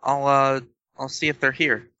 Yeah, I'll see if they're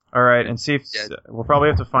here. All right, and see if we'll probably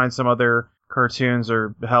have to find some other cartoons,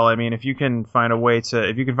 or hell, I mean, if you can find a way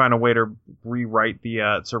to rewrite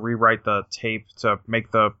the tape to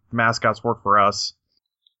make the mascots work for us.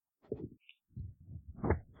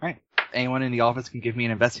 Alright. Anyone in the office can give me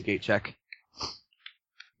an investigate check.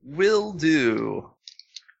 Will do.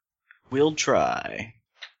 We'll try.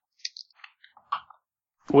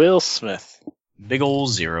 Will Smith. Big ol'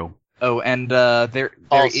 0. Oh, and there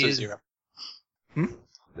Also is 0.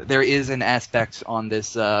 There is an aspect on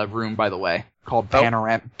this room, by the way, called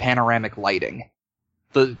panoramic lighting.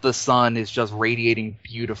 The sun is just radiating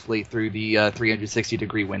beautifully through the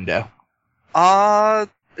 360-degree window.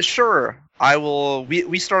 Sure. I will.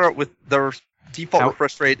 We start out with the default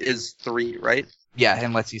refresh rate is 3, right? Yeah,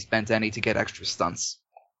 unless you spent any to get extra stunts.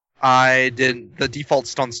 I did the default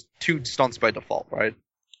stunts, 2 stunts by default, right?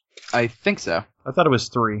 I think so. I thought it was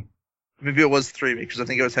 3. Maybe it was 3 because I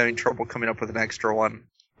think I was having trouble coming up with an extra one.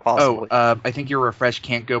 Possibly. I think your refresh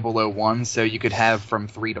can't go below 1, so you could have from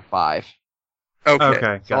 3 to 5. Okay.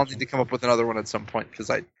 Gotcha. So I'll need to come up with another one at some point because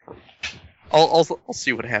I'll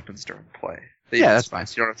see what happens during play. Yeah, that's fine.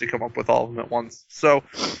 So you don't have to come up with all of them at once. So,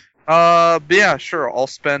 but yeah, sure. I'll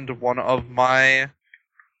spend one of my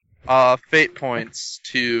fate points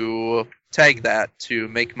to tag that to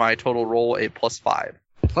make my total roll a +5.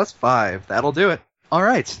 +5, that'll do it. All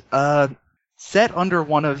right. Set under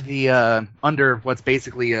one of the under what's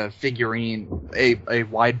basically a figurine, a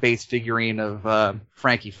wide base figurine of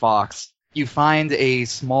Frankie Fox. You find a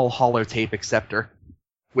small holotape acceptor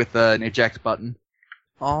with an eject button.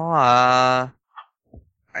 Oh,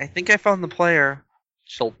 I think I found the player.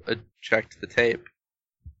 She'll eject the tape.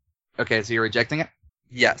 Okay, so you're ejecting it?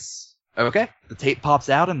 Yes. Okay. The tape pops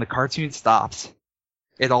out and the cartoon stops.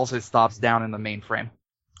 It also stops down in the mainframe.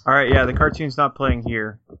 All right, yeah, the cartoon's not playing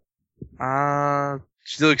here.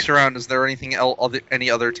 She looks around. Is there anything any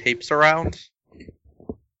other tapes around?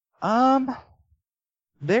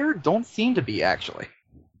 There don't seem to be, actually.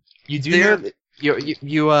 You do know that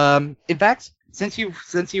you in fact, since you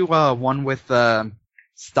won with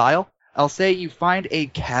style, I'll say you find a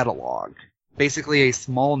catalog, basically a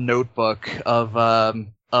small notebook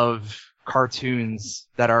of cartoons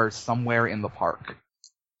that are somewhere in the park.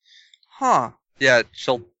 Huh. Yeah,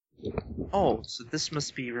 she'll... Oh, so this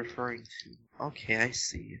must be referring to... Okay, I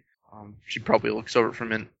see. She probably looks over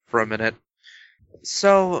for a minute.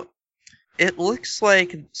 So, it looks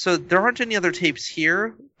like... So, there aren't any other tapes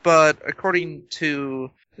here, but according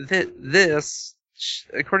to this...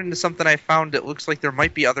 According to something I found, it looks like there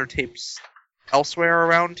might be other tapes elsewhere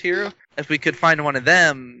around here. If we could find one of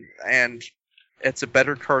them, and it's a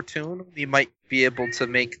better cartoon, we might be able to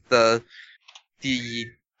make the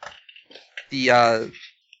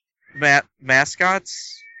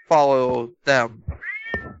mascots follow them.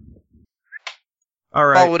 All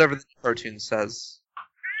right. Follow whatever the cartoon says.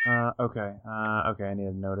 Okay. Okay, I need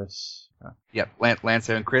a notice. Yep,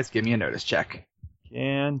 Lancer and Chris, give me a notice check.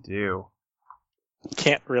 Can do.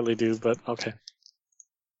 Can't really do, but okay.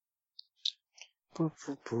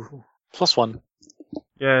 +1.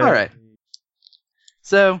 Yeah. All right.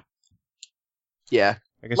 So, yeah.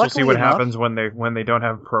 I guess we'll see Luckily what enough- happens when they don't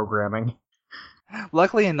have programming.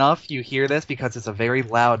 Luckily enough, you hear this because it's a very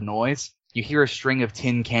loud noise. You hear a string of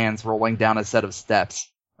tin cans rolling down a set of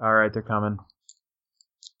steps. All right, they're coming.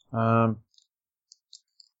 All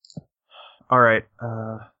right.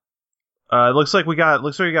 It looks like we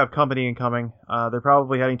got company incoming. They're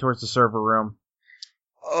probably heading towards the server room.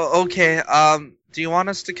 Okay, do you want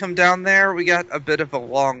us to come down there? We got a bit of a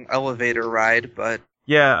long elevator ride, but...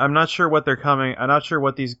 Yeah, I'm not sure what they're coming. I'm not sure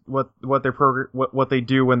what they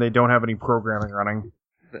do when they don't have any programming running.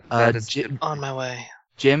 That is Jim, On my way.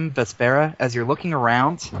 Jim Vespera, as you're looking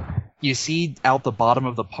around, you see out the bottom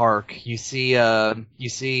of the park, you see a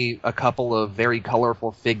couple of very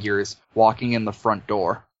colorful figures walking in the front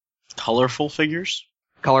door. Colorful figures?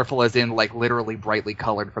 Colorful as in, like, literally brightly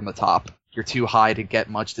colored from the top. You're too high to get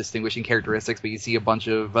much distinguishing characteristics, but you see a bunch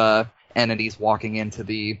of entities walking into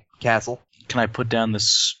the castle. Can I put down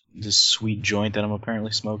this sweet joint that I'm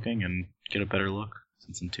apparently smoking and get a better look,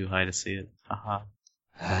 since I'm too high to see it?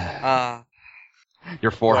 Haha.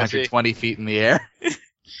 You're 420 feet in the air.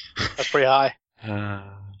 That's pretty high.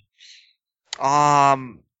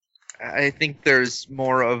 I think there's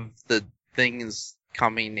more of the things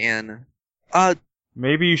coming in.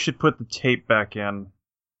 Maybe you should put the tape back in.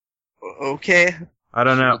 Okay. I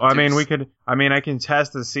don't know. I mean, Reduce. I can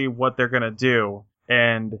test to see what they're gonna do,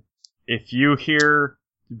 and if you hear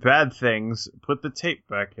bad things, put the tape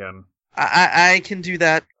back in. I can do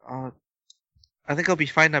that. I think I'll be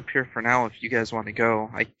fine up here for now if you guys want to go.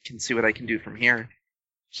 I can see what I can do from here.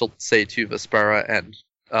 She'll say to Vespera and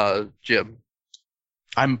Jim.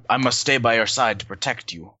 I must stay by your side to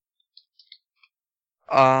protect you.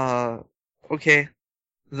 Okay.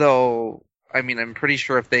 Though, I mean, I'm pretty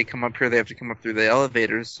sure if they come up here, they have to come up through the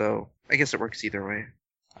elevators, so I guess it works either way.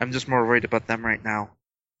 I'm just more worried about them right now.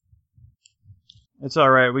 It's all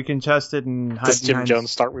right. We can test it and hide Does Jim behind-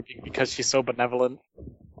 Jones start weeping because she's so benevolent?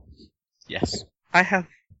 Yes.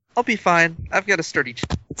 I'll be fine. I've got a sturdy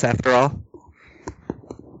chance after all.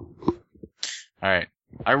 Alright.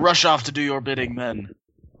 I rush off to do your bidding, men.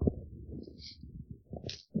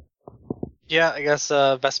 Yeah, I guess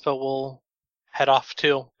Vespa will head off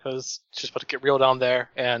too, because it's just about to get real down there,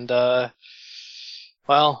 and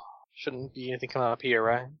well, shouldn't be anything coming up here,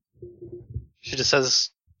 right? She just says,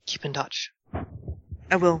 keep in touch.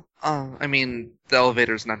 I will. I mean, the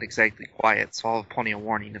elevator's not exactly quiet, so I'll have plenty of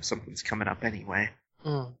warning if something's coming up anyway.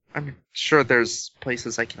 I'm sure there's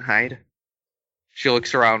places I can hide. She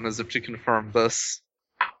looks around as if to confirm this.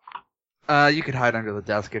 You could hide under the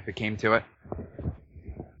desk if it came to it.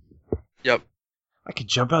 Yep. I could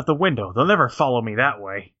jump out the window. They'll never follow me that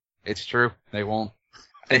way. It's true. They won't.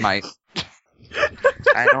 They might.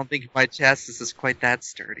 I don't think my chassis is quite that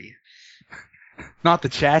sturdy. Not the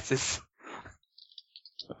chassis.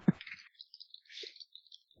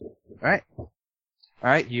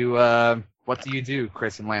 Alright, you, what do you do,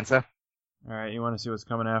 Chris and Lanza? All right, you want to see what's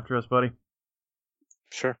coming after us, buddy?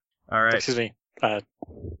 Sure. All right. Excuse me.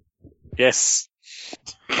 Yes.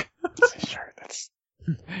 Sure, that's...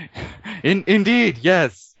 Indeed,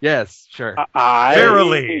 yes, sure.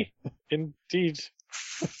 Verily. Indeed.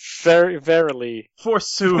 Very, verily.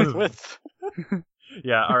 Forsooth. With...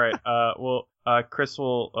 Yeah. All right. Chris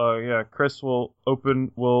will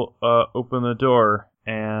open the door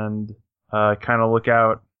and kind of look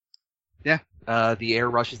out. The air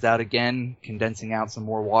rushes out again, condensing out some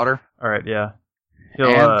more water. All right. Yeah.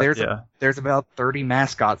 And there's about 30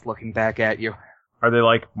 mascots looking back at you. Are they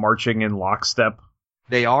like marching in lockstep?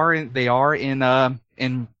 They are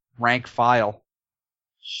in rank file.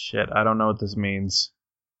 Shit, I don't know what this means.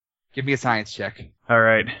 Give me a science check. All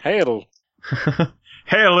right. Hail.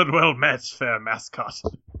 Hail and well met, fair mascot.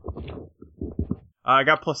 I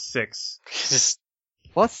got +6. Just...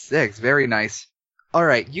 +6, very nice. All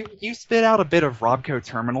right, you spit out a bit of Robco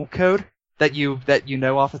terminal code that you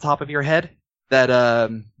know off the top of your head that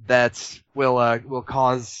will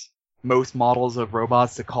cause most models of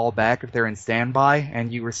robots to call back if they're in standby,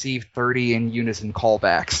 and you receive 30 in unison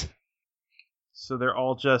callbacks. So they're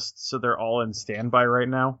all in standby right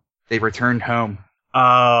now? They returned home.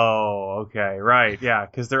 Oh, okay, right, yeah,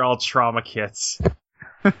 because they're all trauma kits.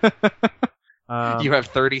 You have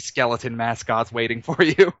 30 skeleton mascots waiting for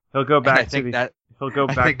you. He'll go back I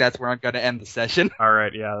think that's where I'm going to end the session. All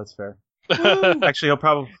right, yeah, that's fair. Actually, he'll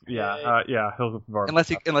probably he'll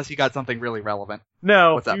Unless you got something really relevant.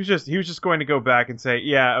 No, What's up? he was just going to go back and say,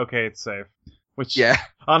 yeah, okay, it's safe. Which, Yeah.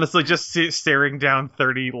 honestly, just staring down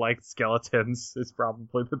 30 like skeletons is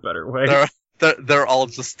probably the better way. They're all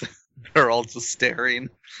just staring.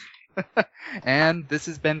 And this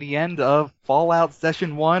has been the end of Fallout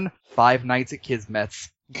Session 1, 5 Nights at Kismet's.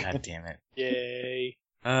 God damn it. Yay.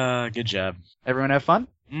 Good job. Everyone have fun?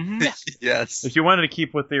 Mm-hmm. Yes. If you wanted to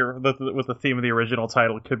keep with the theme of the original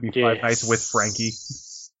title, it could be Five Yes. Nights with Frankie.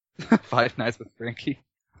 5 Nights with Frankie.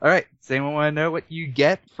 Alright, does anyone want to know what you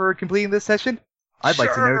get for completing this session? I'd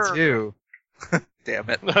like to know Sure. too. Damn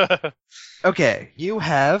it. Okay, you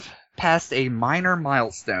have passed a minor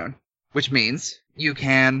milestone, which means you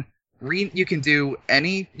can do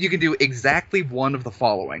exactly one of the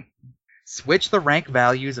following. Switch the rank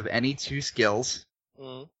values of any 2 skills.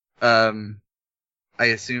 Mm. I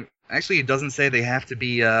assume actually it doesn't say they have to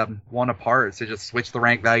be one apart, so just switch the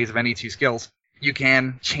rank values of any 2 skills. You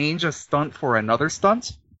can change a stunt for another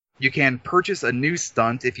stunt. You can purchase a new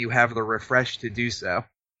stunt if you have the refresh to do so.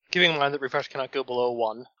 Keeping in mind that refresh cannot go below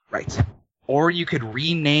 1. Right. Or you could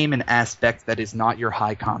rename an aspect that is not your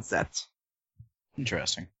high concept.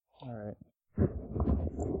 Interesting. Alright.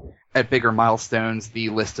 At bigger milestones, the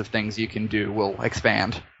list of things you can do will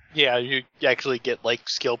expand. Yeah, you actually get like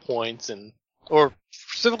skill points or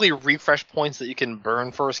specifically refresh points that you can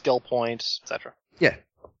burn for a skill point, etc. Yeah.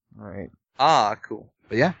 Alright. Ah, cool.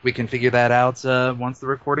 But yeah, we can figure that out once the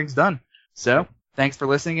recording's done. So, thanks for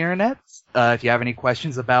listening, Internet. If you have any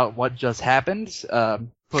questions about what just happened,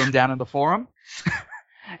 put them down in the forum.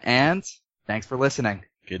 And thanks for listening.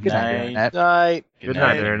 Good Good night, night. Internet. Night. Good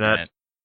night, Internet.